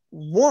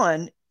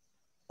won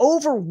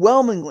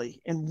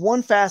overwhelmingly in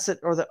one facet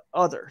or the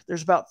other,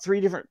 there's about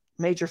 3 different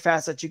major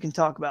facets you can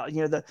talk about.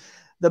 You know,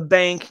 the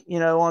bank, you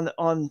know,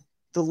 on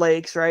the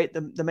lakes, right?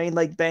 The main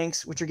lake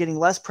banks, which are getting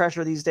less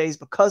pressure these days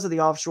because of the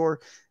offshore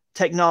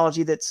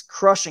technology that's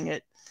crushing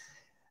it,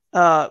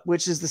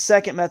 which is the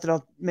second method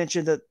I'll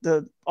mention,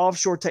 the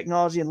offshore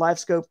technology and live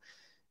scope.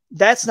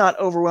 That's not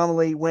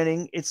overwhelmingly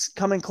winning. It's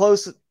coming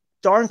close,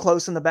 darn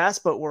close in the bass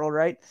boat world,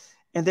 right?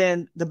 And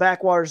then the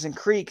backwaters and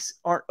creeks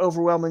aren't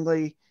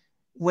overwhelmingly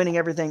winning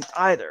everything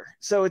either.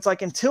 So it's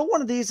like, until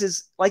one of these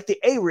is like the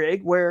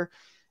A-rig, where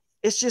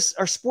it's just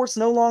our sport's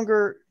no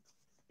longer,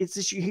 it's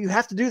just, you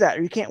have to do that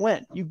or you can't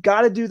win. You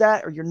got to do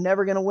that or you're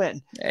never going to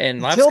win.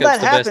 And live scope's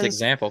the best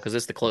example because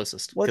it's the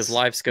closest. Because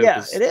live scope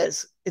it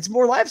is. It's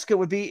more live scope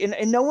would be,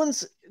 and no one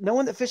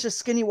that fishes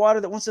skinny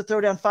water that wants to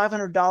throw down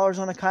 $500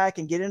 on a kayak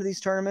and get into these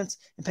tournaments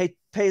and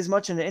pay as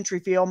much in an entry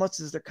fee almost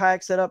as their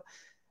kayak setup.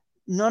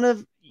 None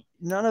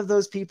of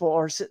those people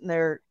are sitting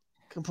there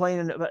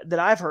complaining about, that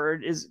I've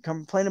heard, is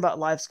complaining about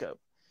live scope.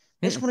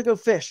 They just want to go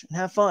fish and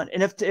have fun.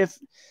 And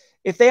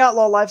if they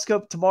outlaw live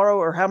scope tomorrow,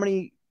 or how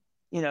many,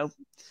 you know,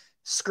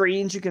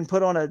 screens you can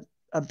put on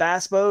a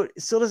bass boat,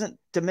 it still doesn't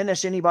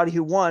diminish anybody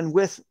who won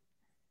with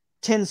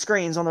 10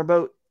 screens on their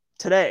boat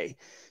today,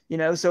 you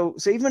know? So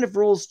even if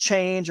rules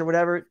change or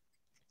whatever,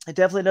 it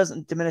definitely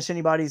doesn't diminish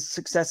anybody's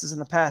successes in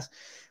the past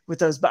with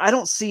those. But I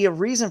don't see a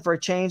reason for a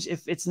change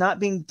if it's not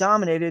being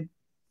dominated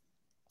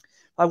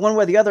by one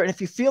way or the other. And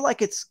if you feel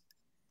like it's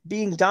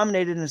being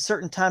dominated in a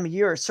certain time of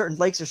year or certain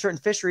lakes or certain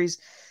fisheries,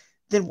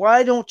 then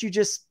why don't you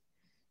just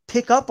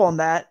pick up on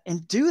that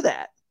and do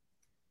that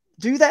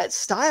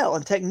style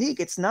and technique?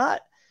 It's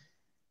not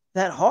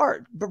that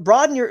hard, but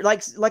broaden your,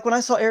 like when I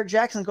saw Eric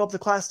Jackson go up to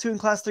class 2 and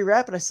class 3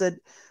 rapid, I said,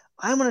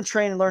 I'm going to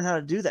train and learn how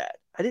to do that.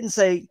 I didn't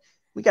say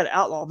we got to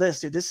outlaw this,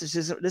 dude. This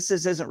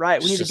isn't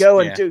right. We need to go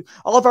and do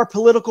all of our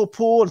political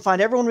pool and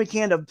find everyone we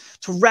can to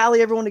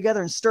rally everyone together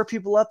and stir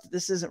people up that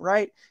this isn't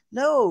right.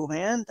 No,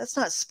 man, that's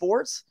not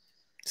sports.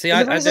 See,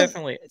 I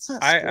definitely,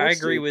 I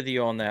agree with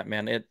you on that,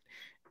 man. It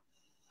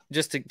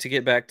just to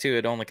get back to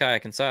it on the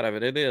kayaking side of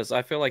it, it is.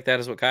 I feel like that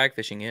is what kayak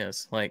fishing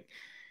is. Like,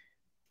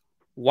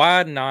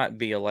 why not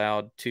be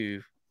allowed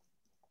to?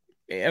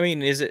 I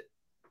mean, is it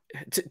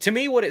to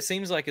me what it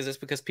seems like is it's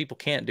because people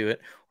can't do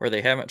it, or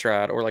they haven't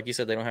tried, or like you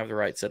said, they don't have the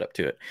right setup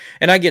to it.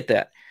 And I get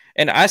that.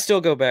 And I still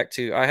go back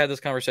to, I had this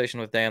conversation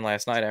with Dan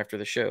last night after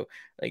the show.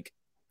 Like,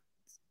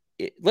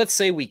 let's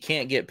say we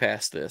can't get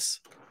past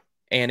this,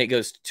 and it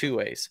goes 2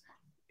 ways.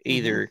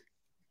 Either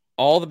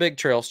all the big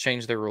trails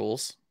change their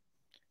rules,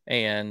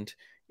 and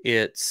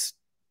it's,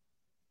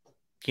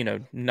 you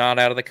know, not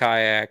out of the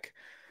kayak,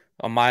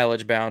 a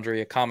mileage boundary,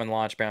 a common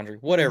launch boundary,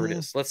 whatever it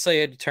is. Let's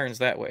say it turns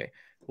that way.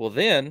 Well,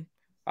 then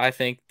I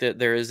think that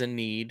there is a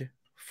need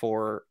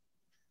for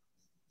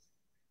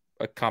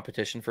a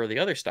competition for the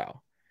other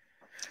style.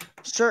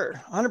 Sure.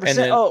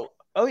 100%.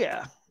 Oh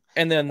yeah.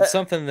 And then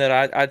something that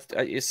I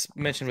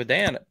mentioned with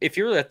Dan, if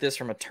you're at this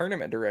from a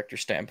tournament director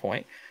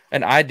standpoint,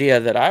 an idea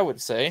that I would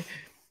say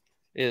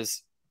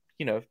is,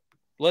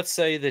 let's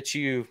say that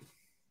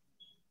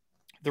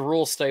the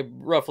rules stay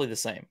roughly the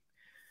same.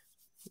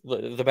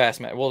 The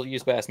Bassmaster, we'll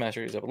use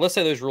Bassmaster example. Let's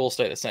say those rules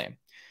stay the same.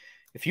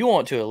 If you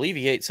want to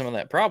alleviate some of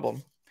that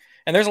problem,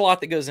 and there's a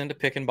lot that goes into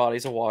picking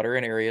bodies of water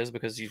in areas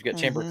because you've got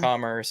Chamber of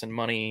Commerce and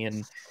money,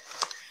 and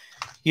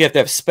you have to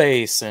have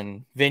space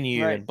and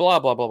venue and blah,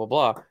 blah, blah, blah,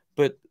 blah.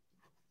 But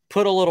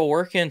put a little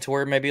work into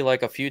where maybe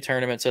like a few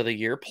tournaments of the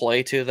year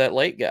play to that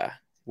late guy,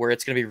 where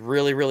it's going to be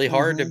really, really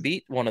hard to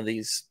beat one of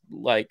these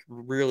like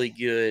really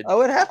good.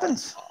 Oh, it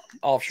happens.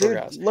 Offshore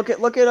guys. Look at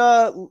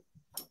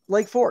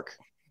Lake Fork,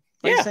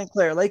 Lake St.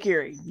 Clair, Lake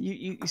Erie.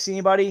 You see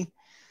anybody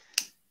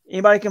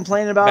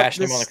complaining about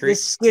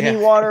this skinny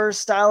water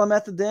style of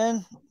method?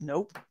 Then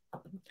nope.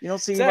 You don't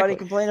see anybody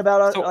complain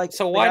about it.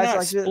 So why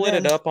not split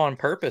it up on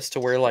purpose to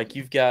where like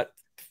you've got,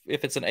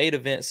 if it's an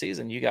 8-event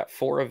season, you got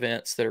 4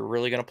 events that are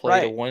really going to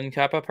play to one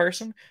type of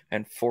person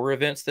and 4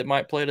 events that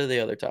might play to the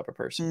other type of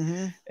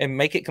person, and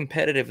make it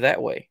competitive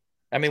that way.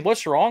 I mean,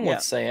 what's wrong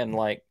with saying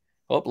like,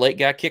 oh, late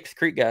guy kicked the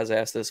creek guy's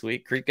ass this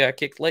week. Creek guy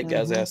kicked late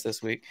guy's ass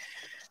this week.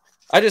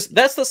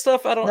 That's the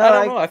stuff I don't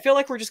know. I feel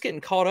like we're just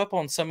getting caught up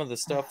on some of the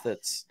stuff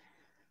that's.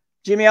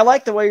 Jimmy, I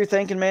like the way you're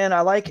thinking, man.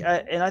 I think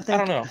I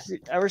don't know.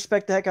 I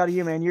respect the heck out of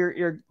you, man.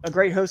 You're a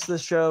great host of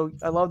this show.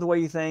 I love the way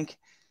you think,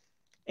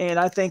 and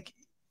I think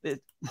that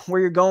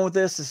where you're going with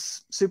this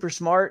is super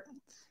smart.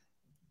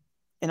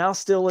 And I'll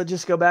still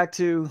just go back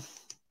to,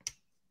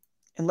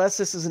 unless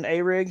this is an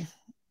A rig,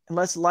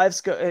 unless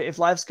if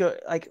life's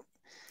like,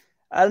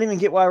 I don't even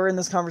get why we're in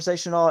this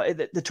conversation at all.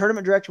 The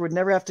tournament director would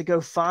never have to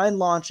go find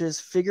launches,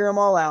 figure them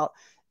all out.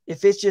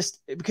 If it's just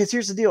because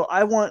here's the deal,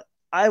 I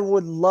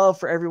would love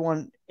for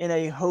everyone in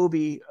a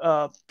Hobie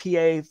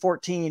PA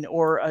 14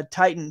 or a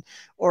Titan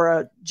or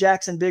a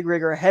Jackson big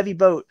rig or a heavy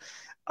boat.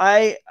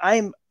 I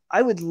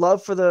would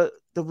love for the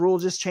rule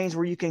just change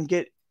where you can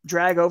get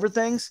drag over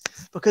things,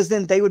 because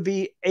then they would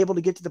be able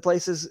to get to the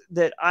places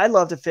that I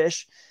love to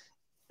fish.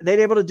 They'd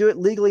be able to do it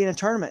legally in a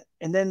tournament.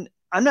 And then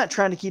I'm not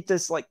trying to keep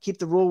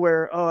the rule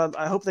where,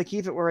 I hope they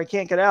keep it where I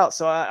can't get out.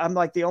 So I'm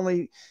like the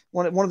only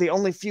one of the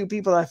only few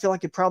people that I feel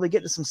like could probably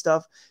get to some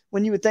stuff,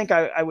 when you would think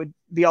I would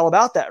be all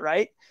about that.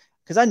 Right.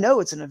 Because I know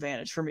it's an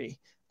advantage for me,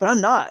 but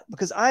I'm not,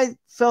 because I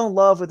fell in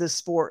love with this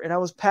sport and I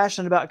was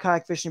passionate about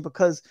kayak fishing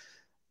because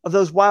of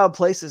those wild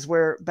places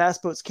where bass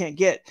boats can't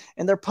get,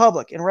 and they're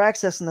public and we're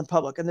accessing the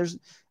public, and there's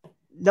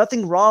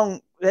nothing wrong.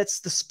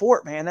 That's the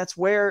sport, man. That's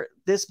where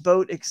this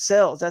boat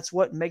excels. That's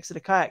what makes it a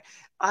kayak.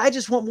 I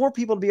just want more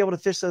people to be able to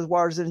fish those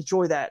waters and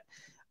enjoy that.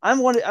 I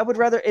would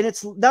rather, and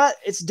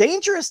it's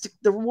dangerous.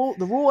 The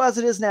rule as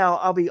it is now,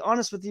 I'll be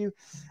honest with you.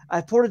 I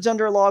portaged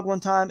under a log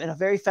one time in a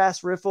very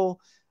fast riffle,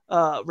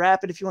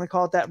 rapid, if you want to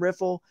call it that,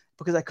 riffle,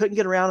 because I couldn't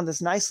get around in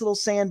this nice little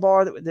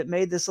sandbar that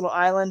made this little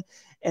island.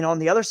 And on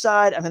the other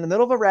side, I'm in the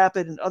middle of a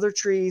rapid and other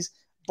trees,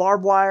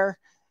 barbed wire,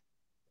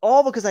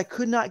 all because I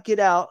could not get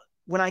out.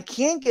 When I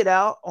can't get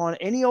out on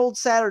any old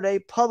Saturday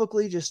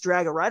publicly, just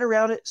drag it right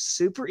around it.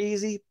 Super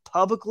easy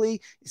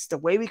publicly. It's the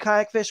way we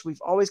kayak fish.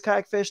 We've always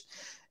kayak fished.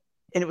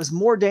 And it was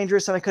more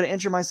dangerous, and I could have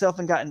injured myself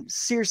and gotten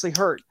seriously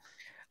hurt.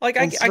 Like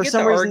I get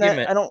the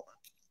argument.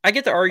 I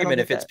get the argument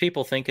if it's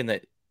people thinking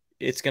that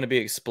it's going to be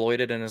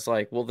exploited, and it's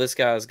like, well, this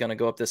guy is going to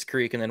go up this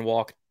creek and then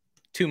walk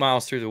 2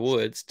 miles through the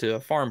woods to a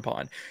farm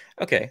pond.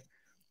 Okay.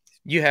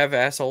 You have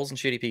assholes and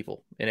shitty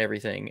people and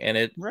everything.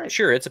 And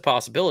sure, it's a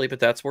possibility, but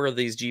that's where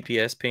these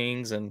GPS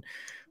pings and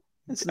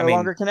it's no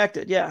longer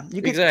connected. Yeah.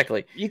 You could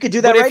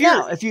do that right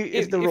now.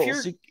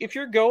 If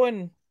you're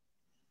going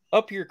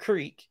up your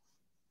creek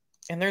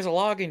and there's a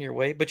log in your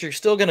way, but you're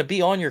still going to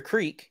be on your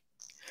creek,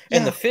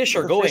 and the fish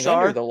are going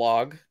under the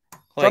log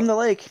from the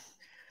lake.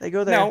 They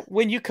go there. Now,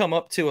 when you come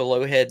up to a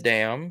low head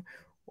dam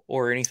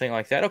or anything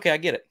like that, okay, I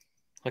get it.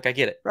 I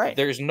get it. Right.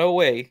 There's no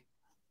way.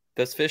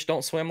 Those fish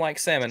don't swim like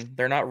salmon.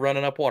 They're not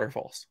running up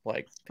waterfalls.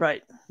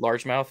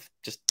 Largemouth,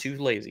 just too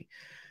lazy,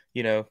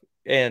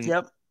 and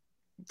yep.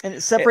 And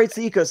it separates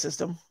the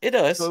ecosystem. It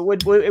does. So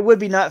it would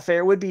be not fair.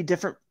 It would be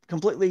different,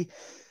 completely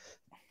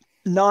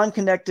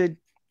non-connected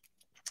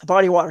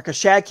body water, because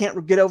shad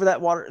can't get over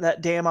that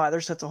dam either.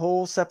 So it's a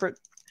whole separate.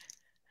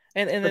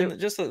 And then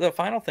just the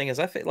final thing is,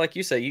 I feel like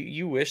you say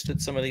you wish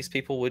that some of these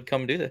people would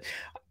come do that.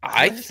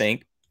 I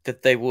think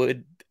that they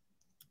would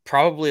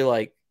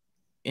probably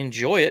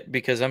enjoy it,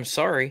 because I'm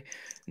sorry,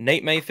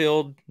 Nate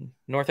Mayfield,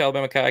 North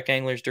Alabama Kayak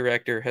Anglers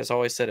director, has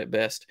always said it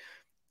best.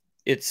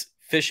 It's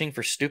fishing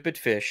for stupid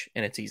fish,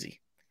 and it's easy.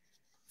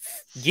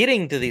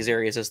 Getting to these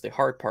areas is the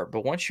hard part,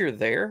 but once you're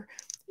there,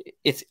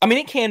 it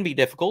can be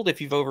difficult if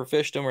you've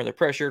overfished them or they're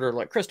pressured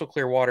or crystal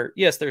clear water.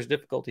 Yes, there's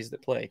difficulties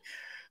that play.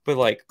 But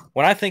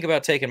when I think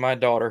about taking my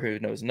daughter, who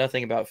knows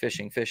nothing about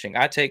fishing,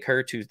 I take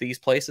her to these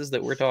places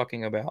that we're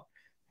talking about,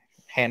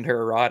 hand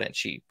her a rod, and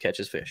she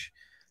catches fish.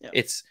 Yeah.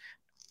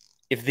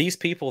 If these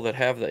people that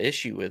have the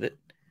issue with it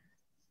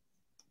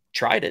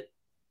tried it,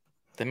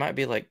 they might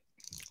be like,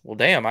 well,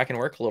 damn, I can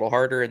work a little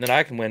harder and then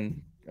I can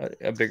win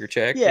a bigger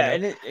check.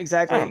 Yeah,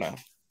 exactly. I don't know.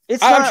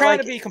 I'm trying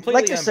to be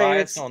completely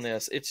unbiased on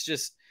this. It's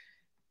just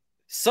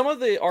some of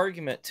the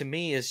argument to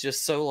me is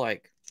just so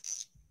like,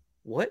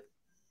 what?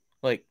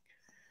 Like,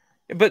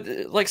 but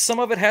like some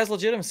of it has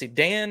legitimacy.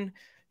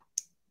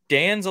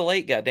 Dan's a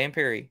late guy. Dan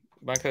Perry,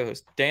 my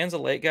co-host. Dan's a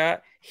late guy.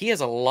 He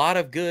has a lot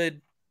of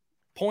good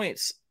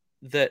points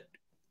that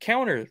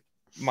counter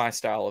my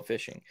style of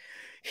fishing.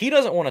 He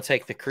doesn't want to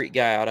take the creek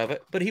guy out of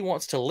it, but he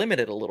wants to limit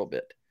it a little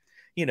bit.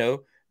 You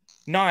know,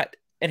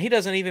 and he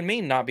doesn't even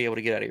mean not be able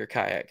to get out of your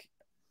kayak.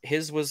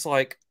 His was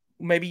like,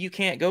 maybe you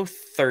can't go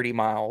 30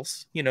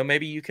 miles, you know,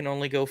 maybe you can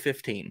only go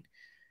 15,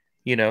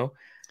 you know,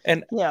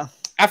 and yeah,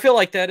 I feel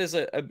like that is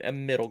a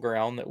middle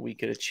ground that we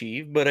could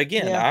achieve. But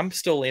again, I'm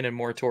still leaning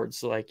more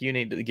towards like, you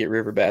need to get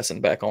river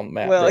bassing back on the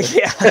map. Well,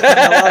 yeah,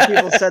 a lot of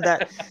people said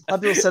that. A lot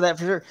of people said that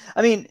for sure.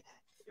 I mean,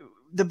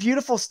 the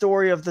beautiful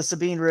story of the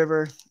Sabine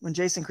River, when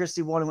Jason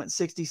Christie won and went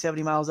 60,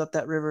 70 miles up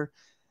that river,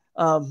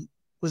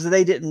 was that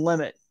they didn't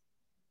limit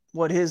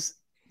what his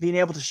being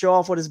able to show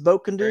off what his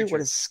boat can do, what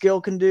his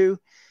skill can do.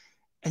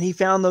 And he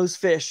found those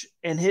fish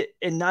and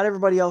not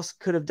everybody else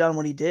could have done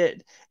what he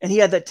did. And he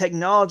had that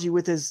technology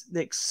with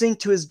that synced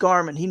to his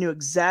Garmin. He knew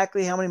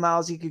exactly how many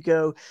miles he could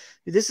go.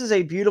 This is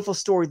a beautiful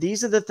story.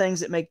 These are the things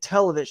that make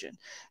television.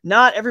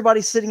 Not everybody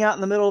sitting out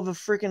in the middle of a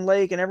freaking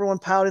lake and everyone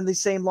pouting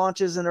these same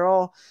launches and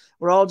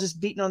we're all just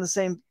beating on the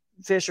same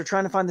fish or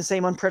trying to find the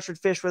same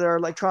unpressured fish with our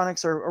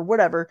electronics or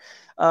whatever.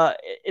 And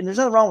there's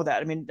nothing wrong with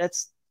that. I mean,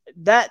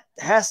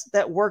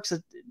 that works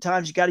at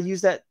times. You got to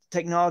use that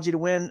technology to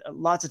win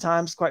lots of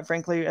times, quite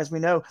frankly, as we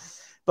know.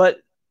 But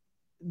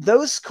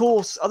those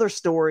cool other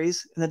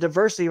stories and the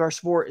diversity of our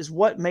sport is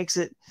what makes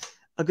it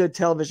a good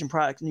television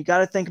product. And you got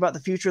to think about the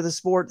future of the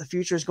sport. The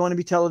future is going to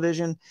be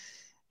television.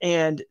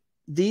 And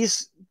the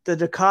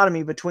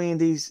dichotomy between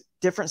these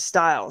different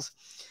styles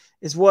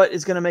is what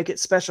is going to make it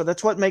special.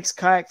 That's what makes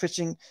kayak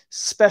fishing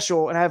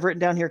special. And I've written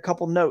down here a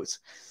couple notes.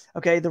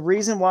 Okay. The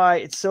reason why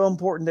it's so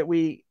important that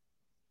we,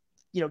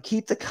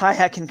 keep the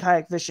kayak and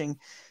kayak fishing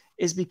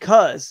is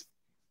because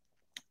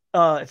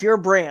if you're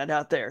a brand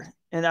out there,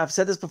 and I've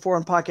said this before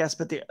on podcasts,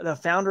 but the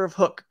founder of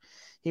Hook,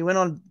 he went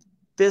on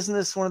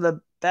one of the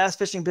bass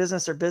fishing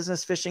business or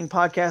business fishing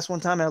podcasts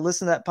one time, and I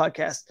listened to that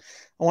podcast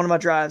on one of my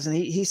drives, and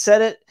he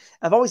said it.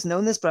 I've always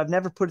known this, but I've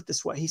never put it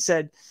this way. He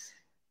said,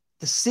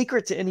 the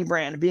secret to any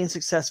brand of being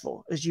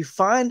successful is you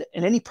find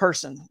in any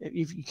person,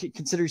 if you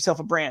consider yourself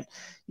a brand,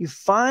 you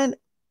find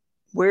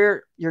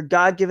where your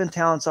God-given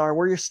talents are,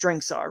 where your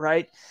strengths are,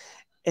 right?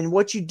 And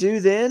what you do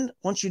then,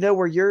 once you know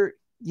where your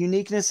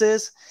uniqueness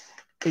is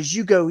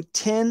you go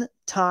 10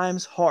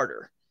 times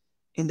harder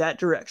in that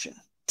direction,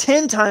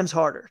 10 times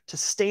harder to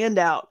stand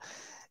out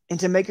and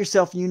to make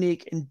yourself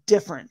unique and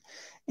different.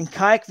 And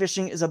kayak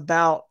fishing is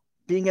about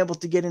being able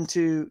to get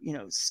into,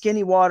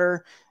 skinny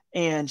water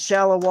and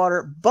shallow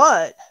water.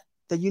 But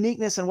the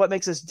uniqueness and what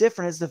makes us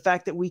different is the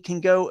fact that we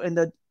can go in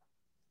the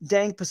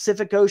dang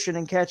Pacific Ocean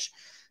and catch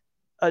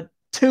a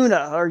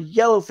tuna or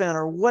yellowfin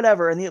or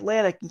whatever in the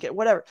Atlantic and get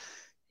whatever.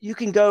 You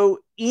can go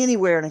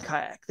anywhere in a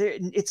kayak.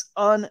 It's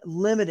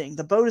unlimiting.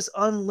 The boat is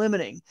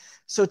unlimiting.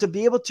 So to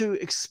be able to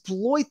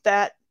exploit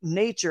that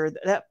nature,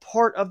 that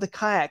part of the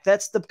kayak,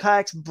 that's the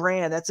kayak's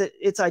brand. That's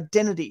its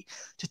identity.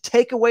 To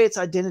take away its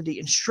identity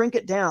and shrink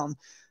it down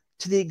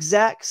to the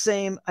exact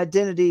same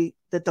identity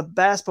that the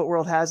bass boat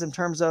world has in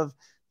terms of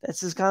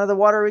this is kind of the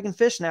water we can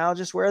fish now,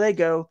 just where they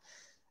go.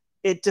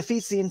 It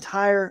defeats the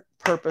entire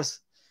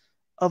purpose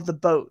of the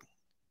boat.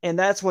 And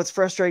that's what's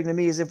frustrating to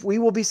me is if we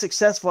will be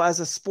successful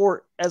as a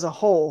sport as a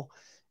whole,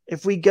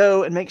 if we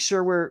go and make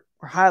sure we're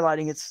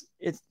highlighting its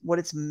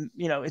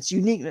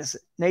uniqueness,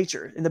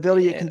 nature, and the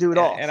ability it can do it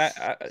all. And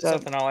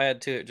something I'll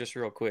add to it just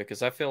real quick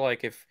is I feel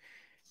like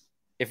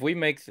if we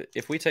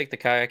take the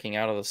kayaking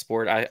out of the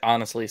sport,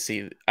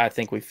 I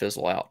think we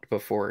fizzle out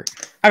before.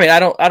 I mean, I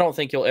don't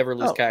think you'll ever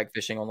lose kayak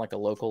fishing on like a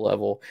local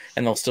level,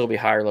 and there'll still be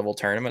higher level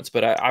tournaments.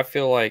 But I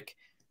feel like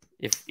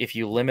if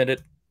you limit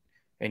it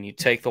and you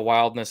take the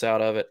wildness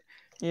out of it,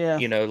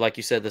 like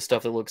you said, the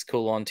stuff that looks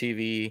cool on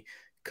TV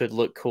could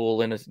look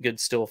cool in a good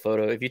still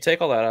photo. If you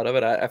take all that out of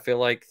it, I feel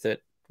like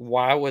that.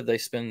 Why would they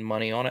spend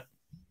money on it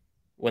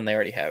when they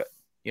already have it?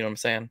 You know what I'm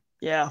saying?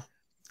 Yeah.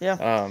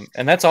 Yeah.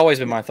 And that's always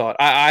been my thought.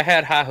 I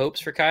had high hopes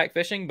for kayak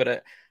fishing,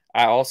 but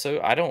I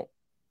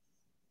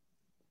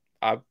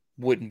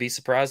wouldn't be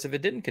surprised if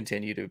it didn't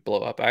continue to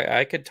blow up.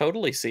 I could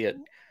totally see it.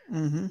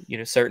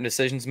 Mm-hmm. Certain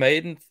decisions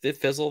made and it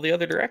fizzle the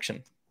other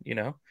direction,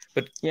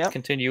 but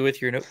continue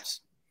with your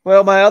notes.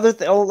 Well, my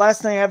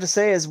last thing I have to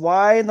say is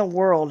why in the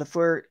world, if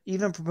we're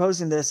even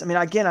proposing this, I mean,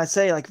 again, I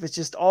say like if it's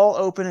just all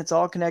open, it's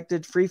all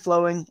connected, free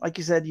flowing, like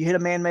you said, you hit a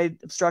man-made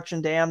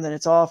obstruction dam, then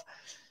it's off.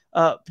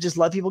 Just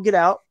let people get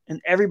out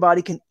and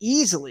everybody can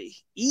easily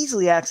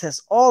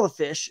access all the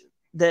fish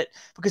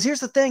because here's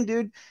the thing,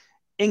 dude,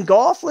 in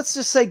golf, let's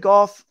just say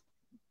golf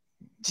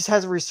just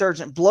has a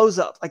resurgence, blows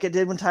up like it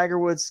did when Tiger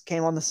Woods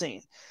came on the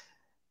scene.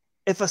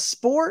 If a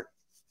sport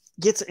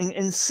gets an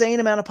insane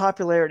amount of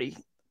popularity,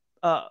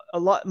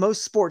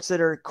 most sports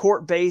that are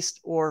court based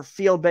or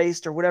field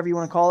based or whatever you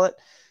want to call it,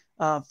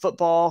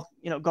 football,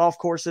 golf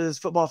courses,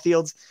 football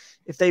fields.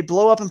 If they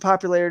blow up in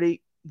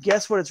popularity,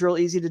 guess what? It's real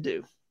easy to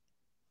do.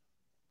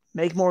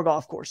 Make more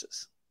golf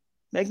courses,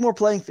 make more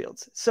playing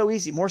fields. It's so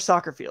easy. More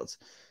soccer fields,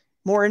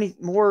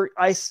 more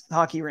ice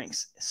hockey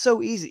rinks. It's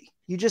so easy.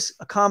 You just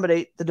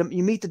accommodate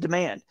you meet the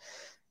demand.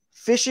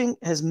 Fishing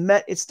has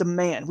met its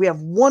demand. We have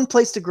one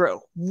place to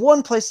grow,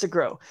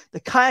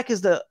 The kayak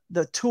is the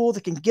tool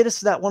that can get us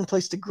to that one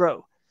place to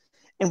grow.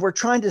 And we're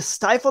trying to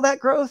stifle that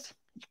growth.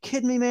 You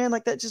kidding me, man?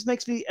 Like, that just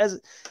makes me, as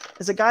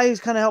a guy who's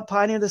kind of helped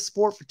pioneer this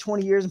sport for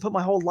 20 years and put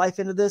my whole life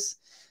into this,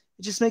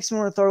 it just makes me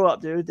want to throw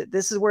up, dude, that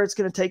this is where it's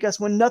going to take us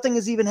when nothing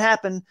has even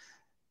happened.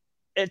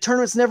 A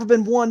tournament's never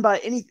been won by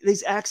any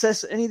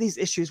of these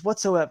issues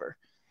whatsoever.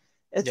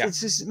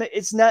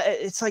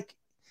 It's like,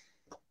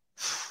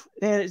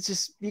 man, it's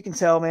just, you can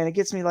tell, man, it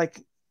gets me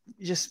like,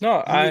 just, no,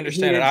 I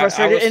understand it.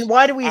 Frustrated. And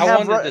why do we I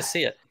wanted to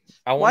see it.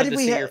 I wanted to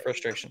see your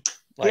frustration.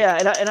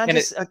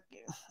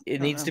 It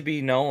needs to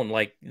be known,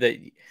 like, that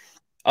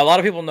a lot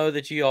of people know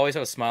that you always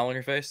have a smile on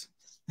your face.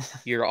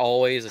 You're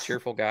always a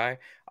cheerful guy.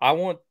 I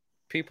want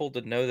people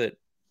to know that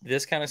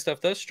this kind of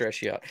stuff does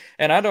stress you out.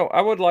 And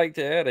I would like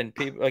to add, and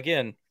people,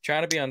 again,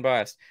 trying to be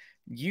unbiased,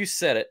 you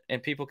said it,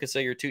 and people could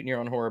say you're tooting your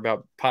own horn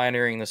about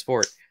pioneering the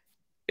sport.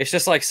 It's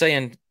just like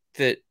saying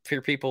that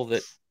for people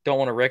that don't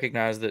want to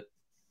recognize that,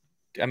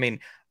 I mean,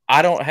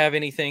 I don't have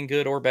anything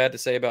good or bad to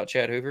say about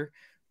Chad Hoover.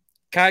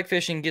 Kayak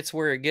fishing gets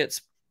where it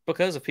gets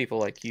because of people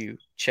like you,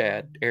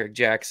 Chad, Eric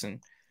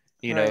Jackson,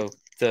 know,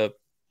 the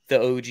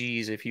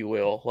OGs, if you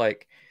will.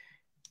 Like,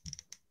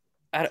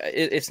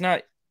 it's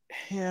not,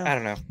 I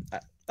don't know.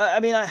 I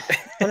mean,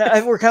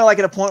 we're kind of like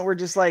at a point where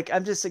just like,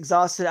 I'm just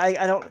exhausted.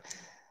 I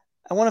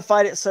want to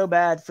fight it so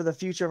bad for the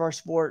future of our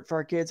sport, for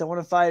our kids. I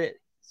want to fight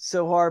it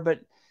so hard, but.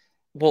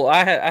 Well,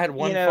 I had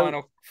one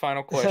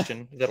final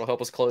question that'll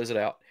help us close it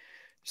out.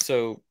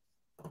 So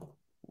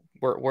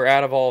we're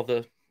out of all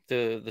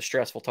the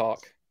stressful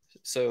talk.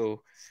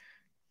 So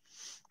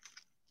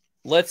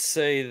let's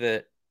say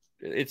that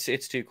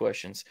it's two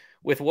questions.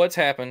 With what's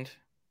happened,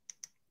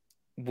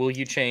 will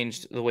you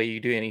change the way you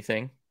do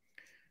anything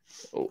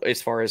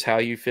as far as how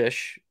you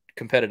fish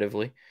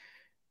competitively?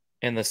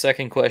 And the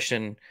second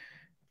question,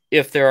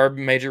 if there are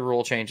major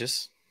rule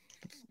changes,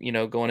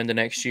 going into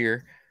next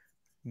year,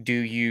 do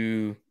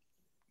you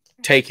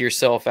take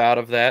yourself out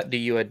of that? Do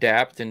you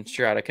adapt and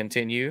try to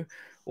continue?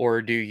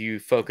 Or do you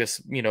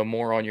focus,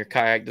 more on your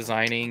kayak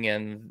designing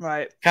and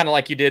kind of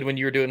like you did when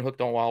you were doing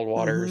Hooked on Wild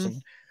Waters? Mm-hmm.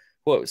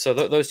 And so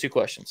those two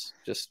questions.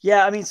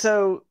 I mean,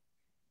 so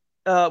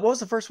what was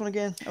the first one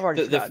again? I've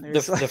already forgotten.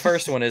 The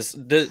first one is,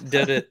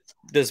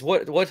 does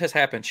what has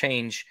happened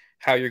change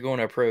how you're going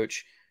to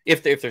approach,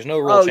 if there's no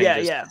rule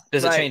changes?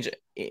 Does it change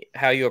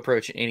how you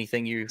approach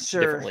anything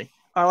differently?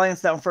 I'll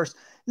answer that one first.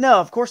 No,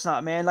 of course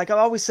not, man. Like I've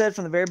always said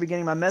from the very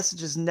beginning, my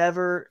message has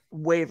never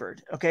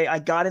wavered. Okay. I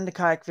got into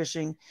kayak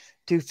fishing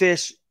to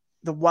fish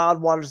the wild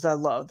waters that I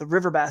love, the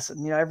river bass.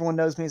 And, everyone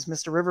knows me as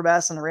Mr. River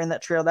Bass, and I ran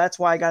that trail. That's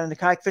why I got into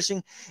kayak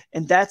fishing.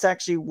 And that's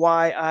actually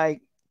why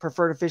I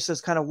prefer to fish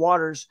those kind of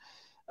waters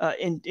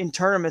in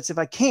tournaments if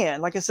I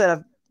can. Like I said,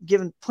 I've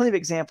given plenty of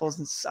examples,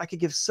 and I could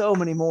give so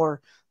many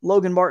more.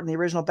 Logan Martin, the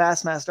original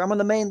Bassmaster. I'm on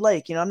the main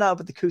lake. I'm not up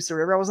at the Coosa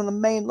River. I was on the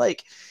main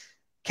lake.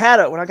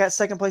 Caddo, when I got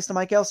second place to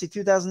Mike Elsey,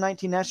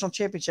 2019 National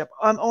Championship,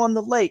 I'm on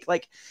the lake.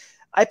 Like,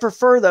 I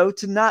prefer, though,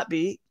 to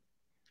be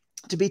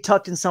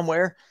tucked in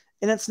somewhere,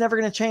 and it's never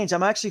going to change.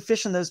 I'm actually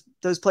fishing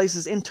those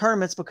places in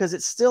tournaments because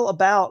it's still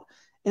about,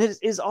 and it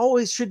is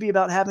always should be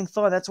about having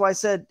fun. That's why I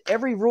said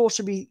every rule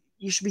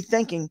you should be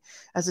thinking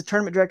as a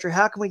tournament director,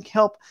 how can we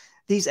help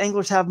these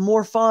anglers have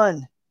more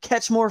fun,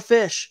 catch more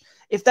fish?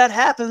 If that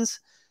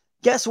happens,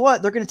 guess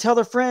what? They're going to tell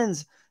their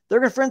friends.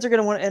 Their friends are going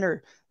to want to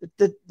enter.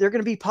 They're going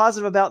to be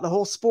positive about the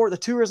whole sport, the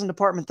tourism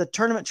department, the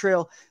tournament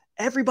trail.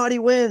 Everybody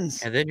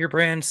wins. And then your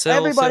brand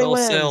sells,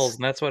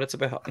 and that's what it's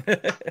about.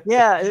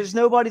 Yeah, there's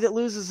nobody that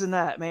loses in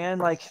that, man.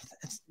 Like,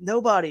 it's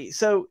nobody.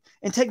 So,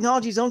 and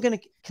technology is only going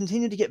to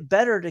continue to get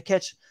better to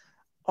catch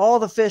all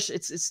the fish.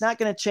 It's not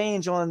going to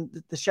change on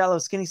the shallow,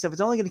 skinny stuff.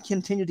 It's only going to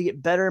continue to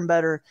get better and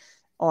better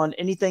on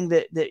anything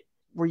that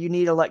where you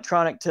need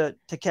electronic to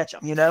catch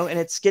them, And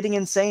it's getting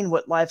insane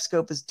what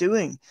LiveScope is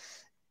doing.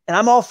 And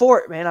I'm all for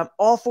it, man. I'm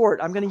all for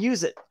it. I'm going to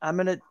use it.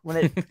 When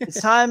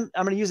it's time,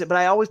 I'm going to use it. But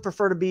I always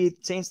prefer to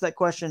answer that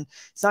question.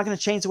 It's not going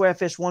to change the way I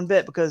fish one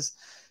bit because,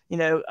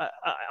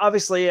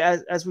 obviously,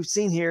 as we've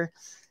seen here,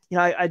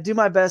 I do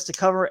my best to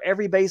cover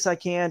every base I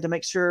can to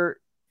make sure,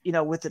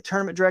 with the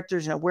tournament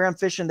directors, where I'm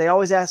fishing. They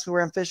always ask me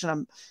where I'm fishing.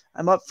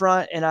 I'm up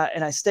front and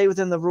I stay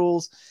within the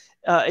rules.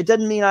 It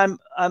doesn't mean I'm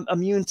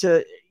immune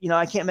to,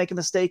 I can't make a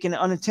mistake and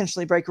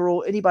unintentionally break a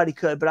rule. Anybody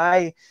could, but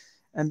I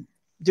am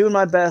doing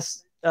my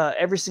best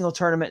every single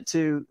tournament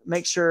to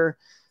make sure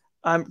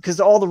because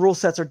all the rule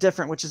sets are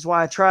different, which is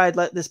why I tried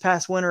this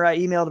past winter. I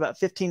emailed about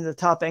 15 of the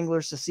top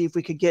anglers to see if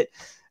we could get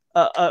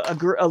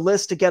a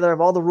list together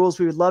of all the rules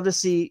we would love to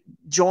see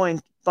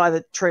joined by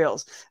the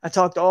trails. I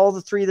talked to all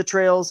three of the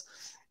trails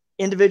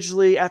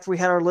individually after we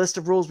had our list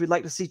of rules we'd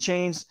like to see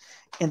changed,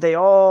 and they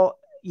all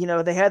you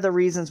know, they had the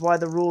reasons why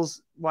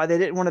they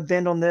didn't want to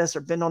bend on this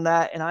or bend on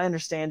that. And I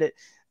understand it,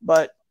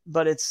 but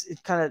it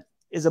kind of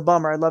is a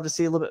bummer. I'd love to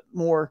see a little bit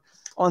more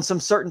on some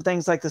certain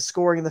things like the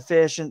scoring of the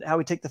fish and how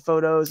we take the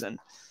photos and,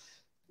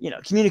 you know,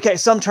 communicate.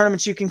 Some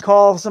tournaments you can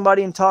call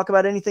somebody and talk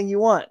about anything you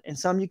want, and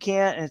some you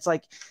can't. And it's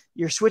like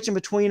you're switching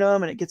between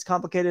them and it gets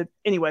complicated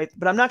anyway.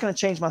 But I'm not going to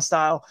change my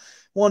style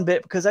one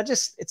bit because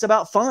it's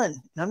about fun.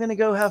 And I'm going to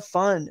go have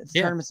fun at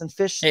the tournaments and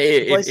fish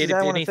places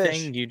I want to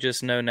fish. You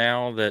just know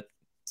now that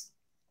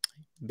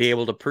be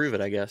able to prove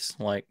it, I guess.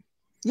 Like,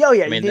 oh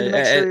yeah, I mean, you need to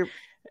make sure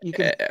you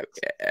can.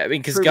 I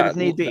mean, because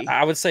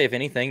I would say if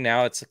anything,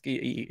 now it's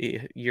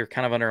you're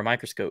kind of under a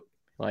microscope,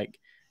 like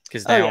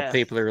because now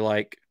people are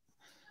like,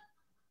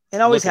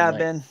 and always have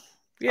been,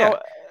 yeah.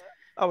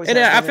 Always and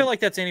I feel like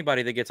that's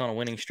anybody that gets on a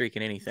winning streak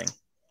in anything.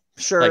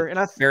 Sure, like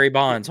and Barry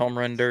Bonds, home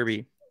run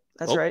derby.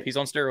 That's right. He's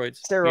on steroids.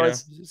 You know?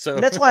 So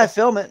and that's why I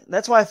film it.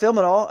 That's why I film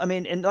it all. I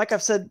mean, and like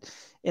I've said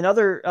in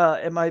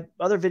my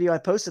other video I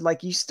posted,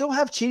 like you still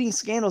have cheating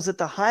scandals at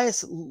the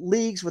highest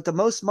leagues with the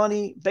most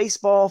money,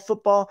 baseball,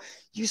 football.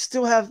 You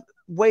still have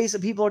ways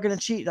that people are going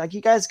to cheat. Like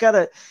you guys got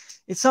to,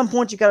 at some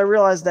point, you got to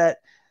realize that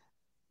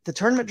the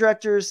tournament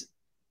directors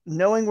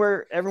knowing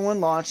where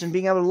everyone launched and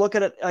being able to look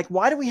at it, like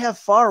why do we have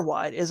Far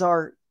Wide as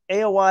our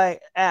AOY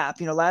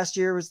app? You know, last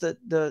year was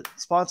the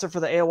sponsor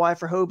for the AOY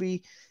for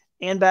Hobie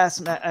and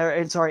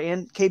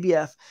and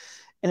KBF.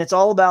 And it's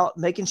all about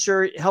making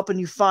sure, helping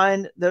you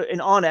find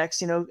an Onyx,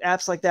 you know,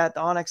 apps like that,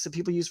 the Onyx that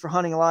people use for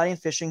hunting a lot and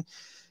fishing.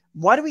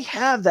 Why do we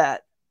have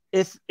that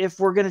if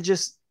we're going to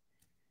just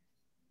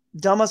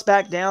dumb us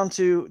back down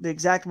to the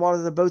exact water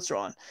the boats are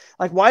on?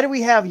 Like, why do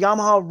we have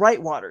Yamaha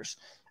Right Waters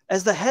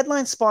as the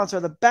headline sponsor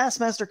of the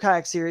Bassmaster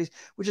Kayak Series,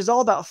 which is all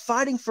about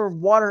fighting for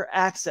water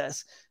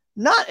access?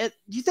 Do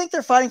you think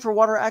they're fighting for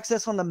water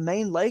access on the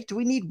main lake? Do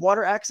we need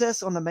water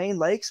access on the main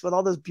lakes with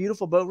all those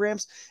beautiful boat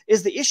ramps?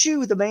 Is the issue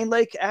with the main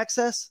lake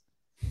access?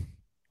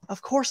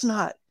 Of course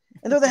not.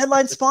 And they're the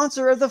headline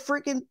sponsor of the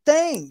freaking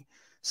thing.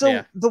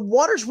 So the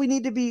waters we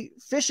need to be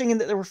fishing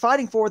and that we're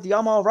fighting for with the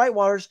Yamaha Right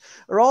Waters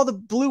are all the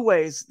blue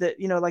ways that,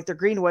 you know, like they're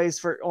green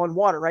ways on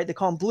water, right? They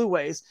call them blue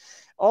ways.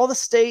 All the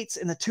states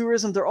and the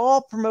tourism, they're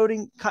all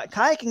promoting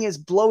kayaking is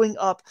blowing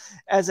up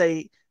as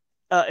in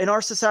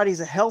our society as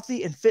a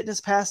healthy and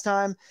fitness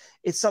pastime.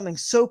 It's something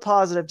so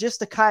positive, just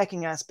the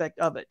kayaking aspect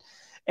of it.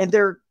 And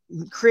they're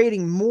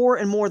creating more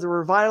and more. They're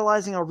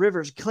revitalizing our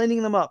rivers,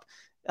 cleaning them up,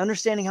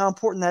 understanding how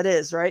important that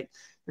is, right?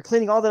 They're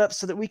cleaning all that up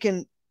so that we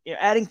can, you know,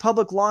 adding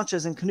public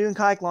launches and canoe and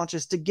kayak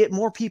launches to get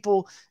more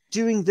people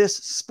doing this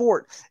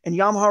sport. And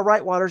Yamaha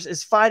Right Waters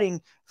is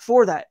fighting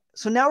for that.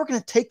 So now we're going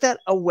to take that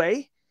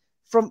away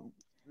from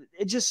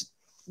it. Just,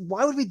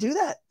 why would we do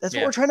that? That's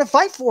what we're trying to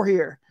fight for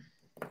here.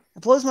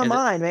 It blows my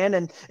mind, man.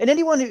 And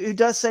anyone who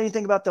does say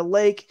anything about the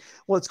lake,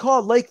 well, it's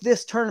called Lake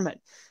this tournament.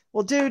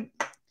 Well, dude,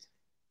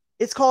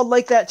 it's called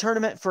Lake that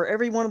tournament for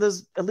every one of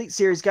those Elite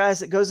Series guys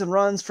that goes and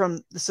runs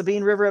from the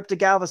Sabine River up to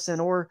Galveston,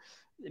 or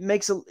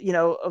makes a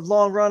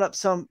long run up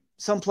some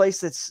place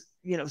that's,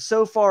 you know,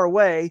 so far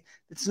away.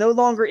 It's no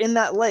longer in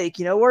that lake.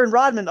 You know, we're in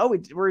Rodman. Oh,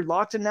 we're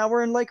locked in now.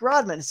 We're in Lake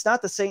Rodman. It's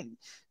not the St.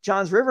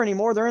 John's River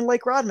anymore. They're in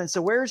Lake Rodman.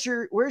 So where's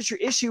your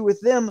issue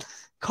with them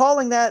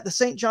calling that the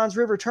St. John's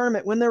River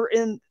tournament when they're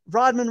in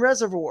Rodman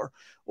Reservoir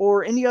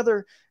or any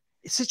other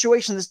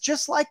situation that's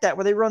just like that,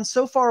 where they run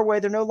so far away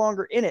they're no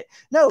longer in it?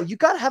 No, you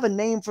got to have a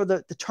name for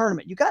the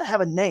tournament. You got to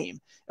have a name.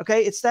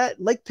 Okay, it's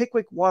that Lake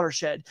Pickwick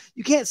watershed.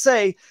 You can't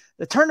say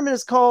the tournament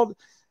is called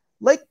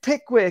Lake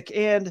Pickwick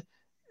and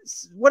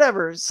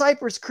whatever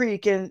Cypress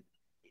Creek and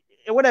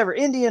whatever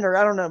Indian, or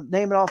I don't know,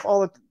 name it off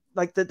all the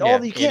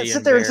you can't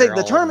sit there and say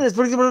the tournament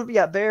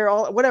is Bear,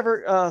 all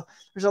whatever.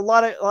 There's a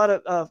lot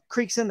of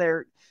creeks in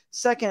there,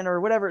 second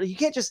or whatever. You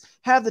can't just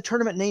have the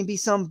tournament name be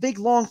some big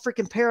long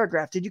freaking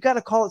paragraph, dude. You got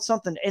to call it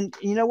something. And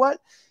you know what?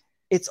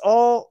 It's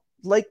all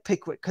Lake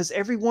Pickwick, because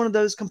every one of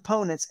those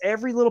components,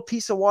 every little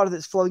piece of water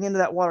that's flowing into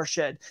that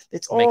watershed,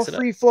 it's all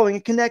free flowing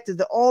and connected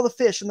to all the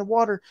fish in the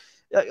water.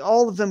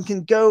 All of them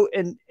can go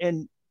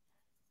and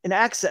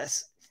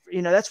access.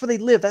 You know, that's where they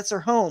live. That's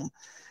their home.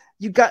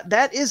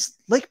 That is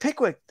Lake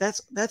Pickwick.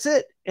 That's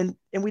it. And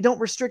we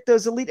don't restrict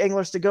those elite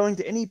anglers to going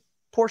to any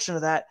portion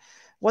of that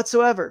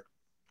whatsoever.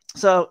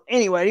 So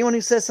anyway, anyone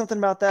who says something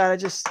about that,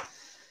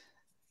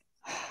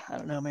 I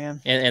don't know, man.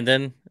 And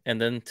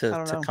then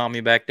to calm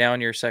you back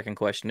down, your second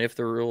question: if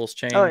the rules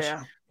change,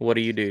 what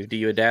do you do? Do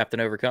you adapt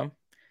and overcome?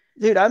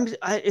 Dude,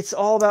 it's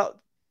all about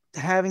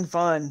having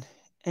fun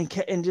and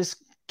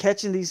just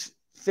catching these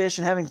fish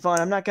and having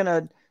fun. I'm not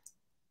gonna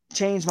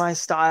change my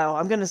style.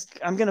 I'm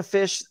gonna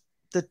fish.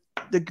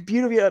 The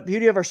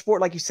beauty of our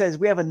sport, like you said, is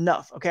we have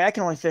enough. Okay, I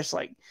can only fish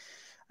I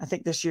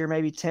think this year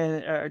maybe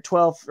 10 or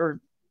 12 or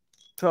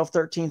 12,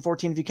 13,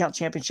 14 if you count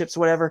championships,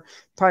 whatever.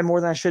 Probably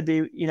more than I should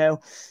be, you know.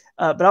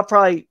 But I'll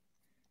probably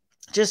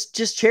just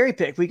cherry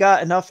pick. We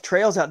got enough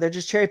trails out there.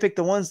 Just cherry pick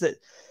the ones that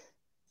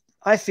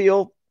I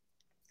feel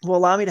will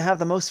allow me to have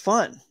the most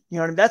fun. You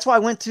know what I mean? That's why I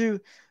went to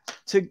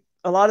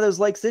a lot of those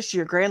lakes this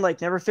year. Grand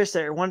Lake, never fished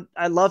there.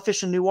 I love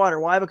fishing new water.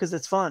 Why? Because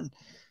it's fun.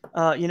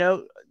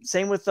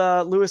 Same with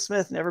Lewis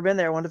Smith. Never been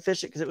there. I wanted to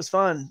fish it because it was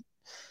fun.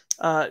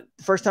 The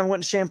first time I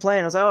went to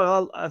Champlain, I was like,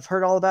 oh, I've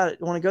heard all about it.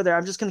 I want to go there.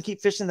 I'm just going to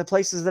keep fishing the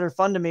places that are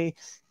fun to me.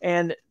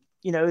 And,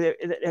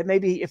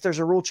 maybe if there's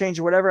a rule change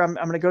or whatever, I'm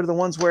going to go to the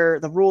ones where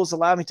the rules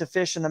allow me to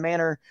fish in the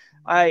manner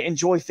I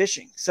enjoy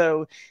fishing.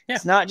 So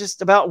It's not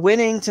just about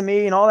winning to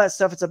me and all that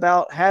stuff. It's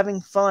about having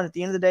fun. At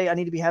the end of the day, I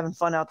need to be having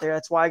fun out there.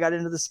 That's why I got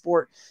into the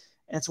sport.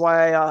 And it's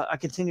why I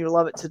continue to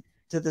love it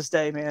to this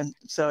day, man.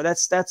 So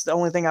that's the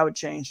only thing I would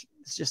change.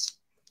 It's just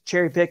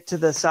cherry pick to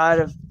the side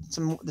of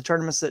the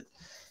tournaments that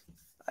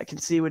I can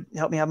see would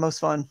help me have most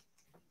fun.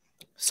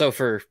 So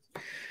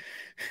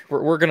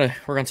we're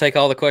gonna take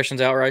all the questions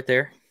out right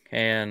there,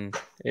 and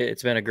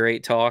it's been a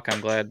great talk.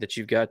 I'm glad that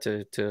you've got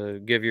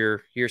to give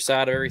your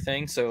side of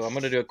everything. So I'm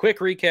gonna do a quick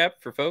recap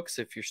for folks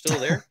if you're still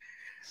there.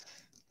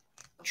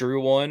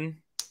 Drew 1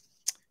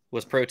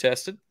 was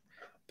protested.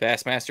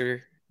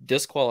 Bassmaster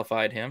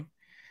disqualified him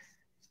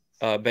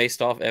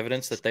based off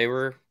evidence that they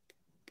were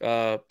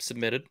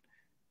submitted.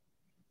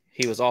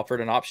 He was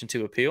offered an option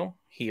to appeal.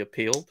 He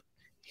appealed.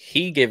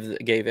 He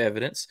gave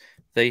evidence.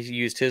 They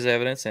used his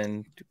evidence,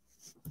 and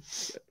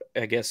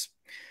I guess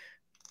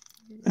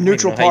a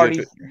neutral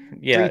party.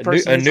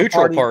 A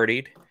neutral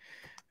party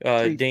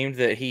deemed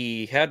that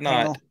he had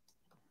not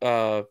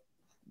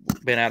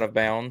been out of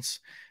bounds,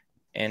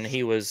 and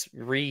he was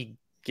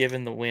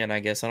given the win. I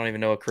guess I don't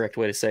even know a correct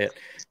way to say it,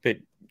 but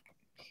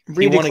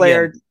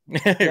redeclared.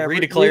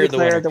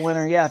 Redeclared the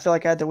winner. Yeah, I feel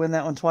like I had to win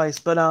that one twice,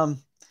 but man,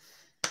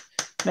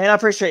 I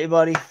appreciate you,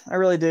 buddy. I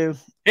really do.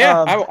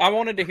 Yeah, I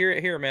wanted to hear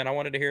it here, man. I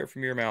wanted to hear it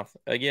from your mouth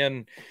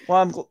again.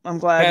 Well, I'm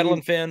glad. Paddle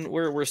and Finn,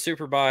 we're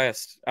super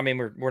biased. I mean,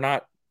 we're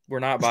not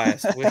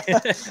biased.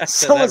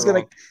 Someone's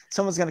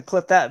gonna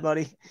clip that,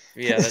 buddy.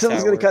 Yeah, that's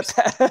someone's gonna cut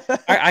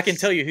that. I can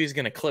tell you who's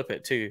gonna clip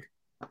it too.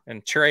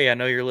 And Trey, I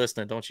know you're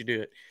listening. Don't you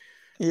do it?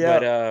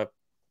 Yeah.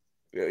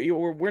 But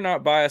we're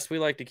not biased. We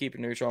like to keep it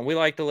neutral. And we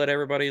like to let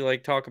everybody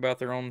talk about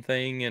their own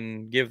thing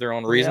and give their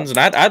own reasons.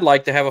 Yeah. And I'd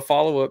like to have a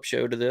follow-up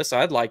show to this.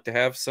 I'd like to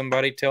have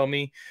somebody tell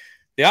me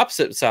the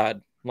opposite side,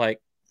 why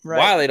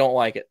they don't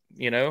like it.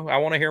 I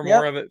want to hear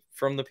more of it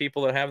from the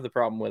people that have the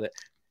problem with it.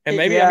 And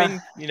maybe, I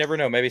mean, you never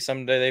know. Maybe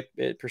someday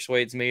it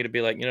persuades me to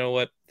be like, you know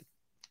what,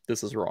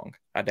 this is wrong.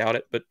 I doubt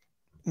it, but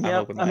I'm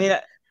open. I mean,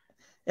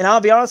 and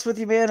I'll be honest with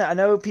you, man. I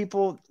know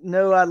people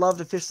know I love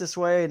to fish this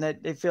way, and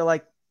that they feel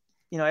like,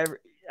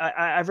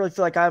 I really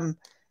feel like I'm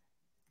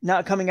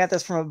not coming at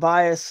this from a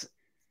bias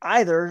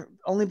either,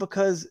 only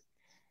because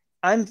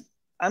I'm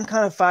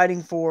kind of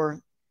fighting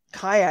for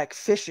kayak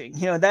fishing.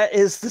 That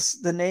is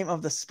the name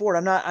of the sport.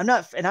 I'm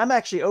not, and I'm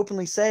actually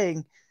openly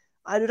saying,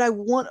 I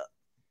want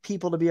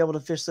people to be able to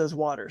fish those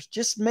waters.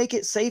 Just make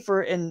it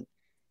safer and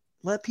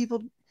let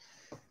people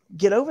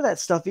get over that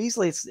stuff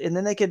easily. And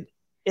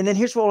then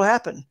here's what will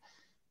happen.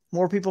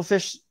 More people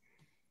fish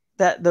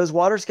those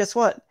waters. Guess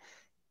what?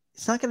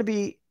 It's not going to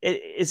be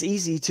as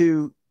easy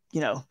to,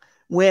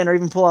 win or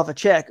even pull off a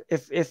check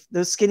if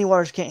those skinny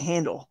waters can't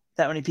handle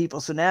that many people.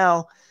 So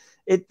now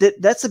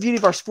that's the beauty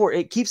of our sport.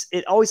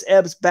 It always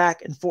ebbs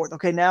back and forth.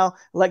 Okay, now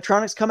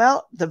electronics come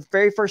out, the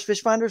very first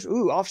fish finders,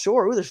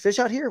 offshore, there's fish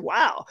out here.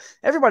 Wow,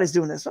 everybody's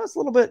doing this. Well, that's a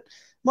little bit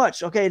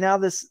much. Okay, now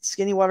this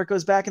skinny water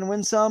goes back and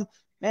wins some.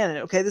 Man,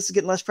 okay, this is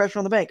getting less pressure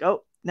on the bank.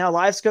 Oh, now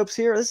live scopes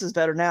here. This is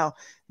better now.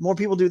 More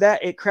people do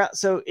that.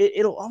 So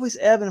it'll always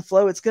ebb and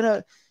flow. It's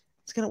gonna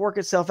work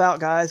itself out,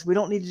 guys. We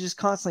don't need to just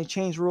constantly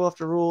change rule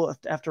after rule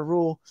after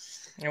rule.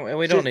 And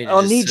we don't need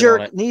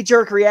to knee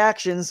jerk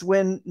reactions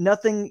when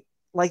nothing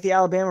like the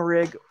Alabama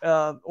rig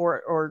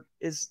or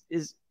is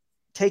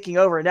taking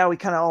over. And now we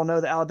kind of all know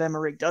the Alabama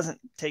rig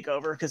doesn't take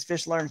over because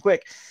fish learn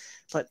quick,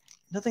 but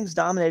nothing's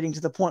dominating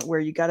to the point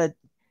where you got to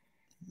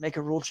make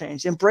a rule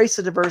change. Embrace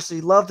the diversity,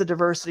 love the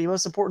diversity.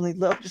 Most importantly,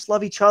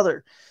 love each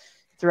other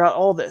throughout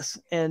all this,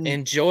 and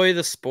enjoy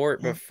the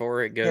sport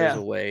before it goes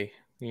away.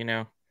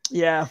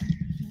 Yeah,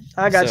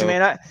 I got you,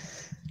 man.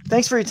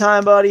 Thanks for your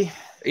time, buddy.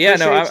 Yeah,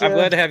 I'm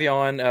glad to have you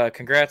on.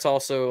 Congrats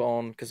also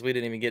on, because we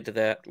didn't even get to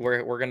that.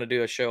 We're going to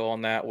do a show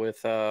on that with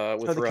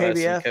Russ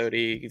KBF. And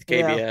Cody, the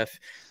KBF,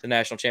 the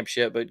national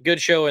championship. But good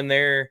show in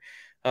there.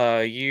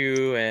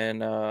 You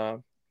and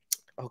Robert.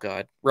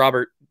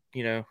 Robert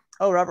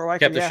Weicker,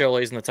 kept the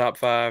Sholays in the top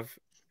 5.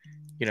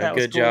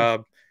 Good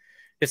job.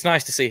 It's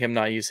nice to see him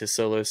not use his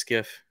solo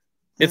skiff.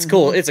 It's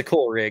cool. It's a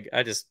cool rig.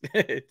 I just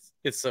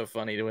it's so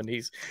funny when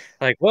he's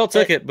like,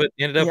 took it, but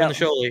ended up in the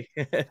Sholay.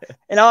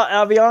 And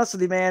I'll be honest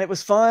with you, man. It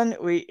was fun.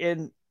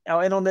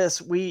 I'll end on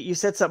this. You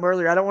said something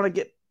earlier. I don't want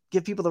to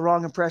give people the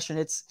wrong impression.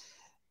 It's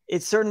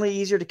certainly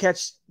easier to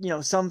catch,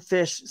 some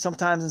fish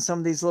sometimes in some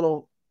of these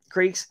little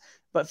creeks,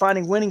 but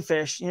finding winning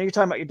fish, you're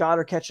talking about your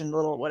daughter catching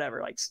little,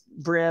 whatever, like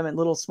brim and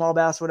little small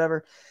bass,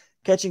 whatever,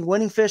 catching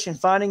winning fish and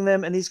finding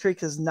them in these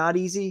creeks is not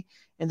easy.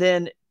 And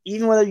then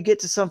even whether you get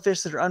to some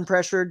fish that are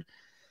unpressured,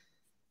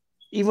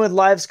 even with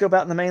live scope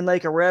out in the main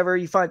lake or wherever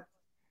you find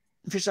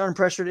fish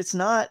unpressured, it's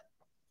not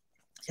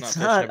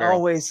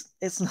always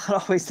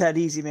that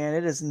easy, man.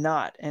 It is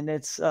not. And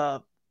it's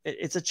a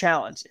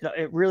challenge.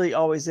 It really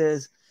always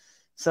is.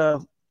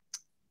 So,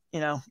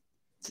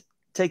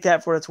 take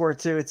that for what it's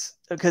worth too. It's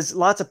because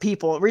lots of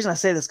people, the reason I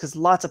say this, because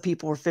lots of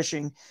people were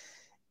fishing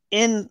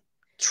in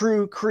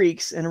true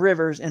creeks and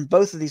rivers in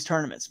both of these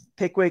tournaments,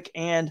 Pickwick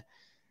and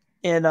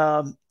in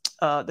the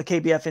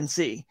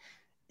KBFNC.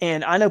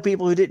 And I know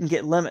people who didn't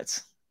get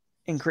limits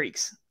in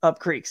creeks, up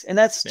creeks. And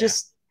that's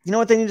just, you know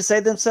what they need to say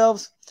to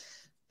themselves?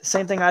 The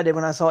same thing I did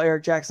when I saw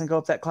Eric Jackson go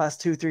up that class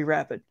 2-3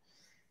 rapid.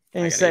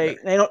 And they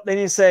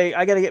need to say,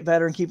 I got to get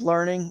better and keep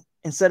learning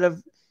instead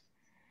of,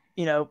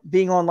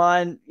 being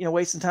online,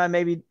 wasting time,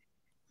 maybe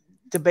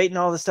debating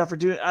all this stuff or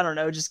doing, I don't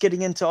know, just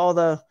getting into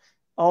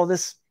all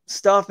this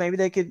stuff. Maybe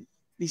they could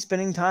be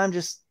spending time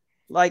just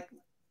like,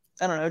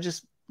 I don't know,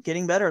 just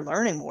getting better,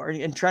 learning more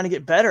and trying to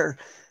get better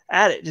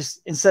at it.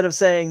 Just instead of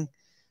saying,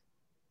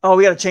 oh,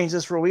 we got to change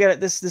this rule. We got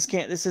this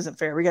isn't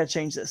fair. We got to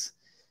change this.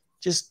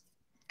 Just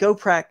go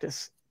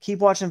practice, keep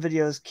watching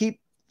videos, keep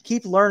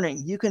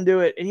learning. You can do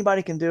it.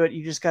 Anybody can do it.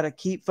 You just got to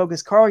keep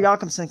focused. Carl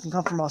Jakobsen can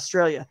come from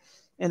Australia,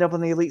 end up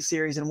in the Elite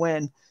Series and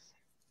win,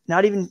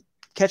 not even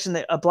catching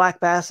a black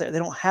bass there. They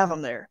don't have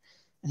him there,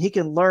 and he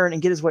can learn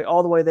and get his way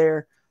all the way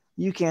there.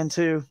 You can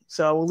too.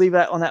 So we'll leave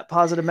that on that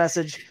positive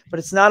message, but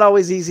it's not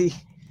always easy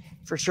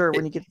for sure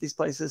when you get to these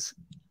places.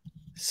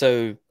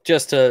 So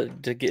just to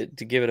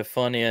give it a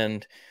fun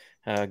end,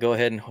 go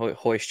ahead and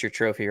hoist your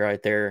trophy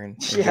right there and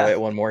enjoy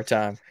it one more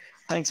time.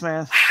 Thanks,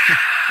 man.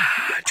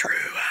 True.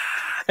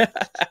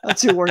 I'm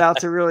too worn out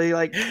to really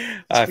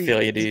I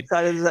feel you, dude.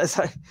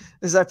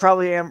 As I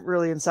probably am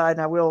really inside,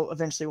 and I will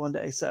eventually one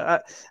day. So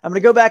I'm going to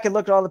go back and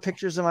look at all the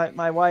pictures of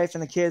my wife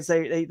and the kids.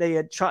 They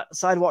had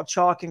sidewalk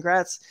chalk.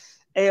 Congrats,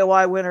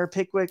 AOY winner,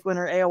 Pickwick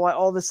winner, AOY.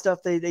 All this stuff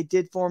they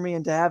did for me,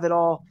 and to have it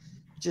all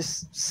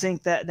just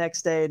sink that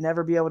next day and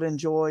never be able to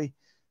enjoy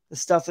the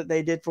stuff that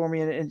they did for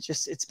me, and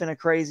it's been a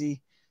crazy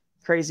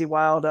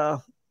wild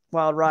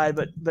ride.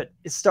 But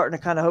it's starting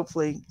to kind of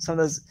hopefully some of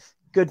those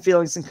good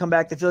feelings and come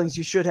back, the feelings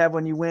you should have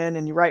when you win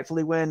and you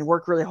rightfully win and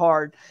work really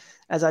hard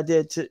as I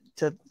did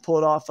to pull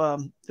it off.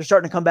 They're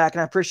starting to come back,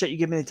 and I appreciate you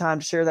giving me the time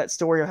to share that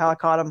story of how I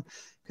caught them,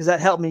 because that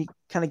helped me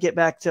kind of get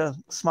back to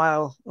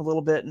smile a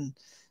little bit and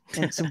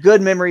some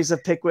good memories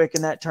of Pickwick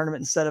in that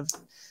tournament instead of,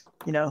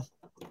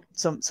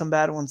 some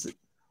bad ones,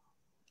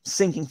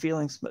 sinking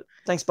feelings. But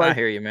thanks, buddy. I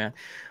hear you, man.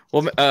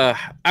 Well, I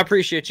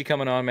appreciate you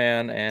coming on,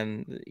 man.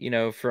 And,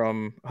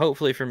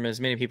 hopefully from as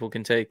many people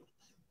can take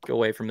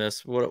away from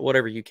this,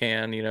 whatever you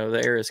can,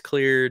 the air is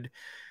cleared,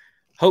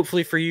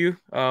 hopefully for you.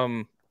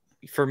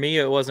 For me,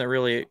 it wasn't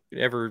really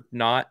ever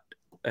not.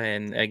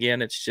 And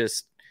again, it's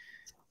just,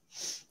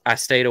 I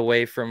stayed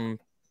away from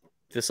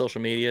the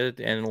social media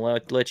and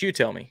let you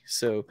tell me.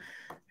 So,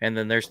 and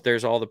then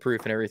there's all the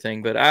proof and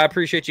everything, but I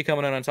appreciate you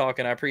coming on and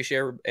talking. I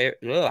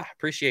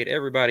appreciate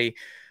everybody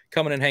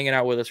coming and hanging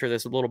out with us for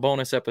this little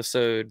bonus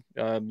episode.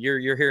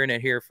 You're hearing it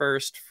here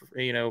first,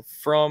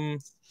 from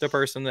the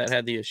person that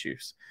had the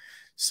issues.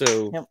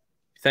 So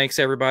Thanks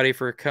everybody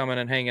for coming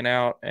and hanging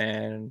out,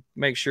 and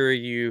make sure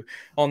you,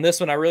 on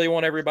this one, I really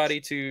want everybody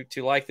to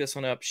like this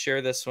one up,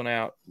 share this one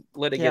out,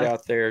 let it get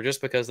out there,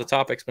 just because the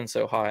topic's been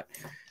so hot.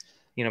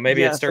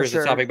 Maybe it stirs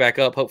the topic back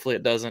up. Hopefully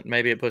it doesn't.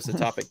 Maybe it puts the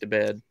topic to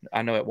bed.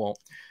 I know it won't,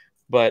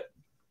 but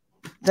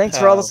thanks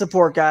for all the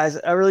support, guys.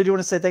 I really do want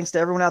to say thanks to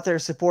everyone out there who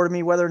supported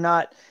me, whether or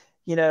not,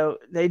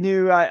 they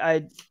knew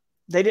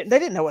they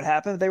didn't know what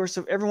happened.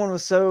 Everyone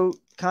was so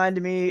kind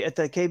to me at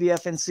the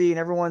KBFNC, and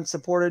everyone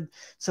supported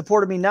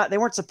me. They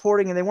weren't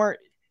supporting and they weren't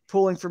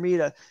pulling for me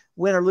to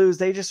win or lose.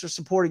 They just were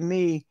supporting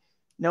me,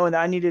 knowing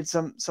that I needed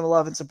some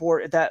love and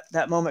support at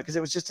that moment, because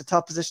it was just a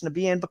tough position to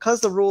be in,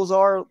 because the rules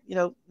are,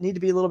 need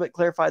to be a little bit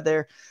clarified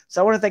there.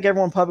 So I want to thank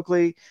everyone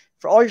publicly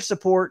for all your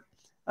support.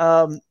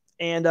 And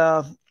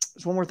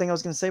there's one more thing I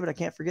was going to say, but I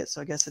can't forget.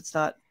 So I guess it's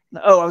not.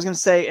 Oh, I was going to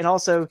say, and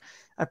also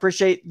I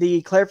appreciate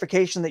the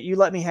clarification that you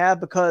let me have,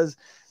 because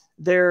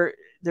there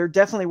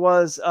definitely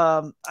was,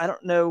 I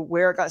don't know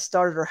where it got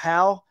started or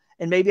how,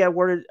 and maybe I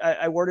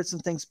worded some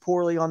things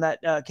poorly on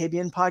that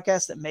KBN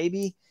podcast that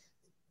maybe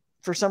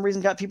for some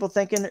reason got people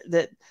thinking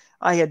that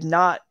I had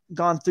not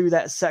gone through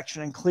that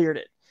section and cleared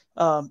it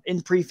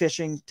in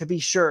pre-fishing to be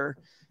sure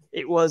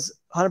it was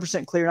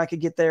 100% clear and I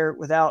could get there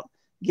without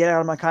getting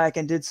out of my kayak,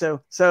 and did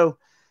so. So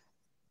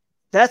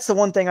that's the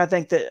one thing I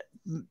think that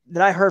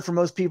I heard from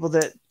most people,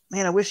 that,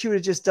 man, I wish you would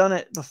have just done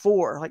it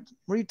before. Like,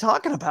 what are you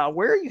talking about?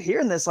 Where are you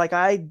hearing this? Like,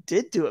 I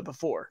did do it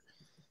before.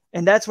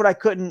 And that's what I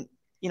couldn't,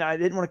 I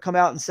didn't want to come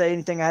out and say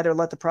anything. I had to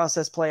let the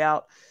process play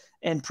out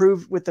and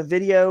prove with the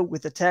video,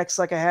 with the text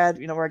like I had,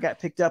 where I got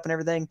picked up and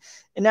everything.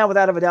 And now,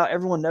 without a doubt,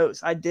 everyone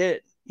knows I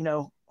did,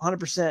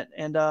 100%.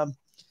 And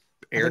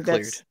air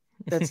cleared.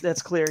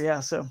 That's clear.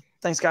 Yeah. So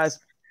thanks, guys.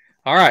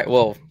 All right.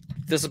 Well,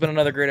 this has been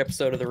another great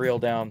episode of The Reel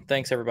Down.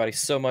 Thanks everybody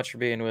so much for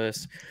being with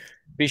us.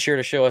 Be sure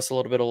to show us a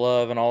little bit of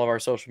love on all of our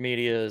social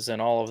medias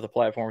and all of the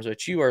platforms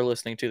that you are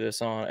listening to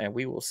this on, and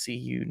we will see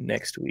you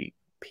next week.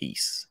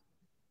 Peace.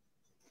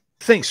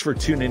 Thanks for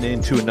tuning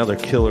in to another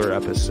killer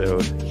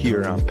episode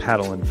here on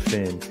Paddle and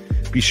Fin.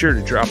 Be sure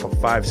to drop a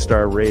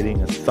 5-star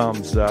rating, a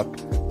thumbs up,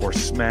 or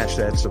smash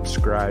that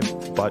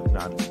subscribe button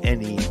on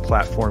any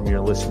platform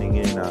you're listening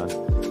in on.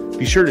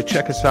 Be sure to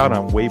check us out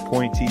on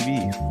Waypoint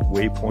TV,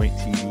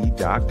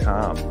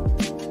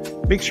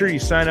 waypointtv.com. Make sure you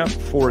sign up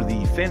for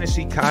the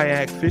Fantasy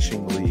Kayak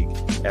Fishing League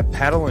at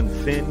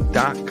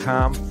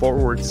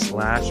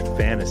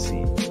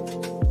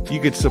paddleandfin.com/fantasy.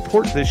 You could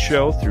support this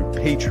show through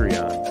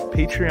Patreon,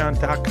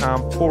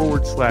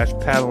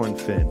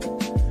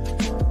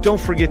 patreon.com/paddleandfin.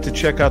 Don't forget to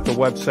check out the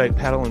website,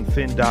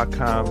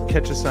 paddleandfin.com.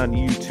 Catch us on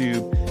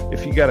YouTube.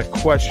 If you got a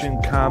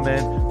question,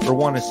 comment, or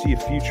want to see a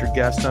future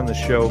guest on the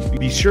show,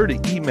 be sure to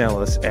email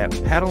us at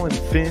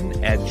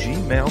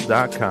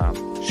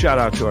paddleandfin@gmail.com. Shout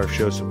out to our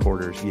show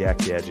supporters, Yak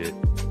Gadget.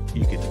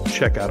 You can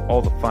check out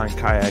all the fine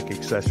kayak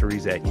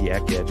accessories at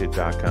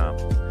yakgadget.com.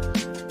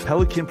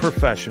 Pelican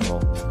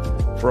Professional.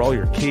 For all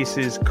your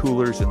cases,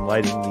 coolers, and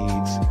lighting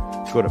needs,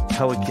 go to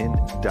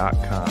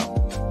pelican.com.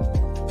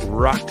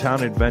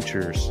 Rocktown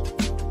Adventures,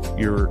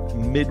 your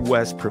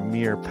Midwest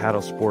premier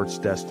paddle sports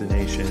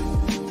destination.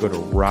 Go to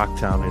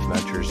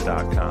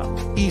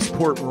rocktownadventures.com.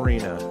 Eastport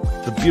Marina,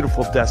 the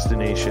beautiful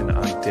destination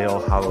on Dale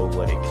Hollow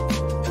Lake.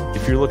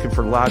 If you're looking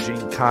for lodging,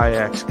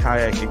 kayaks,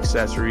 kayak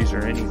accessories,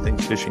 or anything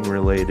fishing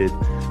related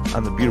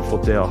on the beautiful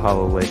Dale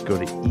Hollow Lake, go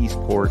to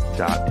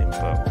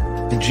eastport.info.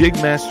 And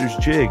Jigmasters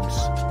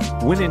Jigs.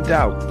 When in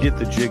doubt, get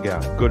the jig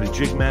out. Go to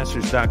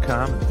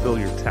jigmasters.com and fill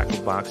your tackle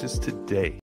boxes today.